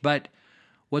Towers. But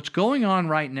what's going on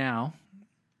right now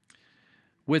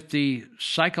with the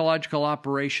psychological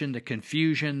operation, the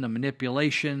confusion, the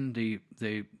manipulation, the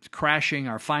crashing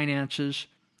our finances,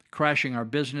 crashing our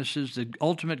businesses, the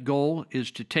ultimate goal is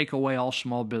to take away all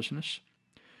small business.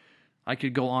 I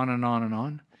could go on and on and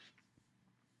on.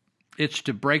 It's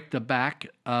to break the back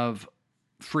of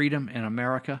freedom in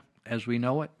America as we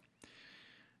know it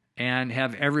and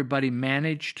have everybody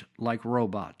managed like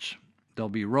robots. There'll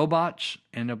be robots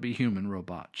and there'll be human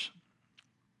robots.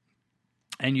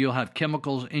 And you'll have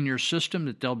chemicals in your system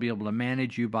that they'll be able to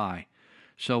manage you by.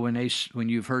 So when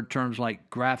you've heard terms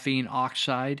like graphene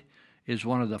oxide is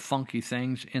one of the funky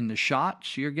things in the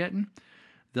shots you're getting,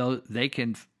 they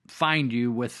can find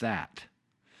you with that.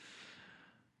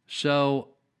 So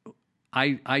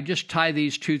I just tie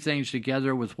these two things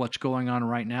together with what's going on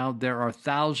right now. There are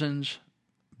thousands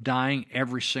dying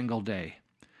every single day,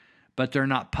 but they're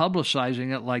not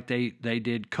publicizing it like they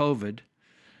did COVID.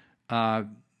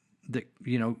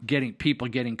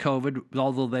 Getting COVID,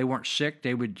 although they weren't sick,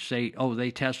 they would say, oh,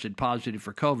 they tested positive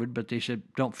for COVID, but they said,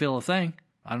 don't feel a thing.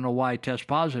 I don't know why I test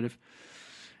positive.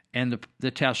 And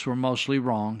the tests were mostly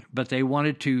wrong, but they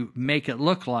wanted to make it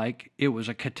look like it was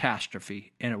a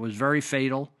catastrophe, and it was very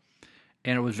fatal,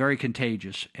 and it was very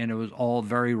contagious, and it was all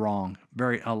very wrong,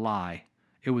 a lie.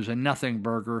 It was a nothing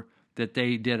burger that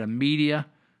they did a media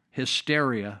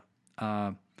hysteria,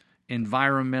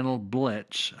 environmental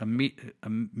blitz, a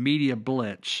media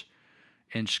blitz,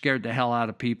 and scared the hell out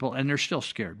of people, and they're still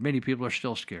scared. Many people are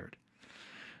still scared.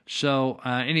 So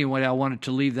anyway, I wanted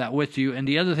to leave that with you. And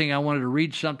the other thing, I wanted to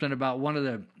read something about one of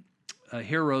the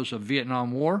heroes of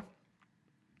Vietnam War,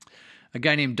 a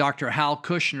guy named Dr. Hal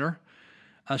Kushner,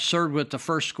 served with the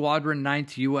 1st Squadron,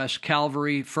 9th U.S.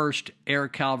 Cavalry, 1st Air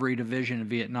Cavalry Division in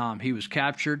Vietnam. He was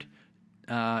captured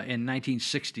in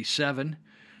 1967,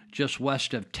 just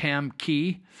west of Tam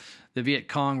Key. The Viet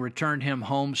Cong returned him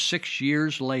home 6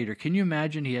 years later. Can you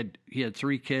imagine? He had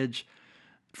 3 kids.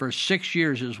 For 6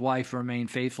 years, his wife remained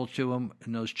faithful to him,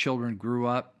 and those children grew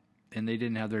up, and they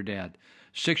didn't have their dad.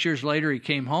 6 years later, he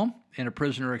came home in a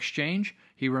prisoner exchange.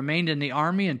 He remained in the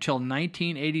Army until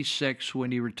 1986,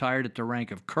 when he retired at the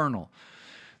rank of colonel.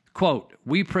 Quote,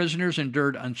 we prisoners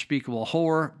endured unspeakable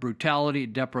horror, brutality,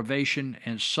 deprivation,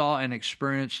 and saw and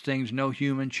experienced things no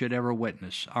human should ever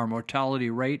witness. Our mortality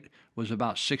rate was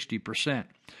about 60%.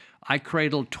 I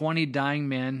cradled 20 dying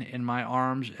men in my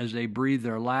arms as they breathed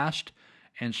their last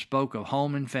and spoke of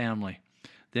home and family.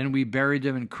 Then we buried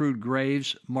them in crude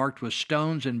graves marked with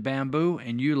stones and bamboo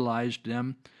and utilized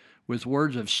them with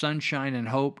words of sunshine and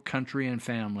hope, country and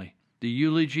family. The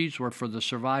eulogies were for the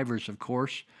survivors, of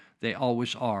course. They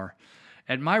always are.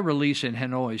 At my release in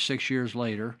Hanoi 6 years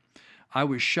later, I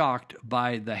was shocked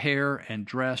by the hair and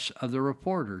dress of the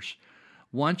reporters.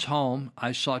 Once home,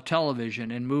 I saw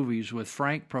television and movies with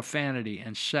frank profanity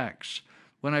and sex.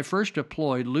 When I first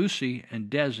deployed, Lucy and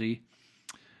Desi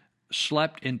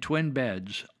slept in twin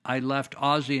beds. I left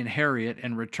Ozzie and Harriet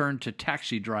and returned to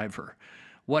taxi driver.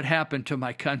 What happened to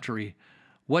my country?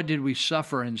 What did we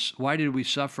suffer and why did we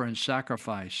suffer and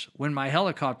sacrifice? When my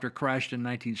helicopter crashed in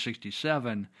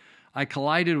 1967, I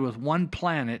collided with one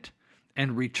planet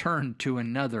and returned to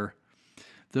another.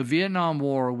 The Vietnam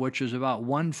War, which is about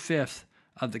 1/5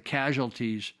 of the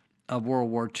casualties of World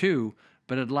War II,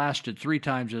 but had lasted 3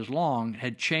 times as long,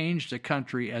 had changed the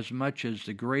country as much as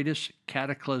the greatest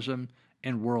cataclysm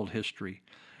in world history.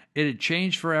 It had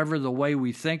changed forever the way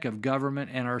we think of government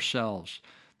and ourselves.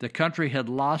 The country had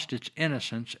lost its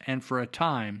innocence and, for a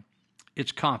time,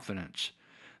 its confidence.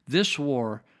 This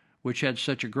war, which had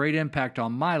such a great impact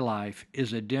on my life,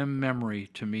 is a dim memory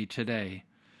to me today.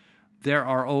 There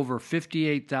are over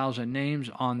 58,000 names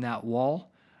on that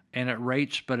wall, and it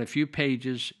rates but a few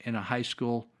pages in a high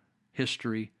school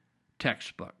history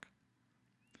textbook.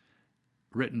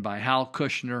 Written by Hal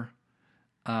Kushner,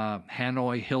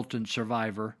 Hanoi Hilton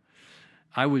survivor.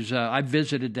 I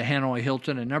visited the Hanoi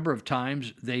Hilton a number of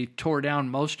times. They tore down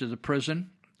most of the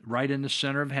prison right in the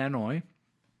center of Hanoi.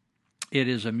 It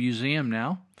is a museum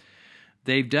now.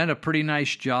 They've done a pretty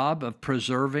nice job of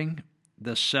preserving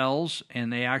the cells,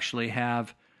 and they actually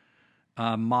have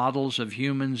models of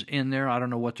humans in there. I don't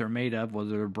know what they're made of,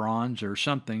 whether they're bronze or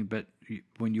something, but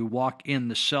when you walk in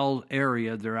the cell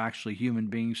area, they're actually human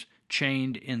beings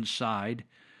chained inside,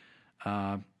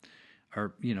 or,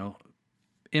 you know,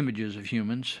 images of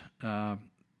humans,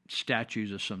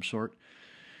 statues of some sort.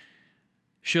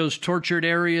 Shows tortured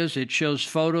areas. It shows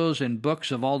photos and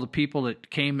books of all the people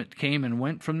that came and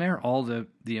went from there, all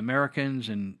the Americans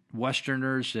and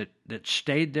Westerners that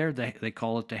stayed there. They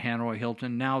call it the Hanoi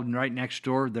Hilton. Now, right next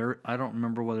door, I don't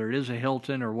remember whether it is a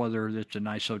Hilton or whether it's a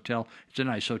nice hotel. It's a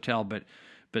nice hotel, but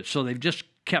so they've just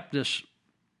kept this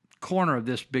corner of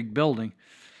this big building.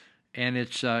 And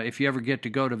it's if you ever get to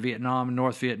go to Vietnam,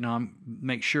 North Vietnam,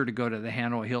 make sure to go to the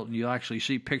Hanoi Hilton. You'll actually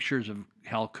see pictures of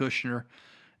Hal Kushner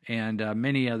and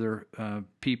many other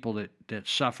people that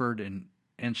suffered and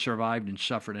survived and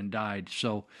suffered and died.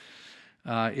 So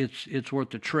it's worth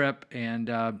the trip. And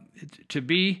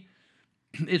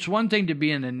it's one thing to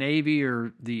be in the Navy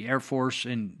or the Air Force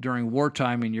and during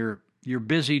wartime, and you're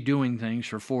busy doing things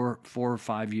for four or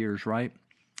 5 years, right?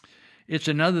 It's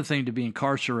another thing to be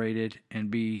incarcerated and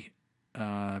be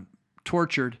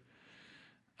tortured,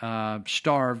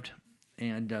 starved,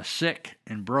 and sick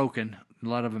and broken. A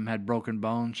lot of them had broken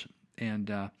bones,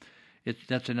 and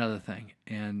that's another thing.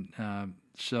 And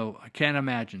so I can't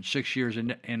imagine 6 years.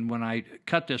 And when I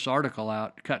cut this article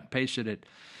out, cut and pasted it,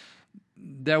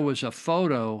 there was a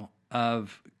photo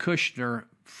of Kushner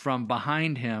from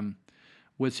behind him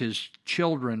with his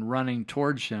children running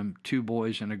towards him, two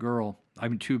boys and a girl. I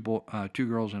mean, two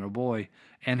girls and a boy,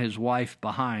 and his wife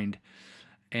behind,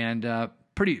 and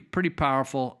pretty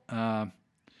powerful.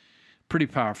 Pretty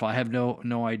powerful. I have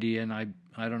no idea, and I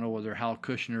don't know whether Hal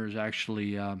Kushner is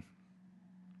actually.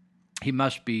 He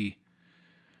must be.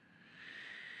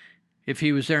 If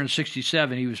he was there in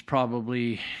 '67, he's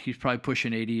probably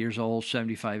pushing 80 years old,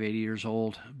 75, 80 years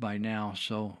old by now.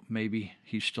 So maybe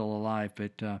he's still alive.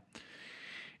 But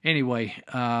anyway.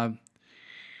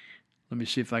 Let me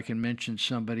see if I can mention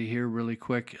somebody here really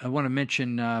quick. I want to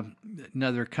mention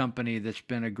another company that's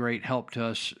been a great help to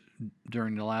us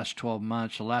during the last 12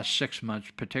 months, the last 6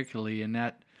 months particularly, and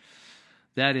that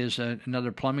is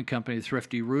another plumbing company,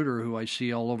 Thrifty Rooter, who I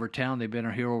see all over town. They've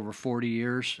been here over 40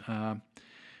 years.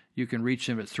 You can reach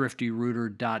them at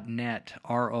thriftyrooter.net,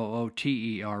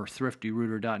 ROOTER,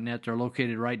 thriftyrooter.net. They're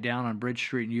located right down on Bridge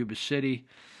Street in Yuba City.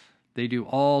 They do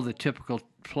all the typical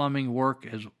plumbing work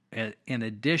in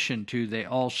addition to, they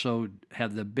also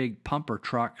have the big pumper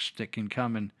trucks that can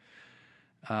come and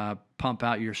pump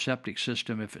out your septic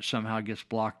system if it somehow gets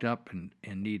blocked up and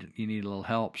you need a little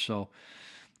help. So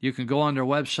you can go on their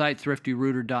website,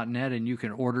 thriftyrooter.net, and you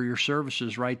can order your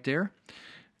services right there.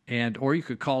 Or you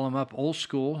could call them up old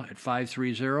school at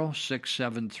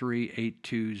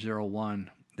 530-673-8201.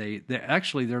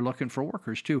 They're looking for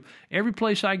workers too. Every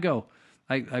place I go,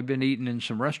 I've been eating in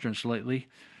some restaurants lately,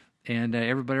 and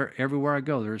everywhere I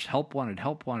go, there's help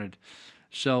wanted.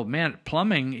 So, man,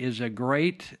 plumbing is a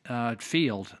great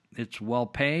field. It's well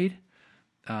paid.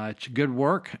 It's good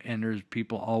work, and there's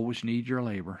people always need your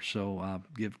labor. So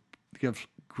give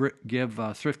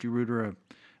Thrifty Rooter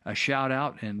a shout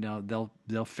out, and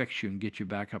they'll fix you and get you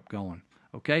back up going.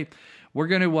 Okay, we're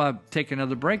going to take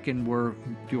another break, and we'll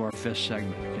do our fifth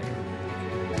segment. Okay.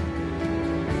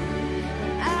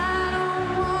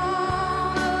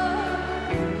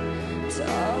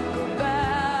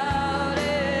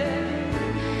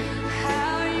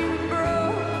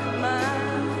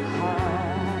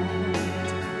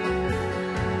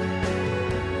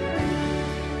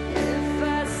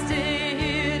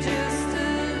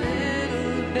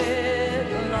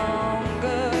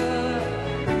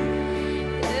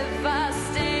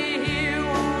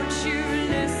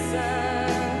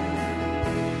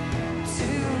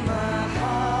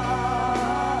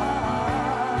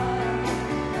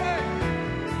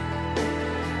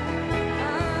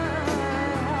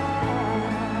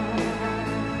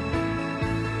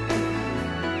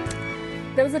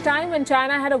 There was a time when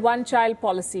China had a one-child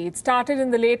policy. It started in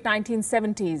the late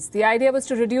 1970s. The idea was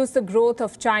to reduce the growth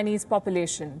of Chinese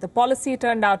population. The policy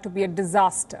turned out to be a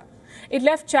disaster. It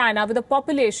left China with a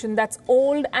population that's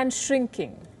old and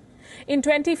shrinking. In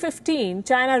 2015,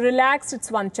 China relaxed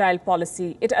its one-child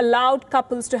policy. It allowed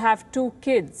couples to have 2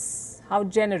 kids. How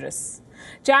generous.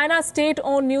 China's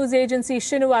state-owned news agency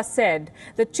Xinhua said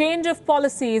the change of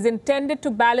policy is intended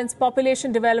to balance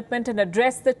population development and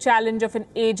address the challenge of an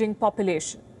aging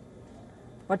population.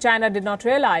 What China did not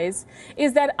realize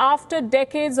is that after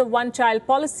decades of one-child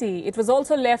policy, it was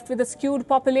also left with a skewed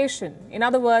population. In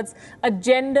other words, a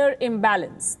gender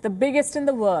imbalance, the biggest in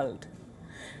the world.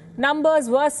 Numbers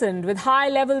worsened with high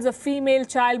levels of female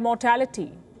child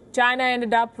mortality. China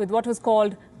ended up with what was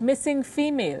called missing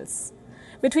females.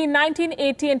 Between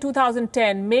 1980 and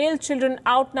 2010, male children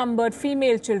outnumbered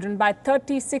female children by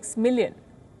 36 million.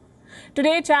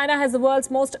 Today, China has the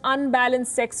world's most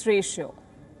unbalanced sex ratio.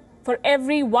 For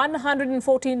every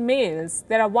 114 males,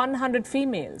 there are 100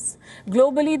 females.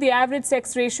 Globally, the average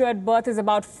sex ratio at birth is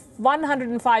about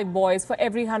 105 boys for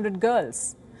every 100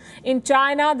 girls. In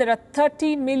China, there are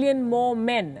 30 million more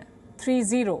men,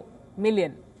 30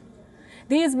 million.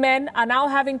 These men are now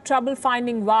having trouble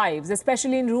finding wives,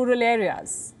 especially in rural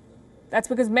areas. That's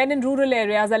because men in rural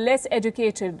areas are less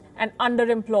educated and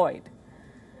underemployed.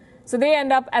 So they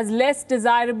end up as less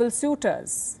desirable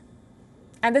suitors.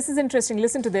 And this is interesting.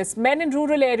 Listen to this. Men in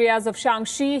rural areas of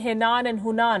Shaanxi, Henan, and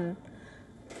Hunan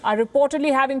are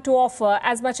reportedly having to offer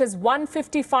as much as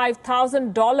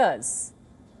 $155,000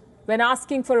 when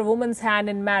asking for a woman's hand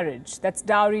in marriage. That's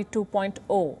dowry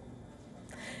 2.0.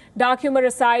 Dark humor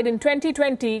aside, in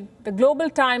 2020, the Global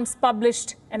Times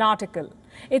published an article.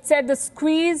 It said the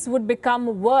squeeze would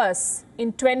become worse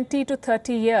in 20 to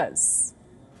 30 years.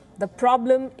 The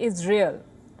problem is real.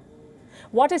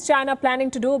 What is China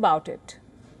planning to do about it?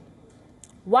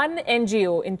 One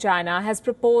NGO in China has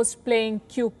proposed playing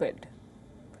Cupid.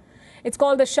 It's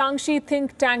called the Shaanxi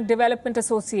Think Tank Development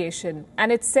Association,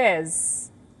 and it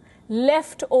says,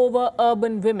 leftover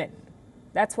urban women,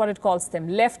 that's what it calls them,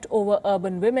 leftover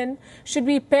urban women, should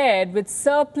be paired with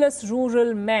surplus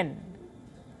rural men.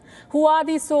 Who are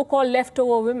these so-called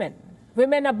leftover women?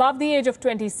 Women above the age of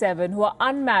 27 who are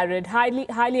unmarried,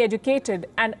 highly educated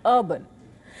and urban.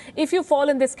 If you fall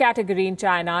in this category in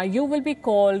China, you will be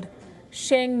called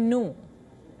Sheng Nu,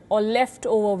 or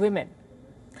leftover women.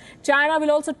 China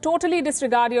will also totally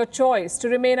disregard your choice to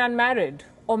remain unmarried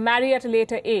or marry at a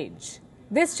later age.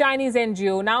 This Chinese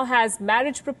NGO now has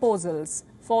marriage proposals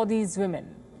for these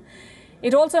women.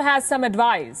 It also has some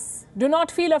advice. Do not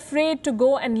feel afraid to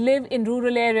go and live in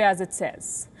rural areas, it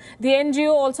says. The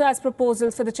NGO also has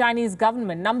proposals for the Chinese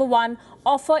government. Number 1,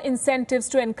 offer incentives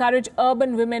to encourage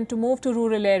urban women to move to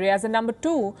rural areas. And number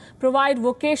 2, provide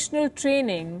vocational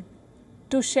training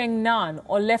to Shengnan,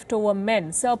 or leftover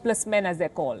men, surplus men as they're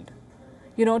called,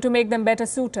 to make them better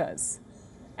suitors.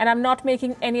 And I'm not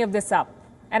making any of this up.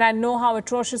 And I know how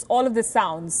atrocious all of this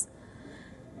sounds.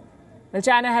 Well,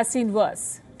 China has seen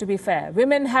worse, to be fair.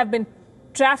 Women have been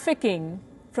trafficking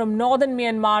from northern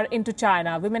Myanmar into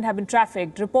China. Women have been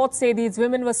trafficked. Reports say these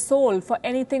women were sold for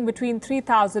anything between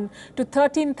 $3,000 to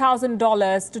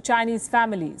 $13,000 to Chinese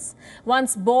families.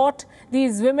 Once bought,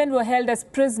 these women were held as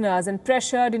prisoners and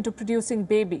pressured into producing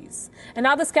babies.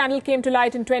 Another scandal came to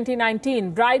light in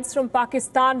 2019. Brides from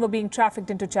Pakistan were being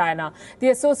trafficked into China.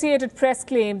 The Associated Press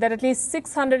claimed that at least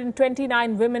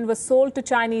 629 women were sold to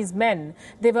Chinese men.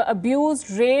 They were abused,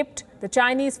 raped. The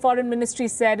Chinese Foreign Ministry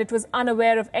said it was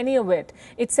unaware of any of it.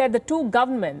 It said the two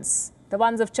governments, the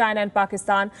ones of China and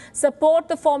Pakistan, support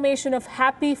the formation of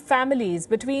happy families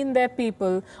between their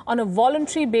people on a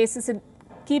voluntary basis in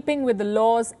keeping with the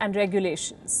laws and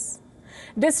regulations.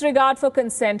 Disregard for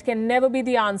consent can never be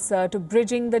the answer to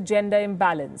bridging the gender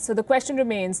imbalance. So the question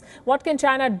remains, what can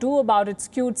China do about its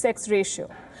skewed sex ratio?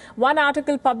 One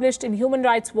article published in Human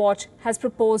Rights Watch has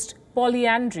proposed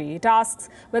polyandry. It asks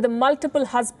whether multiple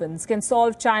husbands can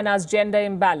solve China's gender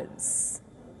imbalance.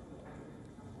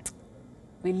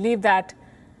 We leave that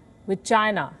with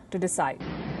China to decide.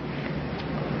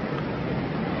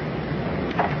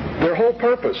 Their whole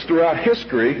purpose throughout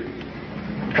history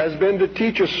has been to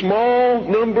teach a small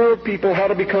number of people how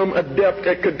to become adept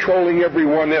at controlling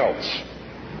everyone else.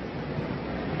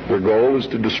 Their goal is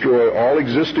to destroy all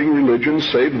existing religions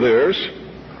save theirs,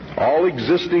 all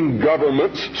existing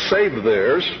governments save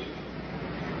theirs,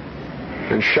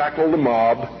 and shackle the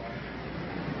mob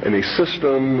in a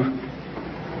system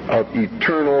of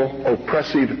eternal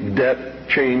oppressive debt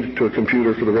chained to a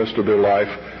computer for the rest of their life,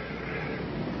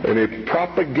 in a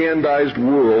propagandized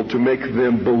world to make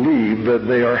them believe that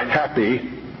they are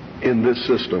happy in this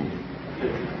system.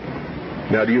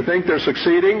 Now, do you think they're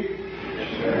succeeding?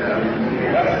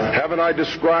 Haven't I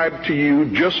described to you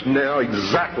just now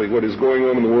exactly what is going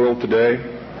on in the world today?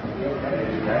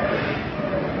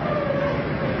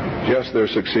 Yes, they're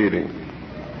succeeding.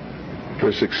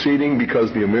 They're succeeding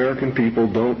because the American people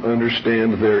don't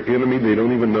understand their enemy. They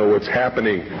don't even know what's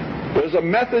happening. There's a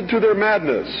method to their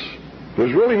madness.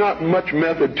 There's really not much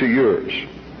method to yours,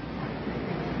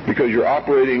 because you're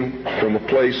operating from a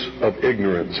place of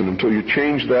ignorance. And until you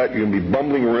change that, you're going to be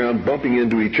bumbling around, bumping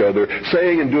into each other,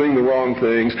 saying and doing the wrong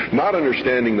things, not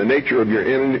understanding the nature of your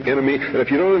enemy. And if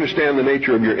you don't understand the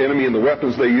nature of your enemy and the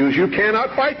weapons they use, you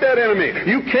cannot fight that enemy.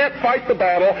 You can't fight the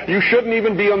battle. You shouldn't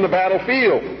even be on the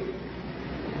battlefield.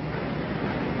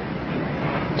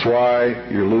 That's why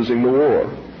you're losing the war.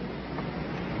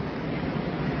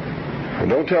 And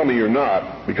don't tell me you're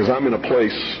not, because I'm in a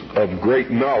place of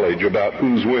great knowledge about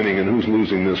who's winning and who's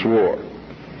losing this war.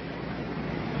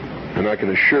 And I can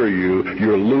assure you,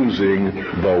 you're losing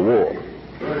the war.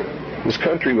 This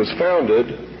country was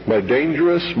founded by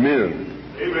dangerous men.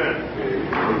 Amen.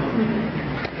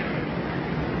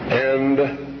 And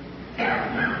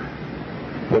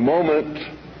the moment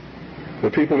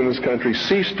the people in this country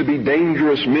cease to be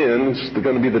dangerous men, it's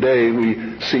going to be the day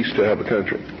we cease to have a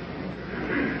country.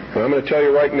 And I'm going to tell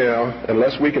you right now,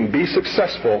 unless we can be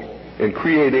successful in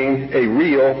creating a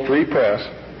real free press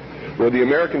where the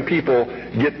American people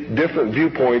get different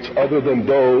viewpoints other than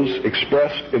those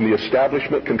expressed in the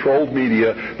establishment-controlled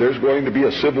media, there's going to be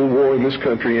a civil war in this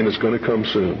country, and it's going to come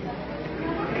soon.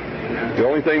 The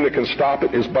only thing that can stop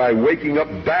it is by waking up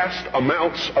vast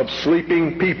amounts of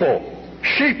sleeping people.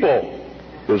 Sheeple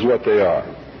is what they are.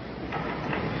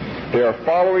 They are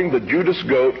following the Judas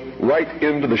goat right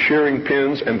into the shearing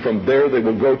pens, and from there they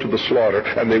will go to the slaughter,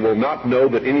 and they will not know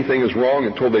that anything is wrong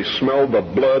until they smell the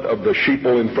blood of the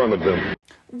sheeple in front of them.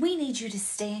 We need you to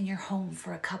stay in your home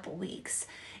for a couple weeks.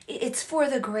 It's for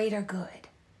the greater good.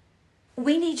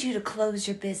 We need you to close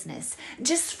your business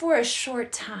just for a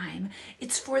short time.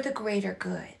 It's for the greater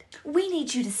good. We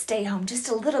need you to stay home just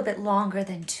a little bit longer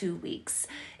than 2 weeks.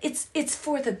 It's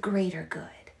for the greater good.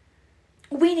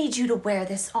 We need you to wear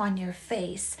this on your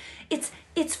face.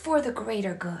 It's for the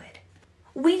greater good.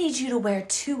 We need you to wear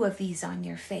 2 of these on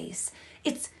your face.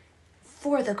 It's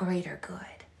for the greater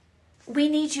good. We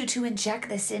need you to inject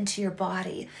this into your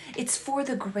body. It's for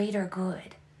the greater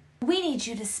good. We need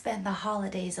you to spend the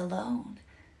holidays alone.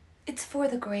 It's for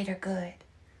the greater good.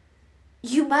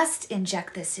 You must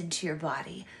inject this into your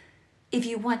body if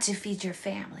you want to feed your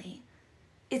family.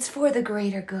 It's for the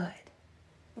greater good.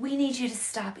 We need you to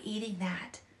stop eating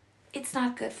that. It's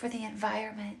not good for the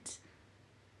environment.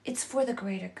 It's for the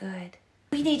greater good.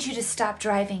 We need you to stop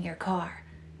driving your car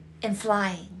and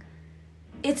flying.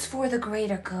 It's for the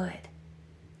greater good.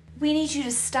 We need you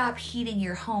to stop heating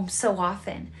your home so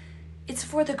often. It's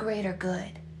for the greater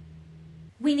good.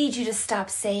 We need you to stop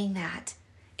saying that.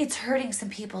 It's hurting some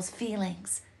people's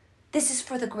feelings. This is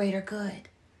for the greater good.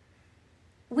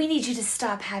 We need you to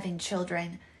stop having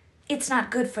children. It's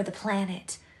not good for the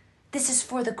planet. This is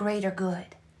for the greater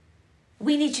good.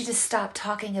 We need you to stop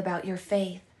talking about your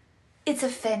faith. It's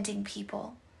offending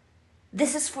people.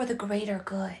 This is for the greater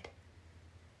good.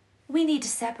 We need to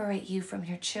separate you from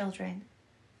your children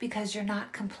because you're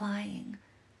not complying.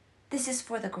 This is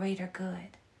for the greater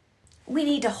good. We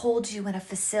need to hold you in a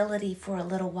facility for a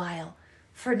little while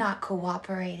for not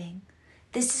cooperating.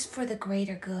 This is for the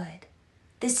greater good.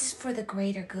 This is for the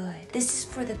greater good. This is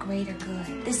for the greater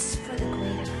good. This is for the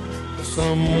greater good.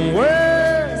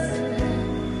 Somewhere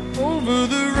over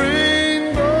the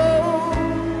rainbow,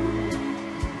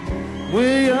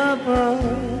 way up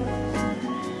high,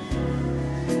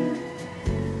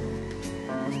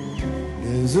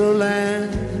 there's a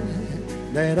land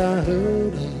that I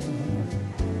heard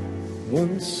of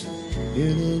once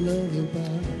in a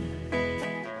lullaby.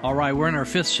 All right, we're in our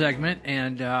 5th segment,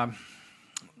 and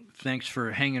thanks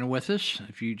for hanging with us.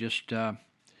 If you just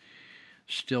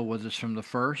still with us from the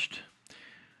first,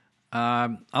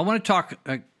 I want to talk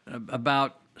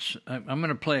about. I'm going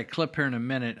to play a clip here in a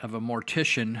minute of a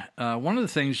mortician. One of the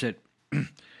things that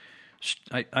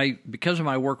I because of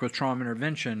my work with trauma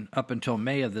intervention up until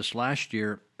May of this last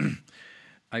year,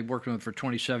 I worked with them for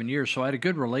 27 years, so I had a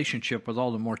good relationship with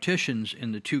all the morticians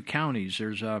in the 2 counties.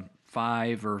 There's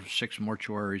 5 or 6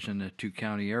 mortuaries in the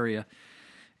 2-county area,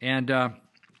 and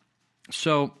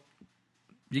so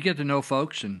you get to know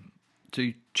folks and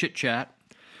to chit-chat.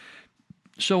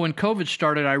 So when COVID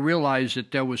started, I realized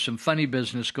that there was some funny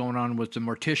business going on with the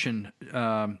mortician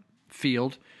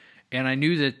field, and I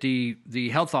knew that the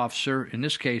health officer, in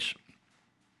this case,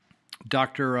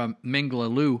 Dr.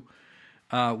 Mingla Liu,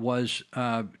 was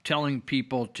telling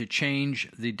people to change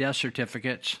the death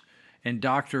certificates, and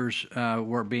doctors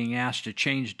were being asked to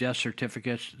change death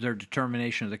certificates, their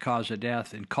determination of the cause of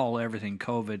death, and call everything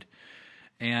COVID.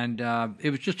 And it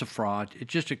was just a fraud.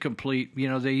 It's just a complete, the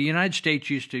United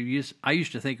States I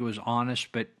used to think it was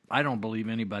honest, but I don't believe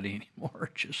anybody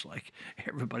anymore, just like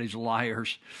everybody's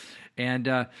liars.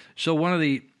 And so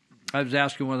I was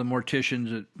asking one of the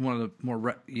morticians at one of the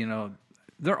more,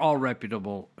 they're all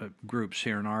reputable groups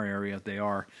here in our area, they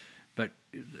are, but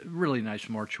really nice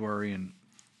mortuary. And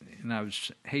I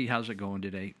was, hey, how's it going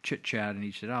today? Chit-chat, and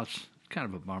he said, oh, it's kind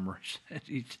of a bummer.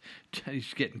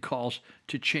 He's getting calls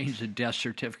to change the death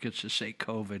certificates to say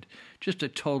COVID. Just a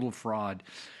total fraud.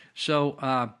 So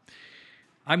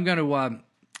I'm going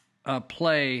to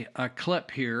play a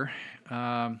clip here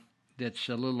that's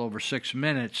a little over 6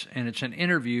 minutes, and it's an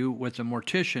interview with a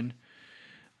mortician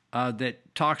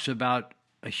that talks about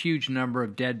a huge number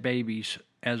of dead babies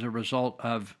as a result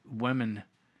of women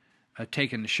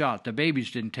taking the shot. The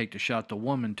babies didn't take the shot. The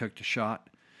woman took the shot,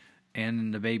 and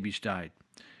then the babies died.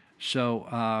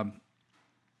 So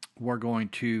we're going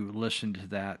to listen to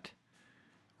that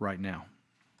right now.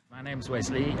 My name's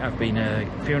Wesley. I've been a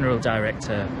funeral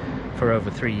director for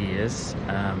over 3 years.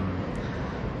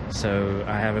 So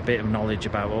I have a bit of knowledge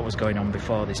about what was going on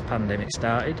before this pandemic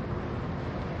started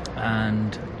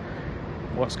and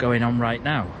what's going on right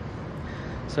now.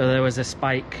 So there was a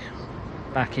spike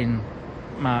back in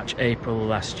March, April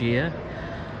last year,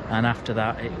 and after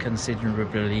that it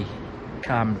considerably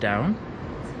calmed down.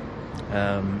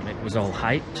 It was all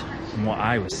hyped from what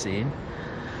I was seeing,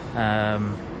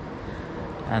 and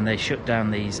they shut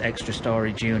down these extra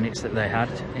storage units that they had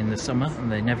in the summer,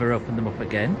 and they never opened them up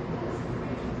again.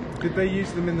 Did they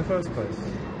use them in the first place?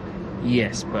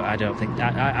 Yes, but I don't think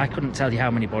I couldn't tell you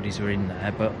how many bodies were in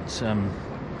there, but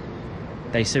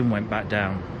they soon went back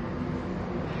down.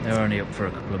 They were only up for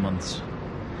a couple of months.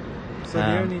 So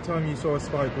the only time you saw a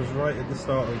spike was right at the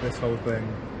start of this whole thing,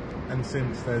 and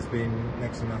since there's been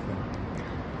next to nothing?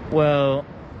 Well,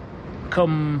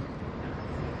 come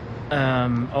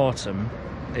autumn,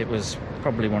 it was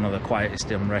probably one of the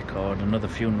quietest on record, and other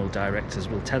funeral directors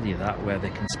will tell you that, where they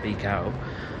can speak out.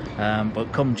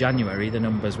 But come January, the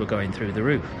numbers were going through the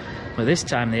roof. But this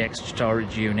time the extra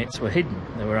storage units were hidden,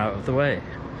 they were out of the way.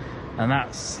 And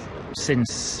that's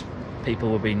since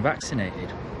people were being vaccinated.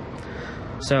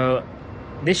 So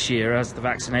this year, as the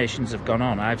vaccinations have gone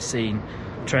on, I've seen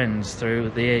trends through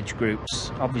the age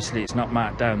groups. Obviously it's not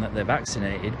marked down that they're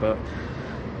vaccinated, but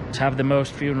to have the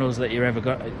most funerals that you've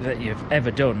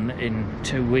ever done in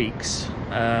 2 weeks,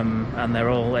 and they're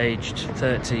all aged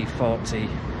 30, 40,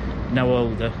 no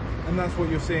older. And that's what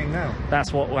you're seeing now?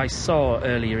 That's what I saw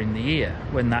earlier in the year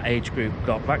when that age group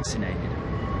got vaccinated.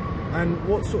 And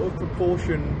what sort of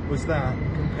proportion was that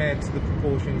compared to the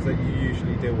proportions that you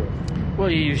usually deal with? Well,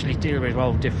 you usually deal with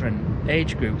all different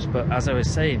age groups, but as I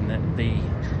was saying, that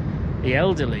the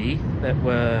elderly that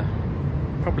were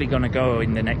probably going to go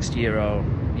in the next year or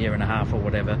year and a half or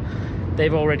whatever,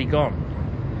 they've already gone.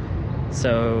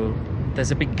 So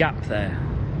there's a big gap there.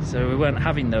 So we weren't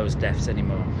having those deaths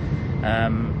anymore.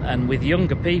 And with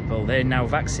younger people, they're now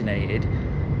vaccinated,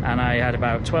 and I had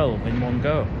about 12 in one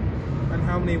go. And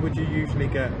how many would you usually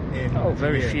get in? Oh,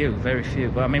 very few.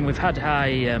 But I mean, we've had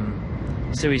high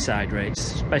suicide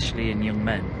rates, especially in young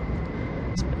men.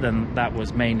 Then that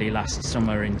was mainly last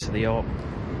summer into the autumn.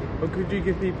 But could you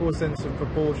give people a sense of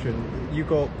proportion? You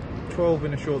got 12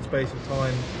 in a short space of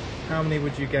time. How many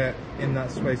would you get in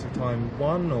that space of time?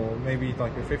 One, or maybe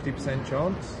like a 50%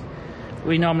 chance?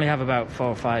 We normally have about 4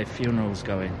 or 5 funerals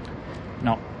going,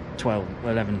 not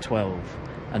 11, 12,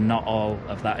 and not all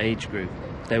of that age group.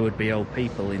 There would be old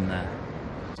people in there.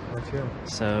 Okay.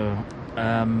 So,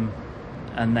 and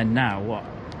then now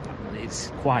it's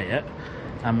quiet,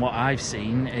 and what I've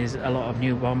seen is a lot of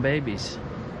newborn babies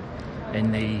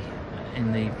in the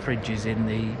fridges in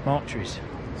the mortuaries.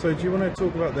 So do you want to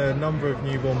talk about the number of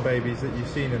newborn babies that you've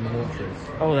seen in the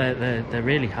mortuaries? Oh, they're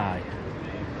really high.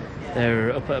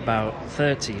 They're up at about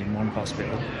 30 in one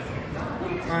hospital.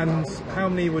 And how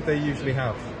many would they usually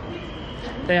have?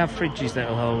 They have fridges that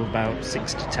will hold about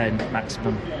 6 to 10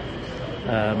 maximum.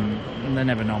 And they're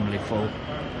never normally full.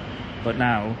 But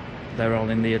now they're all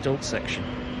in the adult section.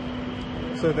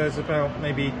 So there's about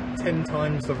maybe 10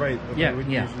 times the rate that they would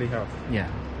usually have?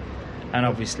 Yeah. And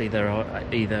obviously they're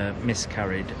either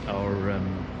miscarried or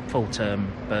full-term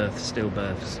births,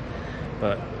 stillbirths.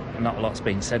 But not a lot's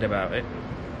been said about it.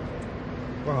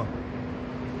 Wow.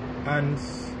 And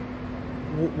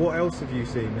what else have you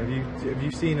seen? Have you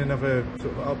seen another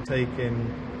sort of uptake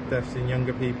in deaths in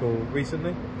younger people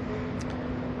recently?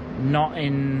 Not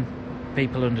in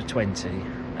people under 20,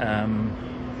 and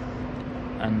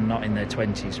not in their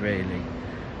 20s really.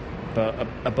 But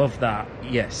above that,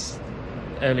 yes,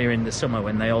 earlier in the summer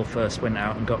when they all first went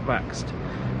out and got vaxxed.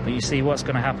 But you see, what's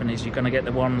going to happen is you're going to get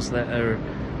the ones that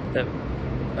it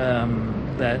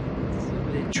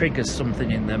triggers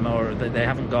something in them, or that they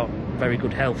haven't got very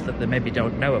good health that they maybe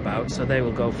don't know about, so they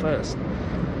will go first.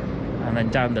 And then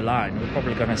down the line, we're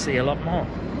probably going to see a lot more.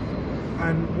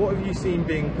 And what have you seen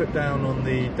being put down on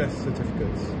the death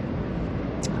certificates?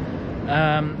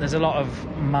 There's a lot of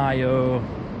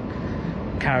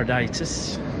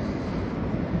myocarditis,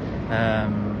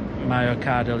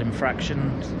 myocardial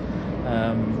infarction.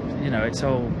 It's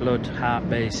all blood,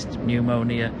 heart-based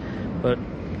pneumonia. But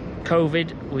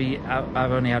COVID,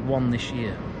 I've only had one this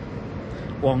year.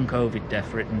 One COVID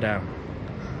death written down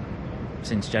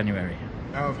since January.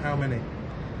 Out of how many?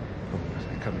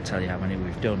 I can't tell you how many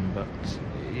we've done, but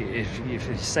if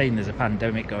you're saying there's a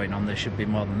pandemic going on, there should be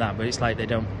more than that. But it's like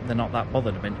they're not that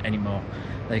bothered anymore.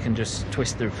 They can just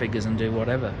twist their figures and do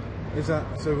whatever. Is that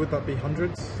so? Would that be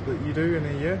hundreds that you do in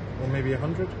a year, or maybe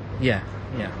 100? Yeah.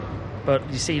 But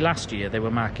you see, last year they were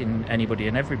marking anybody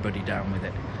and everybody down with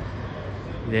it.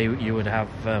 You would have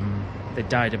they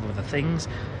died of other things.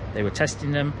 They were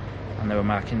testing them, and they were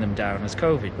marking them down as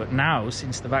COVID. But now,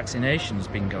 since the vaccination's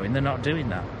been going, they're not doing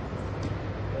that.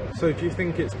 So do you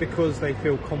think it's because they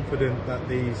feel confident that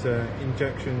these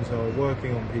injections are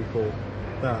working on people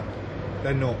that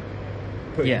they're not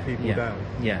putting people down?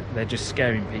 Yeah, they're just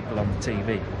scaring people on the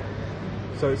TV.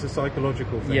 So it's a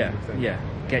psychological thing, you think? Yeah,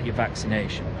 get your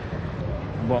vaccination.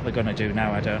 And what they're going to do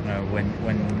now, I don't know, when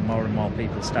more and more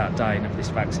people start dying of this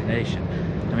vaccination.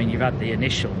 I mean, you've had the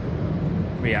initial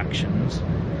reactions,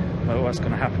 but what's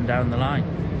going to happen down the line?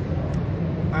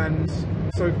 And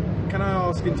so, can I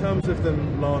ask, in terms of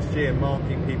them last year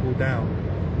marking people down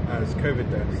as COVID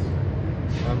deaths,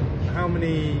 how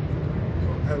many,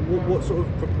 what sort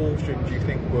of proportion do you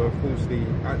think were falsely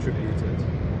attributed?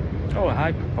 Oh, a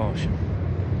high proportion,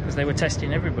 because they were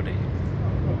testing everybody.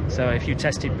 So if you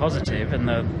tested positive and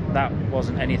that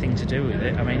wasn't anything to do with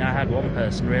it, I mean, I had one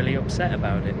person really upset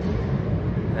about it.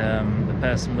 The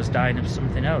person was dying of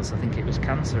something else. I think it was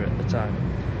cancer at the time,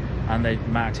 and they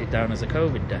marked it down as a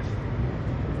COVID death.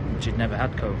 She'd never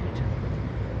had COVID,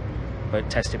 but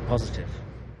tested positive.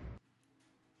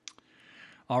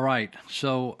 All right,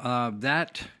 so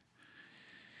that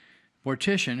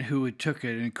mortician who took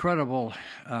an incredible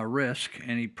risk,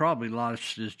 and he probably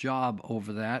lost his job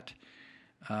over that,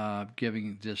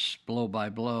 giving this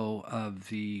blow-by-blow of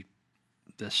the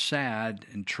sad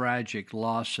and tragic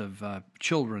loss of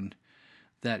children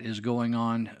that is going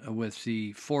on with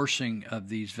the forcing of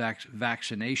these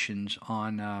vaccinations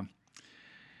on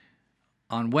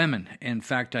women. In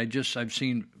fact, I've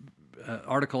seen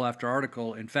article after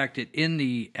article. In fact, in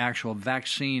the actual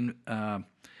vaccine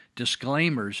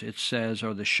disclaimers, it says,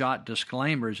 or the shot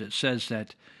disclaimers, it says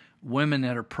that women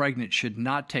that are pregnant should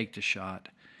not take the shot,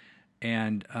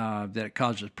 and that it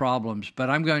causes problems.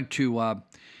 But I'm going to.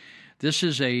 This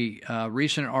is a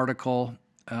recent article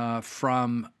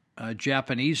from a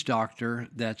Japanese doctor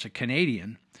that's a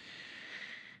Canadian.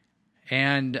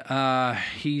 And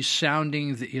he's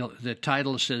sounding, the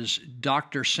title says,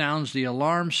 Doctor Sounds the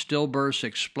Alarm, Stillbirths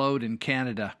Explode in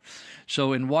Canada.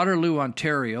 So in Waterloo,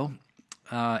 Ontario,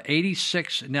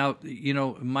 86, now, you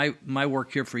know, my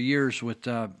work here for years with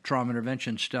trauma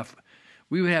intervention stuff,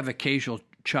 we would have occasional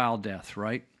child death,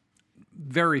 right?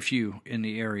 Very few in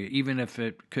the area, even if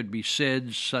it could be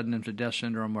SIDS, sudden infant death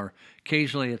syndrome, or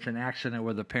occasionally it's an accident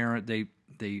where the parent, the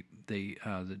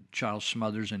child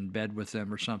smothers in bed with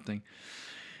them or something.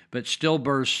 But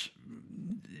stillbirths,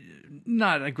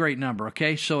 not a great number,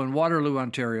 okay? So in Waterloo,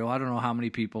 Ontario, I don't know how many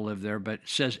people live there, but it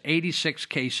says 86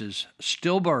 cases,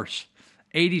 stillbirths,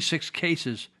 86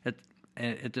 cases at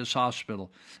this hospital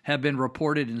have been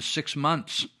reported in 6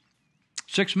 months.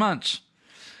 6 months.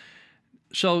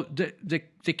 So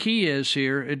the key is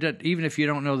here, even if you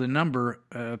don't know the number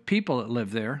of people that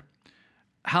live there,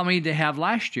 how many they have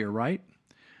last year, right?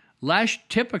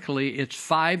 Typically, it's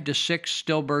 5 to 6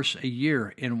 stillbirths a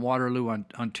year in Waterloo,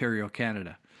 Ontario,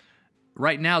 Canada.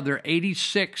 Right now, they're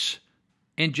 86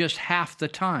 in just half the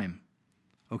time,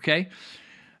 okay?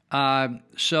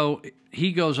 So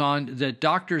he goes on, the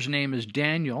doctor's name is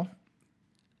Daniel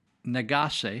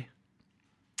Nagase,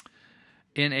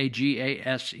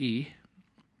 Nagase.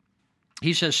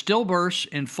 He says stillbirths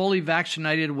in fully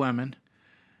vaccinated women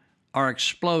are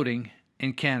exploding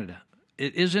in Canada.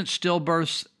 It isn't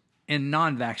stillbirths in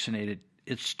non-vaccinated.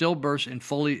 It's stillbirths in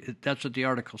fully, that's what the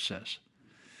article says.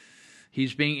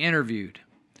 He's being interviewed.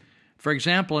 For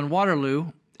example, in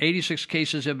Waterloo, 86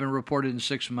 cases have been reported in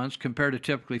 6 months, compared to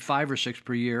typically 5 or 6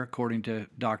 per year, according to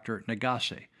Dr.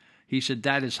 Nagase. He said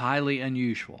that is highly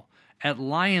unusual. At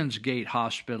Lionsgate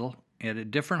Hospital, at a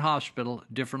different hospital,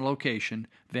 different location,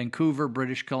 Vancouver,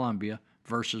 British Columbia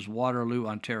versus Waterloo,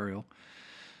 Ontario,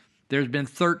 there's been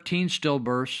 13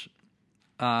 stillbirths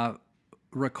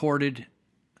recorded,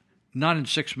 not in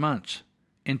 6 months,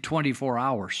 in 24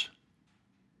 hours.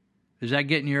 Is that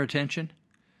getting your attention?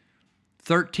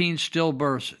 13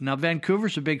 stillbirths. Now,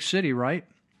 Vancouver's a big city, right?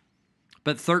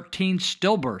 But 13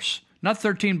 stillbirths, not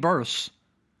 13 births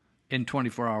in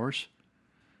 24 hours.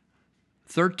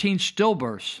 13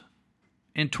 stillbirths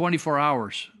in 24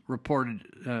 hours, reported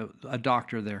a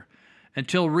doctor there.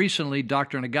 Until recently,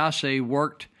 Dr. Nagase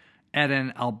worked at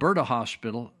an Alberta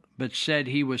hospital, but said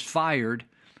he was fired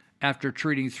after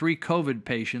treating 3 COVID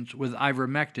patients with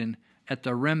ivermectin at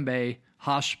the Rimbe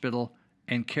Hospital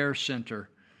and Care Center.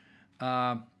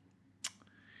 Let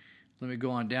me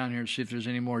go on down here and see if there's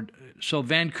any more. So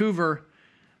Vancouver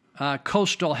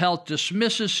Coastal Health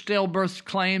dismisses stillbirth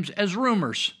claims as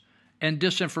rumors and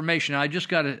disinformation. I just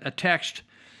got a text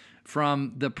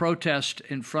from the protest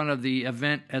in front of the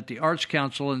event at the Arts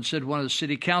Council, and said one of the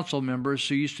city council members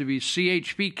who used to be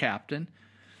CHP captain,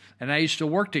 and I used to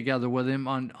work together with him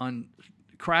on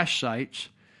crash sites,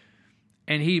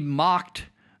 and he mocked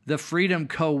the Freedom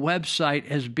Co. website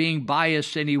as being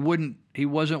biased, and he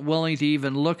wasn't willing to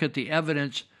even look at the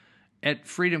evidence at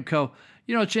Freedom Co.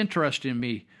 You know, it's interesting to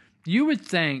me. You would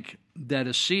think that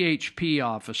a CHP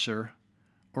officer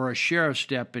or a sheriff's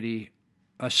deputy,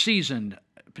 a seasoned,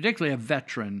 particularly a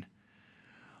veteran,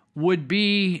 would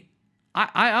be,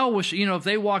 I always, you know, if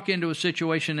they walk into a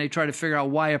situation, they try to figure out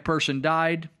why a person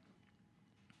died,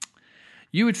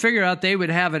 you would figure out they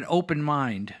would have an open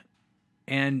mind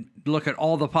and look at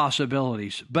all the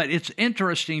possibilities. But it's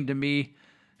interesting to me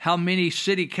how many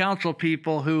city council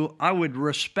people who I would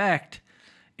respect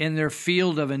in their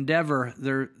field of endeavor,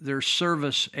 their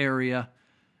service area,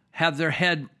 have their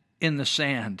head in the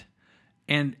sand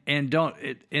and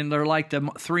they're like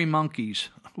the 3 monkeys.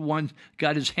 One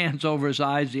got his hands over his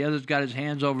eyes, the other's got his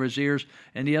hands over his ears,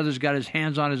 and the other's got his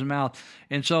hands on his mouth.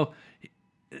 And so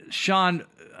Sean,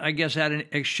 I guess, had an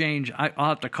exchange. I'll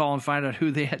have to call and find out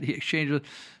who they had the exchange with,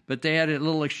 but they had a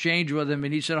little exchange with him,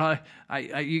 and he said,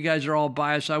 you guys are all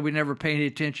biased. I would never pay any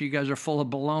attention. You guys are full of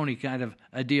baloney, kind of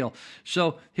a deal.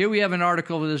 So here we have an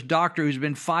article with this doctor who's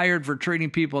been fired for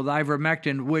treating people with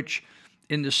ivermectin, which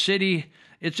in the city,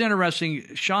 it's interesting.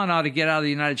 Sean ought to get out of the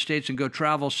United States and go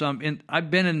travel some.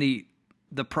 I've been in the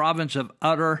province of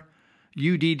Uttar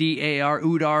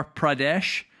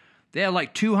Pradesh. They had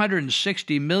like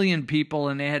 260 million people,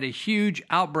 and they had a huge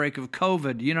outbreak of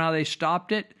COVID. You know how they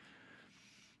stopped it?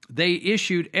 They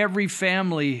issued every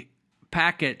family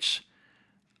packets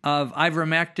of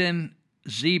ivermectin,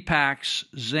 Z-Paks,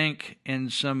 zinc,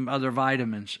 and some other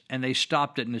vitamins, and they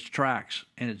stopped it in its tracks,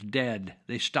 and it's dead.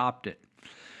 They stopped it.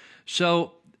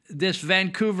 So this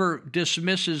Vancouver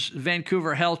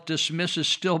Health dismisses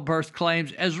stillbirth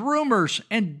claims as rumors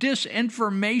and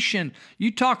disinformation.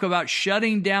 You talk about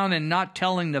shutting down and not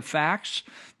telling the facts.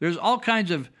 There's all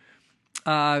kinds of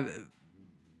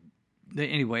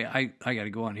anyway, I got to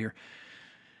go on here.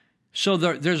 So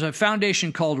there's a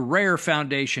foundation called RARE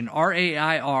Foundation,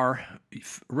 R-A-I-R,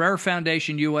 Rare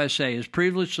Foundation USA, as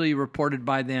previously reported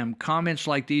by them. Comments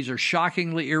like these are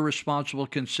shockingly irresponsible,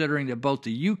 considering that both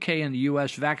the UK and the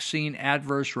US vaccine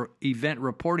adverse event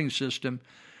reporting system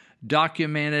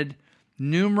documented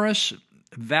numerous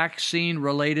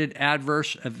vaccine-related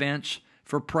adverse events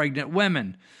for pregnant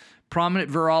women. Prominent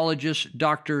virologist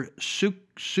Dr.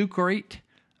 Sucharit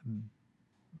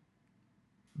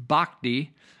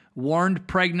Bhakdi warned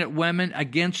pregnant women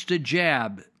against a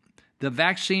jab. The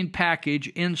vaccine package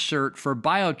insert for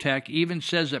biotech even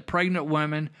says that pregnant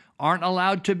women aren't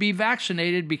allowed to be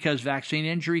vaccinated because vaccine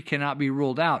injury cannot be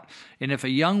ruled out. And if a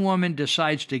young woman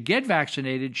decides to get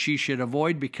vaccinated, she should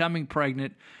avoid becoming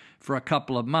pregnant for a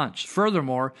couple of months.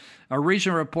 Furthermore, a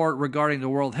recent report regarding the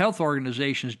World Health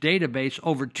Organization's database,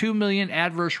 over 2 million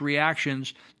adverse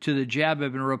reactions to the jab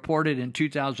have been reported in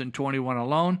 2021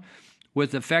 alone,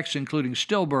 with effects including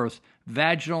stillbirth,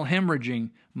 vaginal hemorrhaging,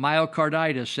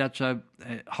 myocarditis, that's a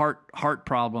heart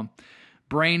problem,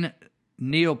 brain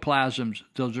neoplasms,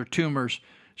 those are tumors,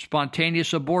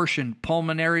 spontaneous abortion,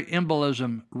 pulmonary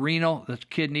embolism, renal, that's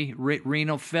kidney,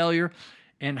 renal failure,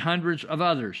 and hundreds of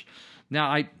others.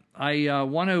 Now, I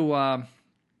want to,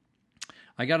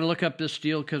 I got to look up this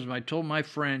deal because I told my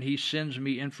friend he sends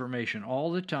me information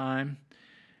all the time.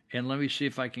 And let me see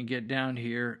if I can get down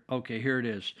here. Okay, here it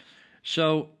is.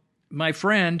 So my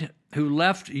friend who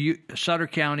left Sutter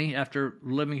County after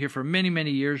living here for many,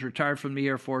 many years, retired from the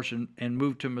Air Force and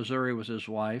moved to Missouri with his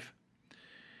wife.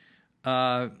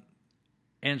 And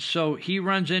so he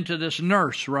runs into this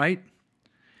nurse, right?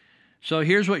 So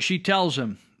here's what she tells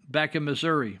him back in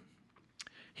Missouri.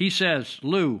 He says,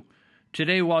 Lou,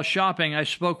 today while shopping, I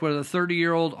spoke with a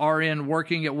 30-year-old RN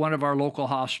working at one of our local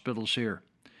hospitals here.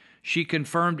 She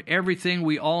confirmed everything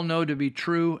we all know to be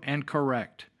true and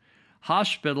correct.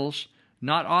 Hospitals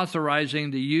not authorizing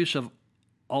the use of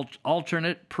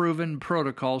alternate proven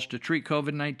protocols to treat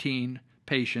COVID-19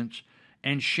 patients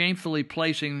and shamefully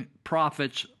placing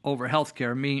profits over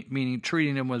healthcare, meaning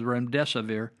treating them with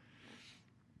remdesivir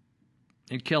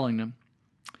and killing them.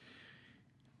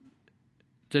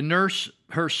 The nurse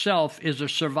herself is a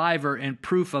survivor and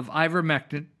proof of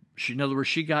ivermectin. In other words,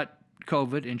 she got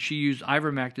COVID and she used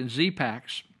ivermectin,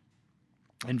 Z-Paks,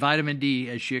 and vitamin D,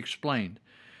 as she explained.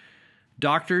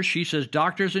 She says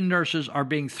doctors and nurses are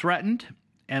being threatened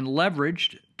and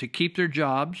leveraged to keep their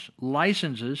jobs,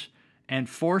 licenses, and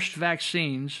forced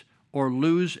vaccines or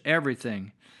lose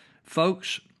everything.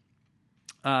 Folks,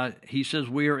 he says,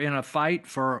 we are in a fight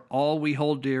for all we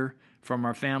hold dear, from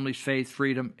our families, faith,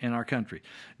 freedom, and our country.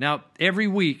 Now, every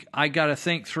week I got to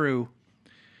think through,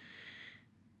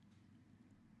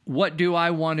 what do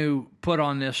I want to put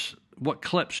on this? What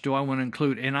clips do I want to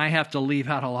include? And I have to leave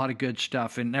out a lot of good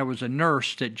stuff. And there was a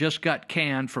nurse that just got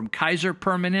canned from Kaiser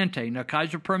Permanente. Now,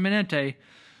 Kaiser Permanente,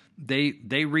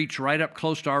 they reach right up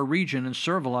close to our region and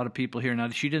serve a lot of people here. Now,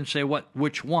 she didn't say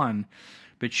which one,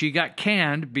 but she got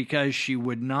canned because she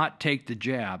would not take the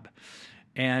jab.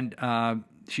 And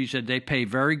she said they pay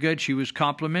very good. She was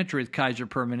complimentary with Kaiser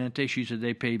Permanente. She said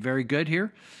they pay very good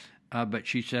here. But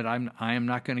she said, I am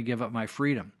not going to give up my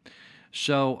freedom.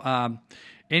 So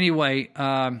anyway,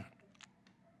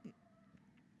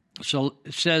 so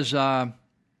it says,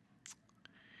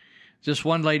 this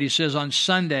one lady says, on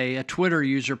Sunday, a Twitter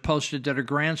user posted that her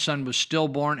grandson was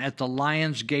stillborn at the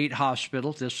Lions Gate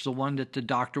Hospital. This is the one that the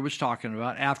doctor was talking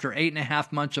about, after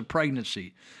 8.5 months of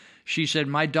pregnancy. She said,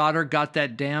 my daughter got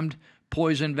that damned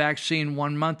poison vaccine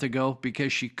 1 month ago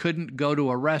because she couldn't go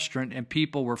to a restaurant and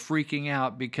people were freaking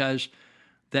out because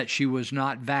that she was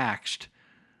not vaxxed.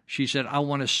 She said, I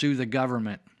want to sue the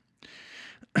government.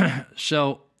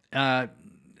 So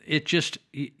it just,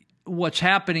 what's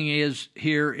happening is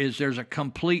there's a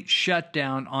complete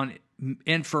shutdown on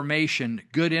information,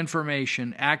 good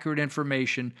information, accurate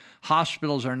information.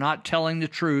 Hospitals are not telling the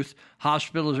truth.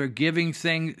 Hospitals are giving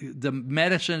the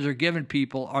medicines are given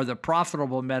people are the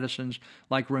profitable medicines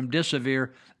like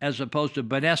remdesivir, as opposed to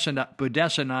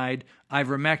budesonide,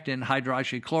 ivermectin,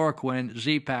 hydroxychloroquine,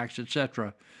 Z-Paks,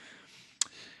 etc.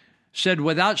 Said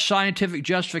without scientific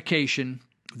justification,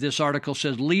 this article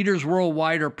says leaders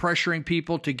worldwide are pressuring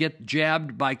people to get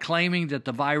jabbed by claiming that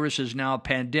the virus is now a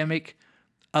pandemic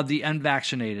of the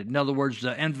unvaccinated. In other words,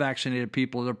 the unvaccinated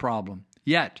people are the problem.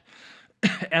 Yet,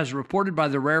 as reported by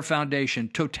the Rare Foundation,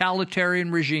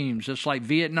 totalitarian regimes, just like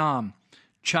Vietnam,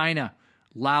 China,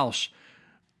 Laos,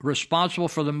 responsible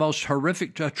for the most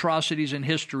horrific atrocities in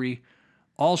history,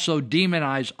 also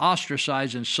demonize,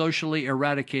 ostracize, and socially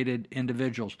eradicated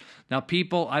individuals. Now,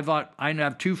 people, I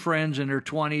have two friends in their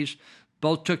 20s,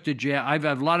 both took the jab. I've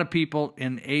had a lot of people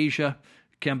in Asia,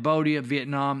 Cambodia,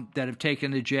 Vietnam that have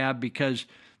taken the jab because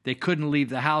they couldn't leave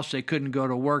the house, they couldn't go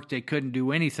to work, they couldn't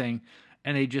do anything,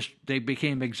 and they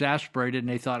became exasperated, and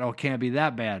they thought, oh, it can't be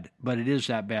that bad, but it is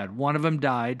that bad. One of them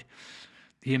died.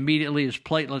 His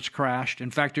platelets crashed. In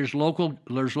fact, there's local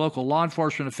law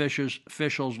enforcement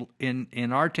officials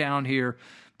in our town here.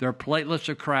 Their platelets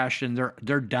have crashed, and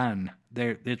they're done.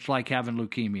 It's like having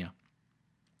leukemia.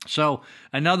 So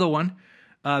another one.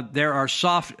 There are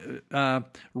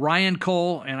Ryan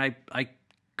Cole, and I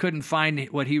couldn't find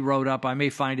what he wrote up. I may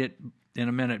find it in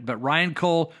a minute. But Ryan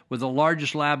Cole, with the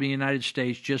largest lab in the United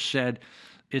States, just said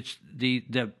it's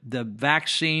the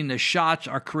vaccine, the shots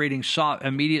are creating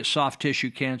immediate soft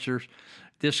tissue cancers.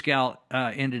 This gal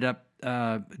ended up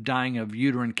dying of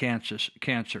uterine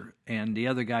cancer, and the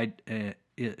other guy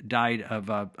died of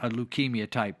a leukemia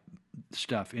type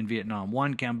stuff in Vietnam.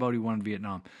 One Cambodia, one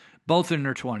Vietnam. Both in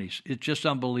their 20s. It's just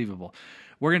unbelievable.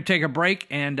 We're going to take a break,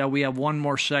 and we have one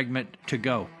more segment to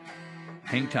go.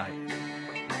 Hang tight.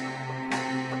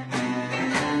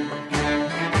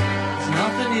 There's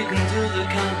nothing you can do that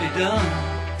can't be done.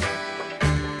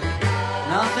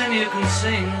 Nothing you can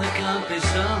sing that can't be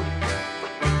sung.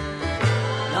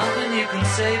 Nothing you can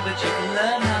say, but you can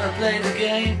learn how to play the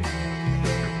game.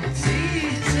 It's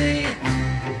easy.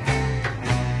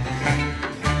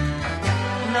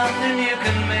 Nothing you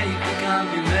can make that can't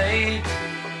be made.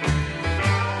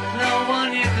 No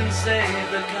one you can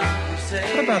save the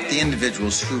conversation. What about the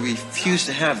individuals who refuse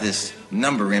to have this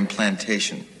number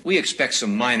implantation? We expect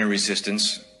some minor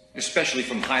resistance, especially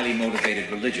from highly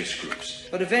motivated religious groups.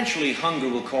 But eventually, hunger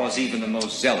will cause even the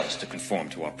most zealous to conform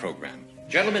to our program.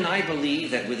 Gentlemen, I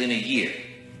believe that within a year,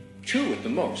 2 at the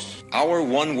most, our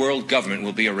one world government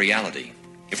will be a reality.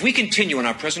 If we continue on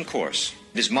our present course,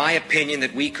 it is my opinion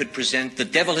that we could present the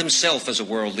devil himself as a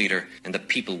world leader, and the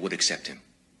people would accept him.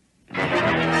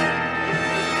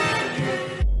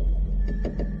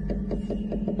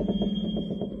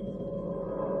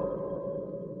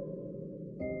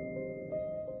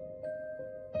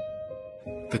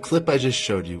 The clip I just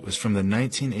showed you was from the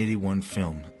 1981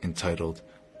 film entitled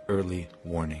Early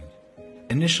Warning.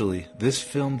 Initially, this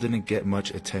film didn't get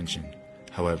much attention.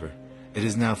 However, it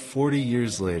is now 40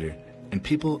 years later, and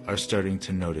people are starting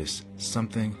to notice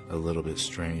something a little bit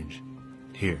strange.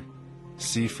 Here,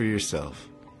 see for yourself.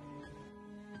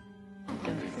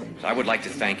 I would like to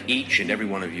thank each and every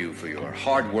one of you for your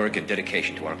hard work and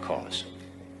dedication to our cause.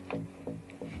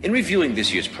 In reviewing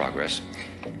this year's progress,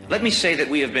 let me say that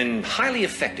we have been highly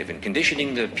effective in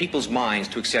conditioning the people's minds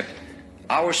to accept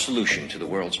our solution to the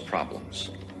world's problems.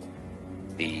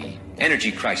 The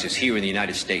energy crisis here in the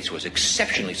United States was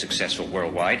exceptionally successful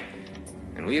worldwide,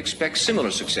 and we expect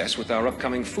similar success with our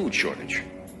upcoming food shortage.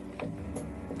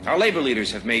 Our labor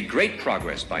leaders have made great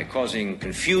progress by causing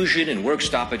confusion and work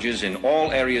stoppages in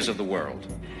all areas of the world.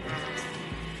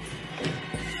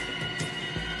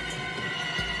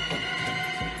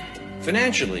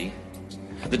 Financially,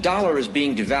 the dollar is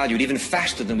being devalued even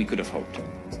faster than we could have hoped.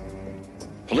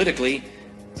 Politically,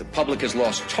 the public has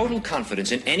lost total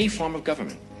confidence in any form of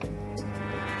government.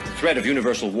 The threat of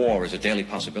universal war is a daily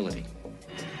possibility.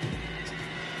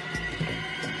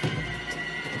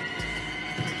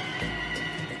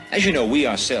 As you know, we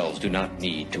ourselves do not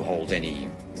need to hold any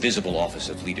visible office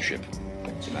of leadership.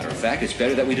 As a matter of fact, it's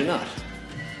better that we do not.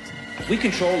 We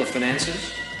control the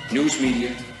finances, news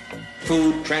media,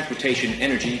 food, transportation,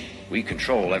 energy. We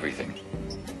control everything.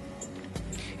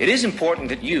 It is important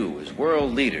that you, as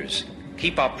world leaders,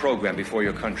 keep our program before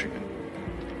your countrymen.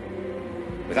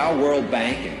 With our World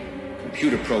Bank and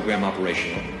computer program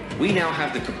operational, we now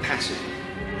have the capacity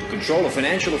to control the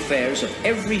financial affairs of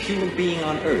every human being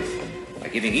on Earth by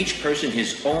giving each person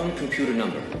his own computer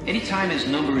number. Anytime his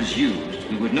number is used,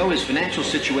 we would know his financial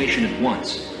situation at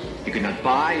once. He could not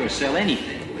buy or sell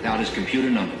anything without his computer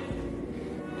number.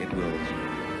 It will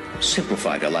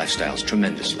simplify their lifestyles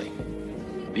tremendously.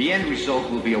 The end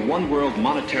result will be a one-world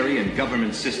monetary and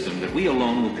government system that we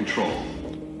alone will control.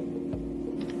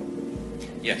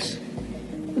 Yes.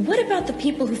 What about the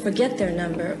people who forget their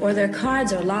number, or their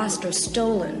cards are lost or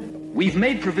stolen? We've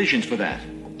made provisions for that.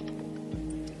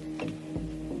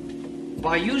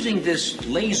 By using this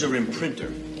laser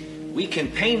imprinter, we can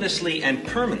painlessly and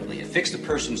permanently affix the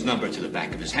person's number to the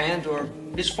back of his hand or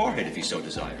his forehead if he so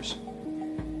desires.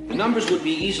 The numbers would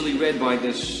be easily read by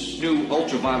this new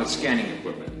ultraviolet scanning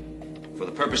equipment. For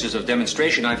the purposes of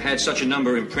demonstration, I've had such a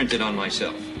number imprinted on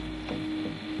myself.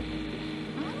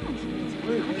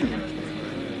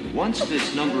 Once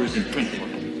this number is imprinted,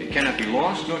 it cannot be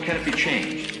lost nor can it be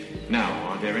changed. Now,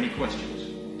 are there any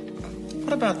questions?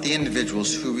 What about the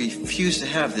individuals who refuse to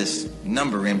have this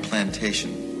number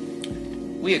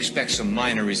implantation? We expect some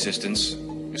minor resistance,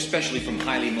 especially from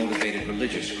highly motivated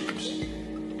religious groups.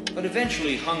 But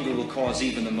eventually, hunger will cause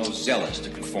even the most zealous to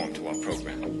conform to our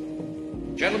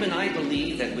program. Gentlemen, I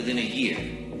believe that within a year,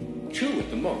 2 at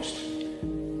the most,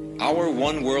 our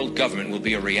one world government will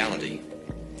be a reality.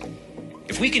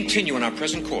 If we continue on our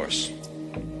present course,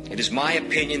 it is my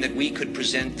opinion that we could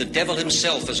present the devil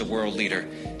himself as a world leader,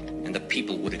 and the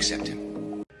people would accept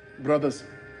him. Brothers,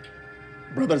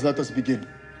 let us begin.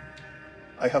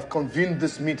 I have convened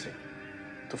this meeting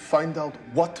to find out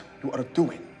what you are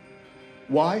doing.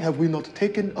 Why have we not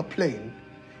taken a plane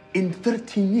in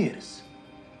 13 years?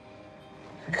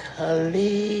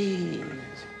 Khalid,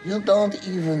 you don't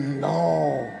even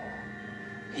know.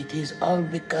 It is all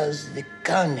because the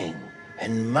cunning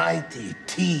and mighty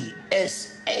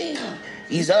TSA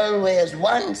is always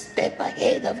one step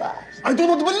ahead of us. I do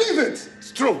not believe it.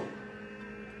 It's true.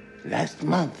 Last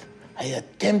month, I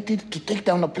attempted to take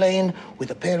down a plane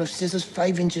with a pair of scissors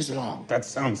 5 inches long. That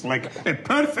sounds like a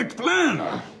perfect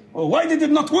plan. Well, why did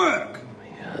it not work?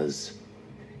 Because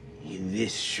in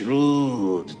this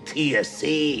shrewd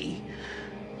TSA,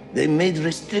 they made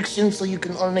restrictions so you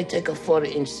can only take a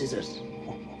 4-inch scissors.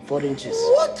 4 inches.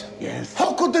 What? Yes.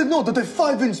 How could they know that a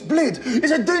 5-inch blade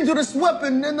is a dangerous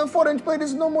weapon and a 4-inch blade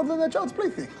is no more than a child's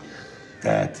plaything?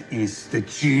 That is the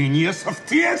genius of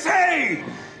TSA!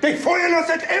 They foil us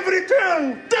at every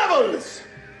turn! Devils!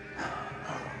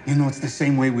 You know, it's the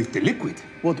same way with the liquid.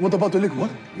 What about the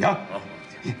liquid? Yeah.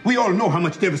 We all know how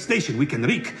much devastation we can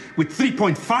wreak with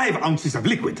 3.5 ounces of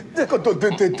liquid.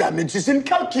 The damage is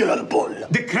incalculable.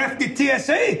 The crafty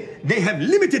TSA, they have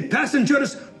limited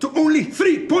passengers to only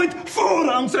 3.4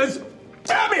 ounces.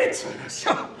 Damn it!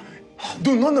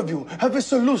 Do none of you have a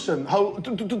solution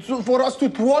for us to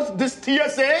thwart this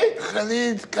TSA?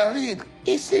 Khalid,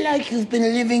 it's like you've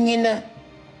been living in a...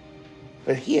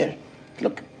 But here,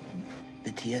 look,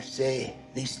 the TSA,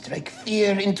 they strike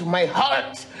fear into my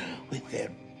heart with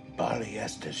their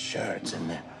polyester shirts and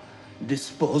their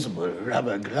disposable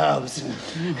rubber gloves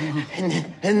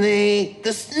and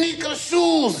the sneaker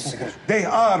shoes. They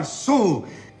are so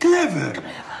clever.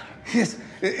 Yes,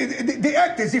 they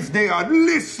act as if they are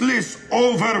listless,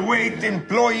 overweight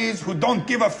employees who don't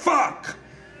give a fuck.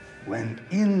 When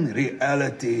in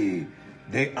reality,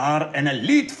 they are an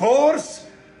elite force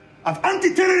of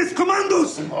anti-terrorist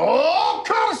commandos. Oh,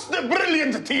 curse the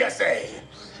brilliant TSA!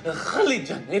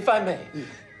 Khalid, if I may,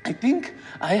 I think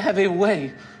I have a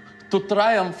way to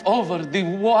triumph over the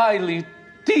wily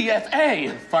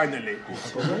TSA. Finally.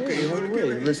 Okay,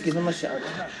 let's give him a shot.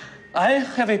 I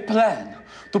have a plan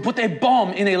to put a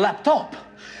bomb in a laptop,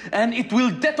 and it will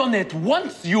detonate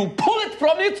once you pull it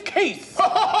from its case.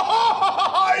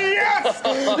 Yes!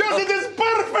 Yes, it is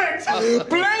perfect!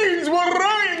 Planes will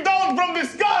rain down from the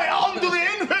sky onto the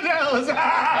infidels!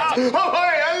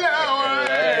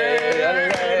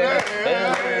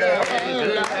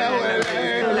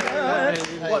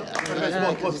 What?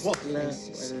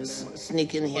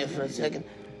 Sneak in here for a second.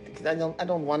 I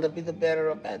don't want to be the bearer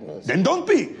of bad news. Then don't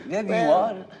be. There you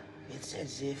are. It's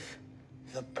as if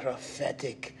the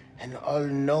prophetic and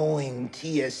all-knowing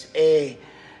TSA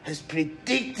has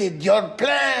predicted your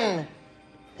plan.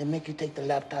 They make you take the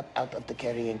laptop out of the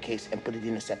carrying case and put it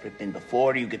in a separate bin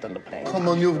before you get on the plane. Come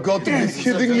on, you've got to be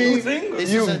kidding me.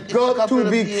 You've got to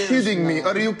be kidding me.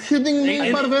 Are you kidding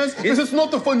me, Marvez? This is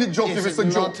not a funny joke. This is a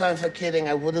joke. No time for kidding.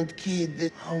 I wouldn't kid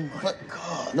this. Oh, my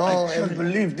God. No, I can't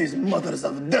believe these mothers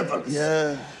of devils.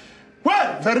 Yeah.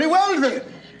 Well, very well then.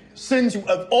 Since you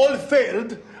have all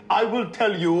failed, I will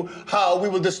tell you how we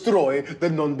will destroy the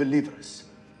non-believers.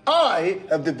 I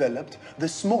have developed the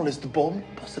smallest bomb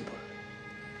possible.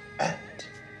 And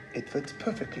it fits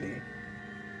perfectly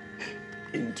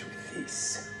into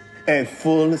this. A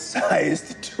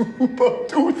full-sized tube of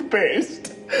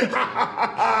toothpaste.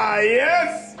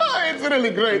 Yes! It's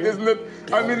really great, isn't it?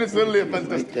 I mean, it's really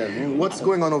fantastic. What's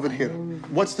going on over here?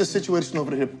 What's the situation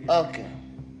over here? Okay.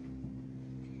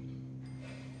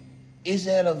 Is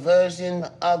there a version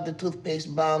of the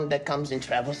toothpaste bomb that comes in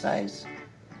travel size?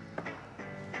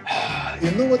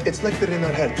 You know what? It's like they're in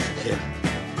our head. Yeah.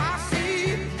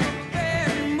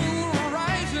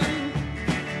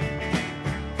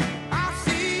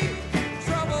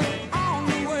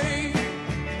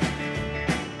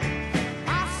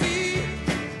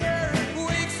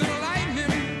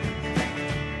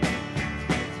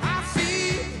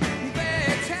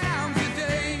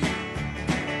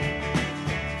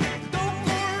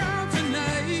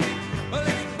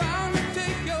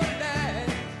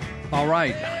 All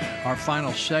right, our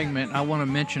final segment. I want to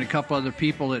mention a couple other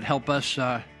people that help us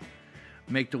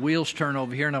make the wheels turn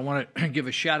over here, and I want to give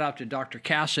a shout out to Dr.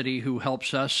 Cassidy, who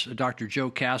helps us. Dr.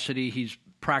 Joe Cassidy. He's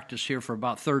practiced here for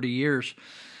about 30 years.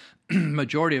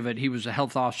 Majority of it, he was a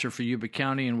health officer for Yuba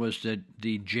County and was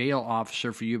the jail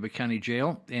officer for Yuba County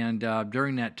Jail. And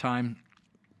during that time,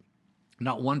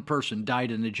 not one person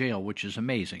died in the jail, which is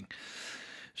amazing.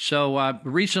 So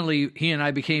recently, he and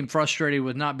I became frustrated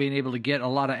with not being able to get a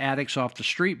lot of addicts off the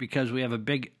street because we have a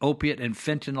big opiate and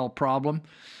fentanyl problem,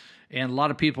 and a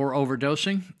lot of people are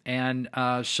overdosing. And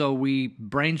so we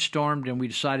brainstormed, and we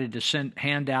decided to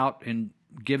hand out and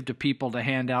give to people to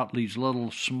hand out these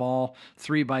little small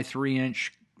 3x3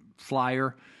 inch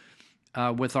flyer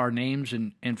with our names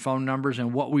and phone numbers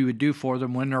and what we would do for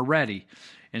them when they're ready.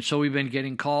 And so we've been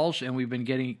getting calls, and we've been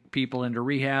getting people into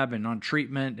rehab and on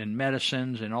treatment and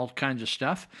medicines and all kinds of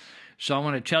stuff. So I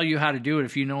want to tell you how to do it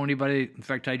if you know anybody. In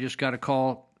fact, I just got a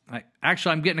call.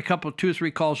 I'm getting 2 or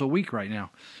 3 calls a week right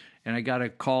now. And I got a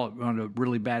call on a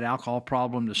really bad alcohol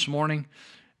problem this morning.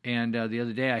 And the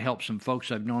other day I helped some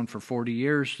folks I've known for 40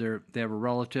 years. They have a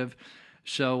relative.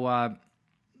 So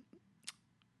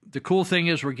the cool thing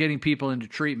is we're getting people into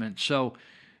treatment. So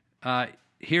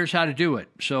here's how to do it.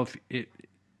 So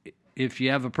if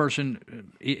you have a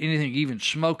person, anything, even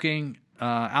smoking,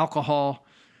 alcohol,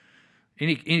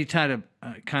 any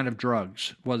kind of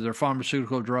drugs, whether they're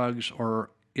pharmaceutical drugs or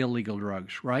illegal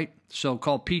drugs, right? So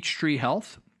call Peachtree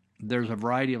Health. There's a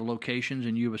variety of locations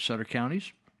in Yuba, Sutter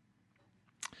counties.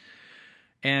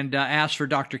 And ask for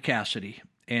Dr. Cassidy.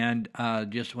 And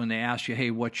just when they ask you, hey,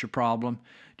 what's your problem?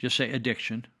 Just say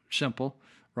addiction. Simple,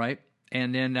 right?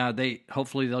 And then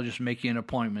hopefully they'll just make you an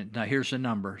appointment. Now, here's the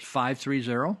number,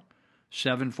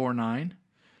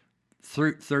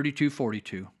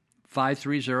 530-749-3242.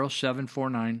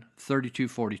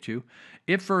 530-749-3242.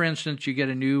 If, for instance, you get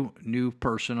a new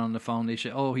person on the phone, they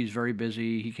say, oh, he's very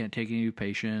busy, he can't take any new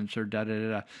patients, or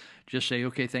da-da-da-da. Just say,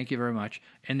 okay, thank you very much.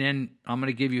 And then I'm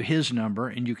going to give you his number,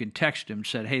 and you can text him,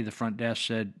 said, hey, the front desk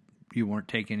said you weren't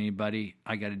taking anybody,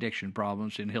 I got addiction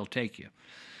problems, and he'll take you.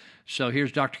 So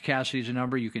here's Dr. Cassidy's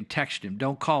number. You can text him.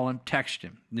 Don't call him, text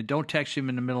him. Don't text him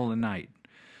in the middle of the night.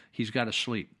 He's got to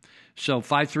sleep. So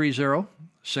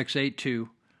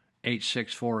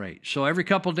 530-682-8648. So every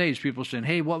couple of days, people are saying,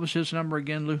 hey, what was his number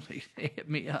again, Lou? They hit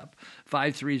me up.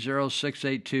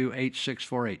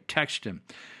 530-682-8648. Text him.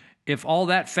 If all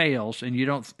that fails and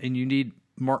you need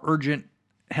more urgent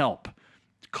help,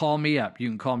 call me up. You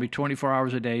can call me 24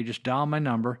 hours a day. Just dial my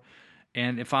number.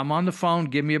 And if I'm on the phone,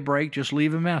 give me a break. Just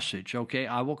leave a message, okay?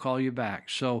 I will call you back.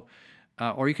 So,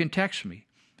 or you can text me,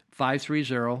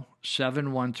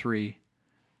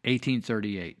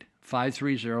 530-713-1838.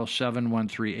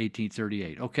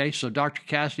 530-713-1838. Okay, so Dr.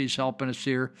 Cassidy's helping us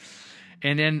here.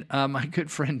 And then my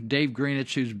good friend Dave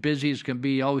Greenitz, who's busy as can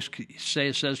be, always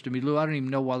says to me, Lou, I don't even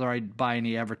know whether I'd buy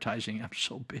any advertising. I'm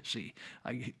so busy.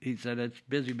 He said, it's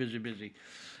busy, busy, busy.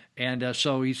 And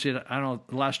so he said, I don't know,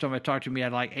 the last time I talked to him, he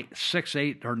had like 6,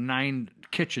 8, or 9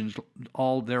 kitchens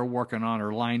all they're working on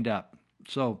or lined up.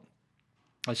 So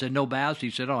I said, no baths? He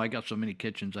said, oh, I got so many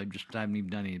kitchens, I haven't even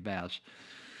done any baths.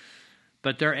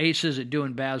 But they're aces at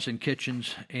doing baths and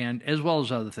kitchens, and as well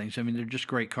as other things. I mean, they're just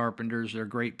great carpenters. They're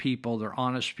great people. They're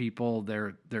honest people.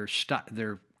 They're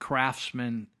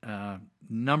craftsmen.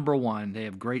 Number one, they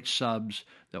have great subs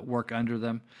that work under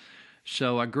them.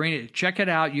 So check it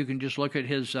out. You can just look at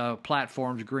his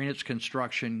platforms, Greenitz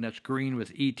Construction. That's green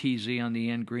with ETZ on the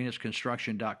end,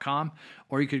 greenitzconstruction.com.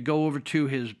 Or you could go over to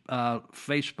his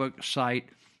Facebook site,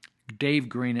 Dave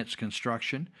Greenitz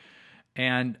Construction,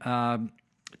 and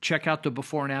check out the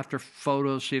before and after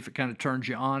photos, see if it kind of turns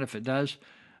you on. If it does,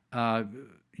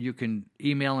 you can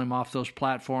email him off those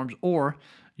platforms, or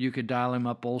you could dial him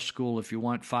up old school if you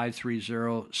want,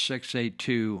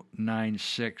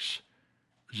 530-682-9602.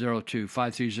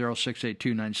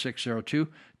 530-682-9602.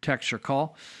 Text or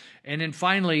call. And then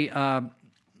finally, I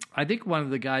think one of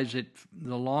the guys that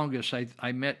the longest,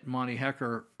 I met Monty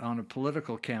Hecker on a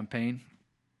political campaign.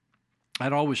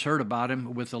 I'd always heard about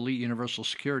him with Elite Universal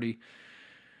Security,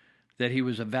 that he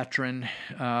was a veteran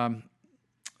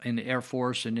in the Air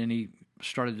Force, and then he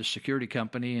started the security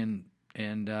company, and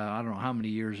I don't know how many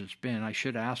years it's been. I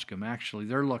should ask him, actually.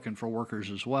 They're looking for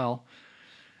workers as well.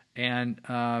 And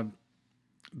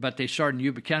but they started in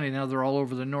Yuba County. Now they're all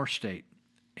over the North State,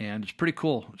 and it's pretty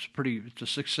cool. It's a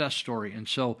success story. And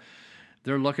so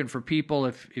they're looking for people.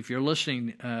 If you're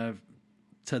listening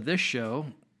to this show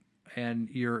and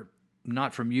you're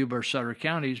not from Yuba or Sutter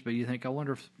counties, but you think, I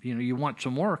wonder if you want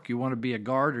some work, you want to be a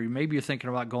guard, or maybe you're thinking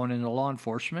about going into law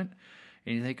enforcement,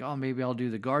 and you think, oh, maybe I'll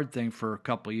do the guard thing for a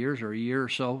couple of years or a year or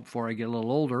so before I get a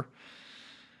little older.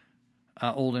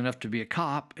 Old enough to be a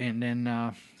cop, and then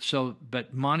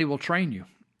but Monty will train you,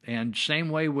 and same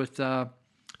way with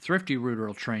Thrifty Rooter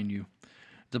will train you,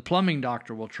 the plumbing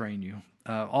doctor will train you.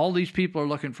 All these people are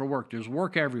looking for work. There's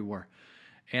work everywhere,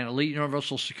 and Elite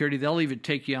Universal Security, they'll even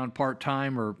take you on part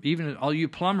time, or even all you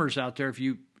plumbers out there.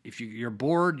 If you're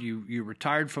bored, you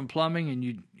retired from plumbing, and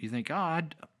you think, oh,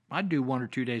 I'd do 1 or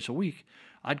 2 days a week,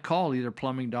 I'd call either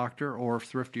Plumbing Doctor or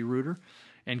Thrifty Rooter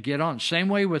and get on. Same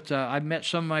way with, I met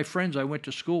some of my friends I went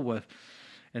to school with,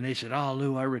 and they said, oh,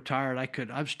 Lou, I retired. I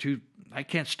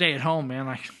can't stay at home,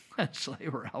 man. So they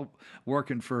were out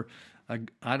working for, I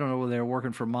don't know whether they were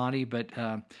working for Monty, but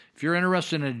if you're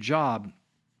interested in a job,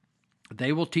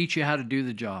 they will teach you how to do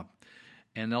the job,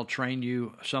 and they'll train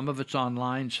you. Some of it's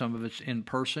online, some of it's in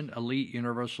person, Elite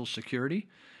Universal Security,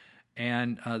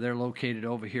 and they're located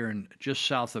over here in just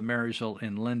south of Marysville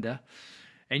in Linda.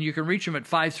 And you can reach them at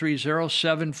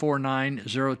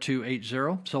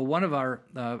 530-749-0280. So one of our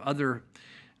other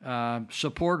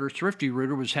supporters, Thrifty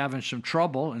Rooter, was having some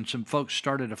trouble, and some folks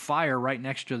started a fire right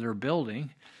next to their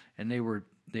building, and they were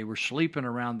sleeping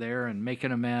around there and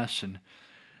making a mess. And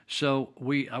so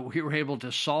we were able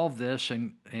to solve this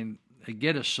and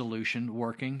get a solution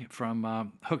working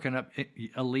from hooking up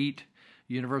Elite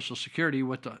Universal Security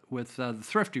with the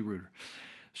Thrifty Rooter.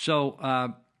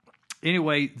 So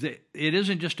anyway, it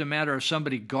isn't just a matter of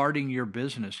somebody guarding your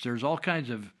business. There's all kinds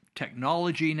of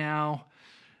technology now.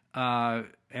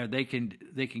 And they can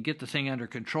get the thing under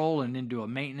control and then do a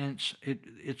maintenance.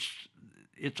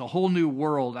 it's a whole new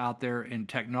world out there in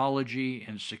technology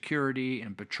and security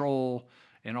and patrol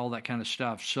and all that kind of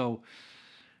stuff. So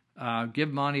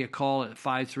give Monty a call at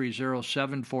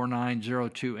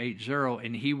 530-749-0280,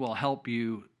 and he will help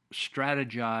you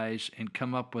strategize and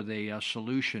come up with a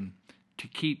solution to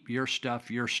keep your stuff.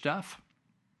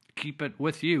 Keep it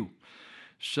with you.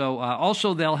 So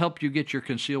also they'll help you get your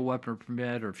concealed weapon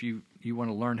permit, or if you want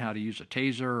to learn how to use a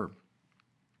taser, or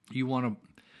you want to,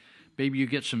 maybe you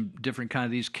get some different kind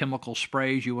of these chemical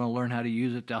sprays, you want to learn how to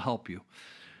use it, they'll help you.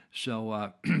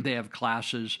 So they have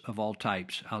classes of all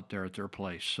types out there at their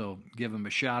place. So give them a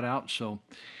shout out. So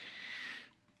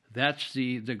that's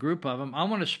the group of them. I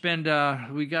want to spend,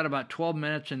 we got about 12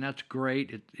 minutes, and that's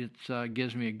great. It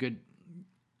gives me a good,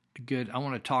 I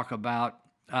want to talk about,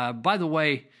 by the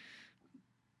way,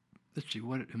 let's see,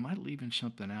 am I leaving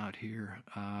something out here?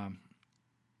 I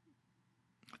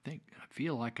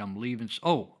feel like I'm leaving,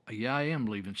 I am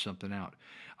leaving something out.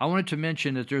 I wanted to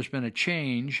mention that there's been a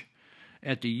change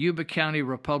at the Yuba County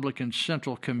Republican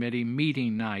Central Committee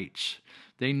meeting nights.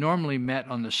 They normally met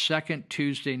on the second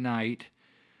Tuesday night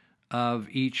of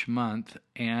each month,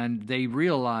 and they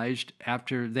realized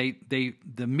after there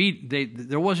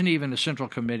wasn't even a Central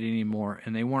Committee anymore,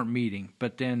 and they weren't meeting.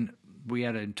 But then we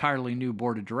had an entirely new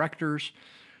board of directors,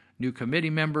 new committee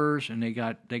members, and they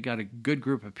got a good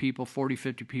group of people, 40,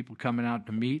 50 people coming out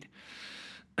to meet.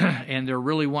 And they're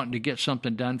really wanting to get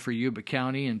something done for Yuba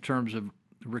County in terms of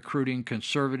recruiting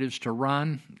conservatives to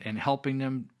run and helping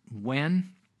them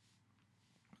win,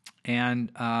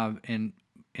 and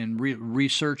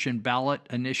research and ballot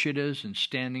initiatives and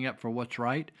standing up for what's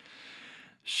right.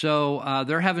 So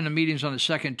they're having the meetings on the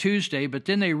second Tuesday, but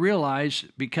then they realize,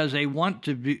 because they want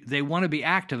to be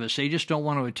activists, they just don't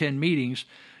want to attend meetings.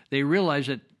 They realize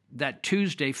that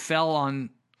Tuesday fell on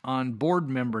board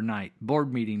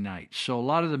meeting night. So a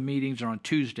lot of the meetings are on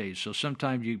Tuesdays. So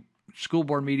sometimes school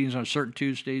board meetings on certain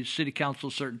Tuesdays, city council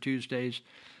certain Tuesdays,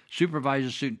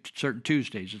 supervisors certain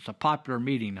Tuesdays. It's a popular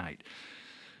meeting night.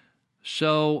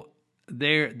 So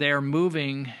they're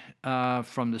moving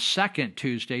from the second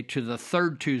Tuesday to the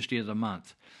third Tuesday of the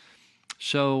month.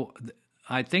 So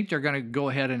I think they're going to go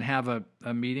ahead and have a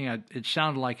meeting. It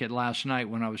sounded like it last night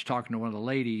when I was talking to one of the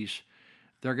ladies.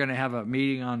 They're going to have a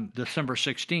meeting on December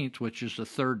 16th, which is the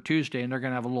third Tuesday, and they're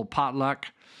going to have a little potluck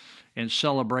and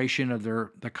celebration of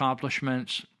their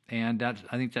accomplishments. And I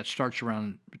think that starts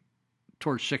around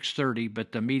towards 6:30,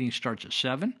 but the meeting starts at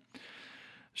 7.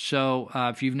 So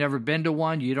if you've never been to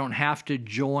one, you don't have to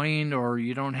join, or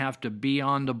you don't have to be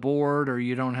on the board, or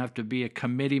you don't have to be a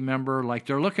committee member. Like,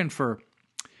 they're looking for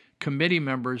committee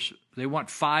members. They want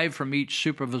 5 from each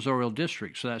supervisorial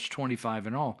district, so that's 25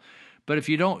 in all. But if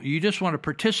you just want to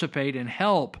participate and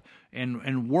help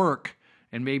and work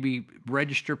and maybe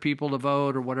register people to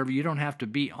vote or whatever, you don't have to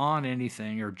be on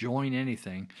anything or join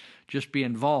anything. Just be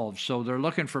involved. So they're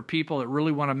looking for people that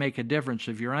really want to make a difference.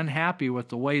 If you're unhappy with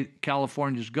the way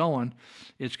California's going,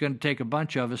 it's going to take a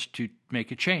bunch of us to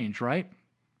make a change, right?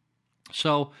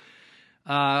 So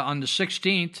on the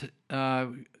 16th,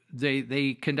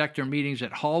 they conduct their meetings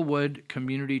at Hallwood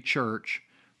Community Church.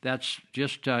 That's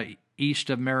just east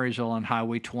of Marysville on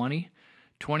Highway 20.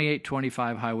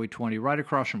 2825 Highway 20, right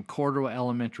across from Cordova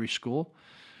Elementary School.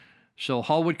 So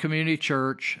Hallwood Community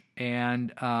Church,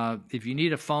 and if you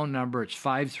need a phone number, it's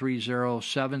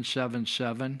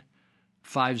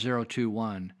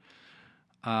 530-777-5021.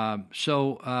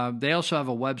 So they also have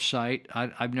a website.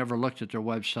 I've never looked at their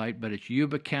website, but it's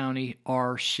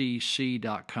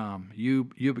YubaCountyRCC.com,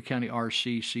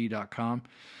 YubaCountyRCC.com.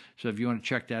 So if you want to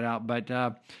check that out, but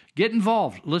get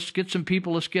involved. Let's get some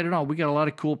people. Let's get it on. We got a lot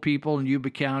of cool people in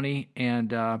Yuba County,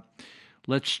 and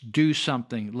let's do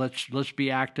something. Let's be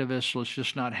activists. Let's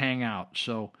just not hang out.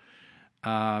 So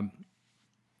that's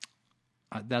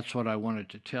what I wanted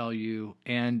to tell you.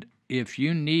 And if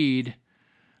you need,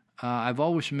 I've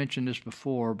always mentioned this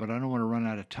before, but I don't want to run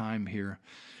out of time here.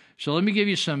 So let me give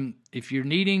you some. If you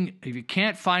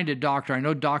can't find a doctor, I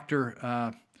know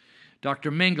Dr.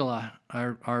 Mingala,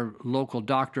 our local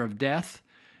doctor of death,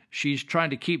 she's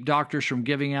trying to keep doctors from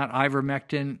giving out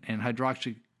ivermectin and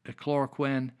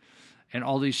hydroxychloroquine and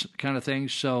all these kind of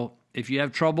things. So if you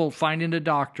have trouble finding a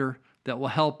doctor that will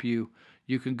help you,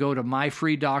 you can go to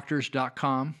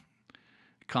myfreedoctors.com,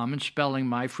 common spelling,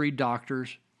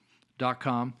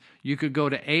 myfreedoctors.com. You could go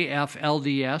to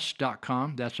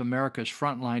aflds.com, that's America's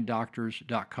Frontline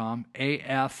Doctors.com,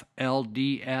 aflds.com.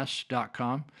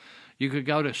 You could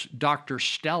go to Dr.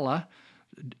 Stella,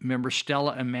 remember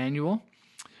Stella Emanuel,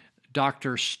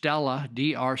 Dr. Stella,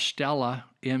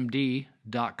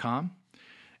 drstellamd.com.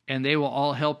 and they will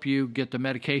all help you get the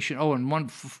medication. Oh, and one,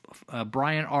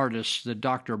 Brian Ardis, the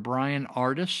Dr. Brian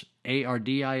Ardis,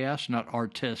 A-R-D-I-S, not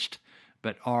artist,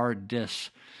 but Ardis.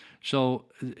 So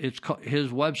it's his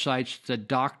website's the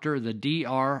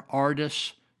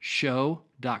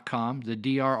drartisshow.com, the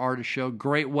Dr. Ardis Show.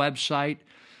 Great website.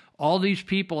 All these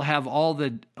people have all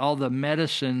the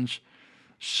medicines,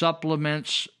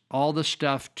 supplements, all the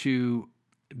stuff to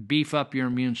beef up your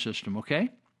immune system, okay?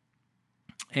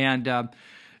 And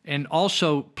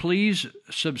also, please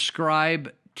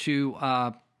subscribe to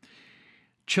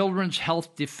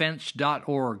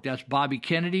childrenshealthdefense.org. That's Bobby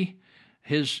Kennedy,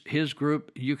 his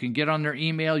group. You can get on their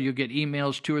email. You get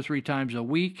emails 2 or 3 times a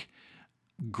week.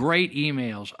 Great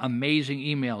emails, amazing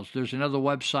emails. There's another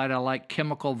website I like,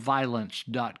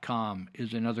 chemicalviolence.com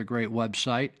is another great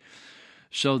website.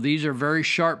 So these are very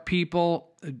sharp people.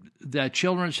 The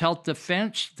Children's Health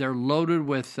Defense, they're loaded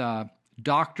with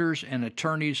doctors and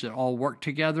attorneys that all work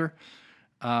together,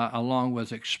 along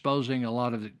with exposing a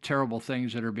lot of the terrible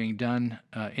things that are being done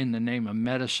in the name of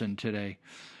medicine today.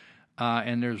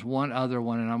 And there's one other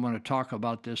one, and I'm going to talk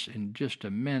about this in just a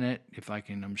minute, if I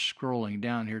can. I'm scrolling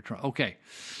down here. Okay.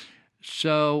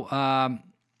 So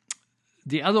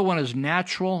the other one is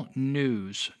Natural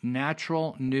News.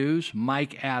 Natural News,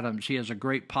 Mike Adams. He has a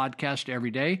great podcast every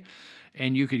day,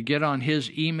 and you could get on his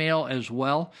email as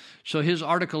well. So his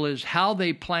article is How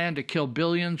They Plan to Kill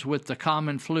Billions with the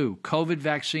Common Flu. COVID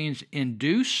vaccines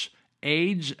induce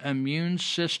AIDS immune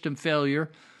system failure,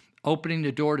 opening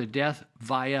the door to death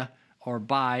via or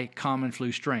by common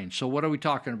flu strains. So what are we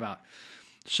talking about?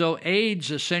 So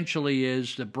AIDS essentially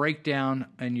is the breakdown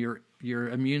in your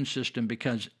immune system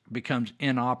becomes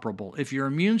inoperable. If your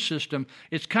immune system,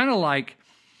 it's kind of like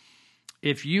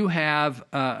if you have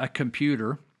a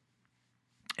computer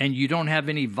and you don't have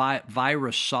any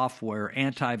virus software,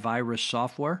 antivirus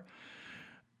software,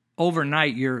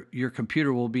 overnight your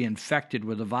computer will be infected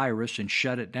with a virus and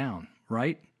shut it down,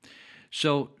 right?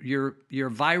 So your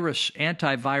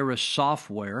antivirus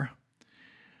software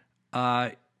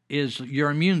is your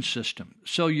immune system.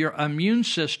 So your immune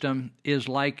system is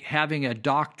like having a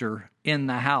doctor in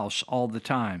the house all the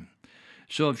time.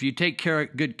 So if you take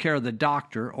good care of the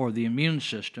doctor or the immune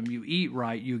system, you eat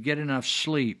right, you get enough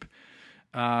sleep,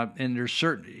 and there's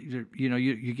certain,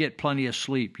 you get plenty of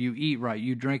sleep, you eat right,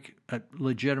 you drink a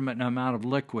legitimate amount of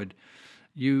liquid,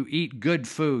 you eat good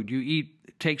food,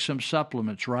 take some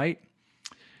supplements, right?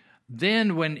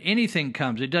 Then when anything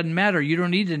comes, it doesn't matter. You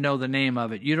don't need to know the name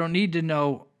of it. You don't need to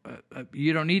know,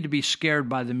 you don't need to be scared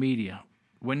by the media.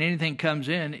 When anything comes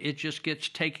in, it just gets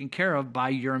taken care of by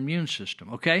your immune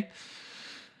system, okay?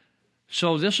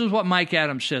 So this is what Mike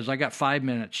Adams says. I got 5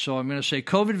 minutes. So I'm going to say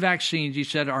COVID vaccines, he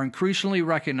said, are increasingly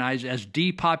recognized as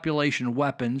depopulation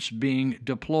weapons being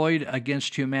deployed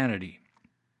against humanity.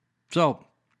 So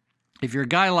if you're a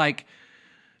guy like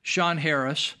Sean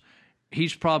Harris,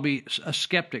 he's probably a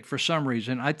skeptic for some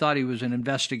reason. I thought he was an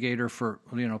investigator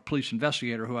police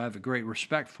investigator who I have a great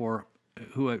respect for,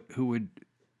 who would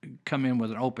come in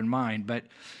with an open mind. But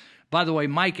by the way,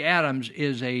 Mike Adams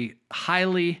is a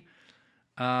highly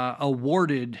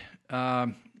awarded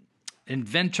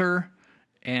inventor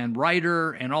and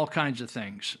writer and all kinds of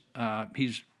things.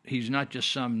 He's not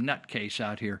just some nutcase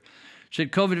out here.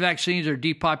 Said COVID vaccines are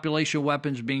depopulation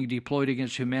weapons being deployed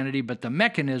against humanity, but the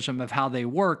mechanism of how they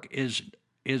work is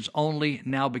only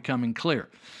now becoming clear.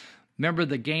 Remember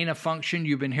the gain of function?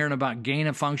 You've been hearing about gain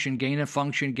of function, gain of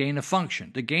function, gain of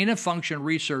function. The gain of function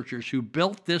researchers who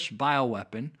built this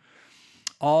bioweapon,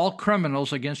 all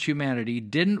criminals against humanity,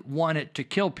 didn't want it to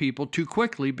kill people too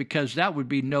quickly because that would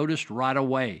be noticed right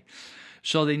away.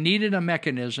 So they needed a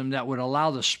mechanism that would allow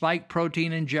the spike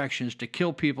protein injections to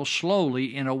kill people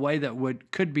slowly in a way that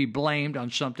could be blamed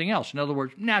on something else. In other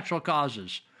words, natural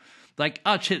causes. Like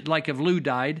if Lou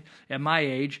died at my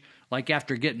age, like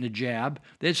after getting the jab,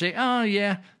 they'd say, oh,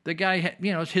 yeah, the guy,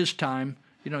 it's his time.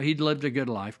 He'd lived a good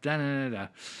life. Da-da-da-da.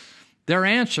 Their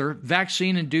answer,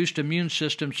 vaccine-induced immune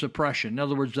system suppression. In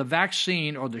other words, the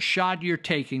vaccine or the shot you're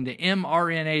taking, the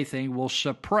mRNA thing, will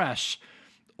suppress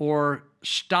or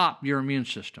stop your immune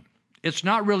system. It's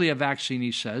not really a vaccine,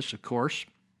 he says, of course,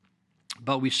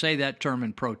 but we say that term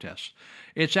in protest.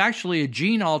 It's actually a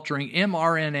gene-altering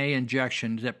mRNA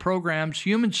injection that programs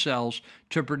human cells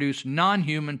to produce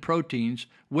non-human proteins,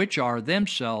 which are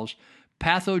themselves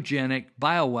pathogenic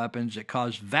bioweapons that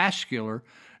cause vascular,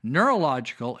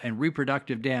 neurological, and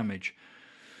reproductive damage.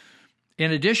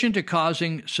 In addition to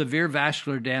causing severe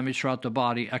vascular damage throughout the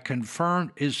body,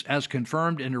 as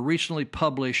confirmed in a recently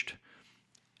published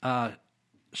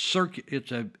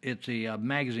it's a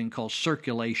magazine called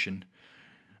Circulation.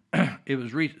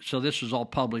 So this is all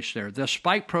published there. The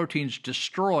spike proteins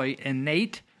destroy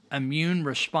innate immune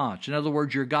response. In other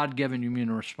words, your God-given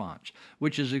immune response,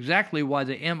 which is exactly why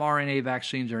the mRNA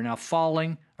vaccines are now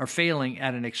failing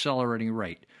at an accelerating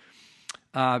rate.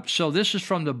 So this is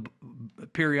from the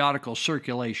periodical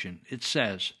Circulation. It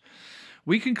says,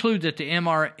 we conclude that the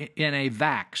mRNA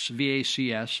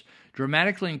VACS,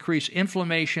 dramatically increase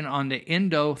inflammation on the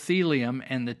endothelium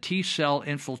and the T-cell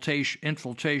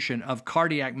infiltration of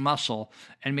cardiac muscle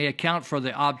and may account for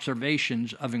the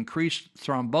observations of increased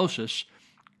thrombosis,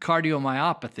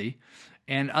 cardiomyopathy,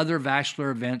 and other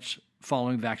vascular events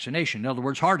following vaccination. In other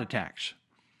words, heart attacks.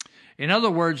 In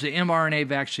other words, the mRNA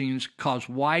vaccines cause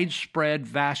widespread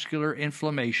vascular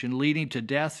inflammation leading to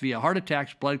death via heart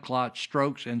attacks, blood clots,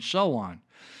 strokes, and so on.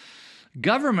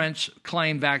 Governments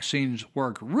claim vaccines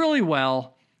work really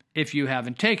well if you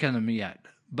haven't taken them yet.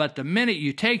 But the minute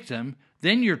you take them,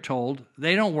 then you're told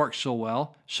they don't work so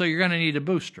well, so you're going to need a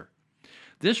booster.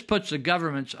 This puts the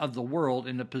governments of the world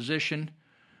in the position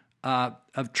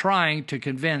of trying to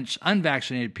convince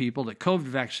unvaccinated people that COVID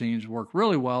vaccines work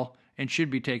really well and should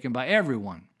be taken by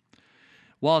everyone,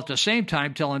 while at the same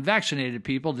time telling vaccinated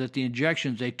people that the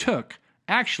injections they took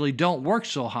actually don't work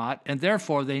so hot and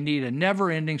therefore they need a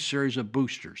never-ending series of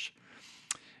boosters.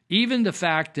 Even the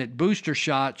fact that booster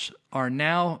shots are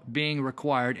now being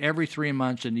required every 3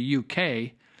 months in the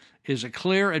UK is a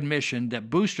clear admission that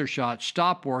booster shots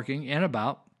stop working in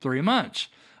about 3 months.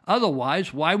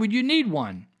 Otherwise, why would you need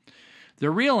one? The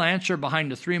real answer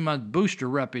behind the 3-month booster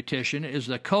repetition is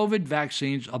that COVID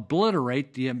vaccines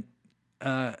obliterate the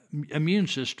immune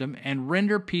system and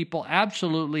render people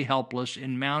absolutely helpless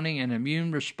in mounting an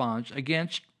immune response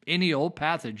against any old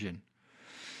pathogen.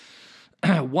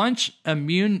 Once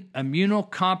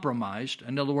immunocompromised,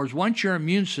 in other words, once your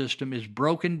immune system is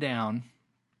broken down,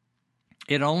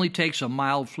 it only takes a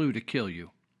mild flu to kill you.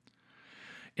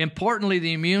 Importantly,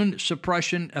 the immune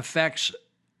suppression effects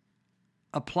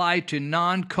apply to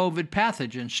non-COVID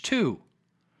pathogens too.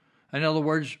 In other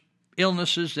words,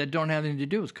 illnesses that don't have anything to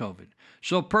do with COVID.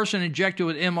 So a person injected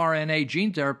with mRNA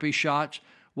gene therapy shots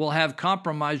will have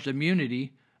compromised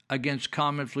immunity against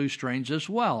common flu strains as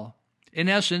well. In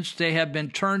essence, they have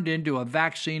been turned into a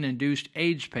vaccine-induced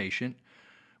AIDS patient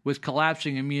with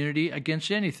collapsing immunity against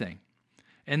anything.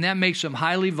 And that makes them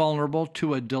highly vulnerable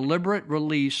to a deliberate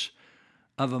release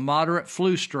of a moderate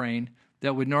flu strain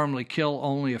that would normally kill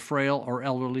only a frail or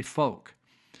elderly folk.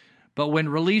 But when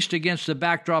released against the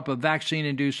backdrop of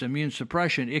vaccine-induced immune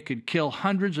suppression, it could kill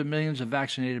hundreds of millions of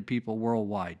vaccinated people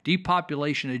worldwide.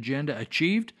 Depopulation agenda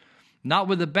achieved, not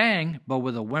with a bang, but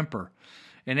with a whimper.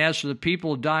 And as for the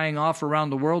people dying off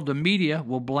around the world, the media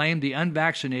will blame the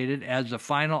unvaccinated as the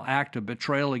final act of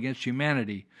betrayal against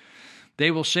humanity.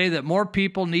 They will say that more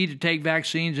people need to take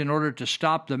vaccines in order to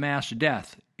stop the mass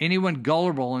death. Anyone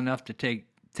gullible enough to take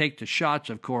the shots,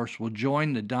 of course, will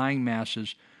join the dying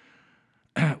masses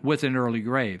with an early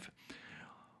grave.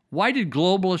 Why did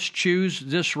globalists choose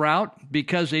this route?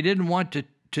 Because they didn't want to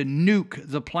nuke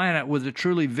the planet with a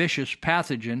truly vicious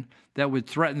pathogen that would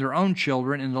threaten their own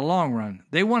children in the long run.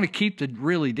 They want to keep the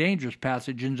really dangerous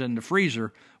pathogens in the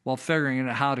freezer while figuring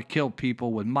out how to kill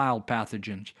people with mild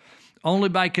pathogens. Only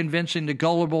by convincing the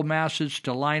gullible masses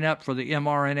to line up for the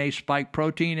mRNA spike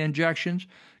protein injections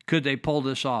could they pull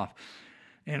this off.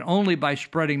 And only by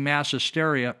spreading mass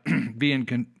hysteria via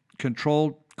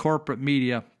controlled corporate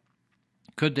media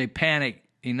could they panic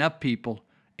enough people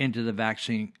into the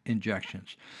vaccine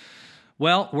injections.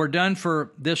 Well, we're done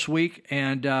for this week,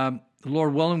 and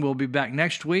Lord willing, we'll be back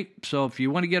next week. So if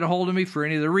you want to get a hold of me for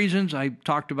any of the reasons I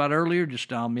talked about earlier, just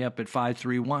dial me up at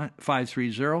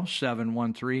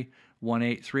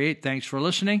 530-713-1838. Thanks for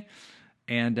listening,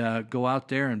 and go out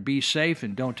there and be safe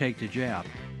and don't take the jab.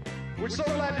 We're so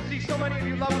glad to see so many of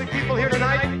you lovely people here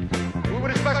tonight. We would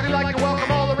especially like to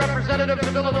welcome all the representatives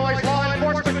of Illinois' law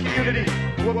enforcement community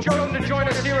who have chosen to join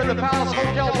us here in the Palace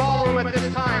Hotel Ballroom at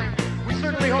this time. We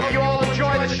certainly hope you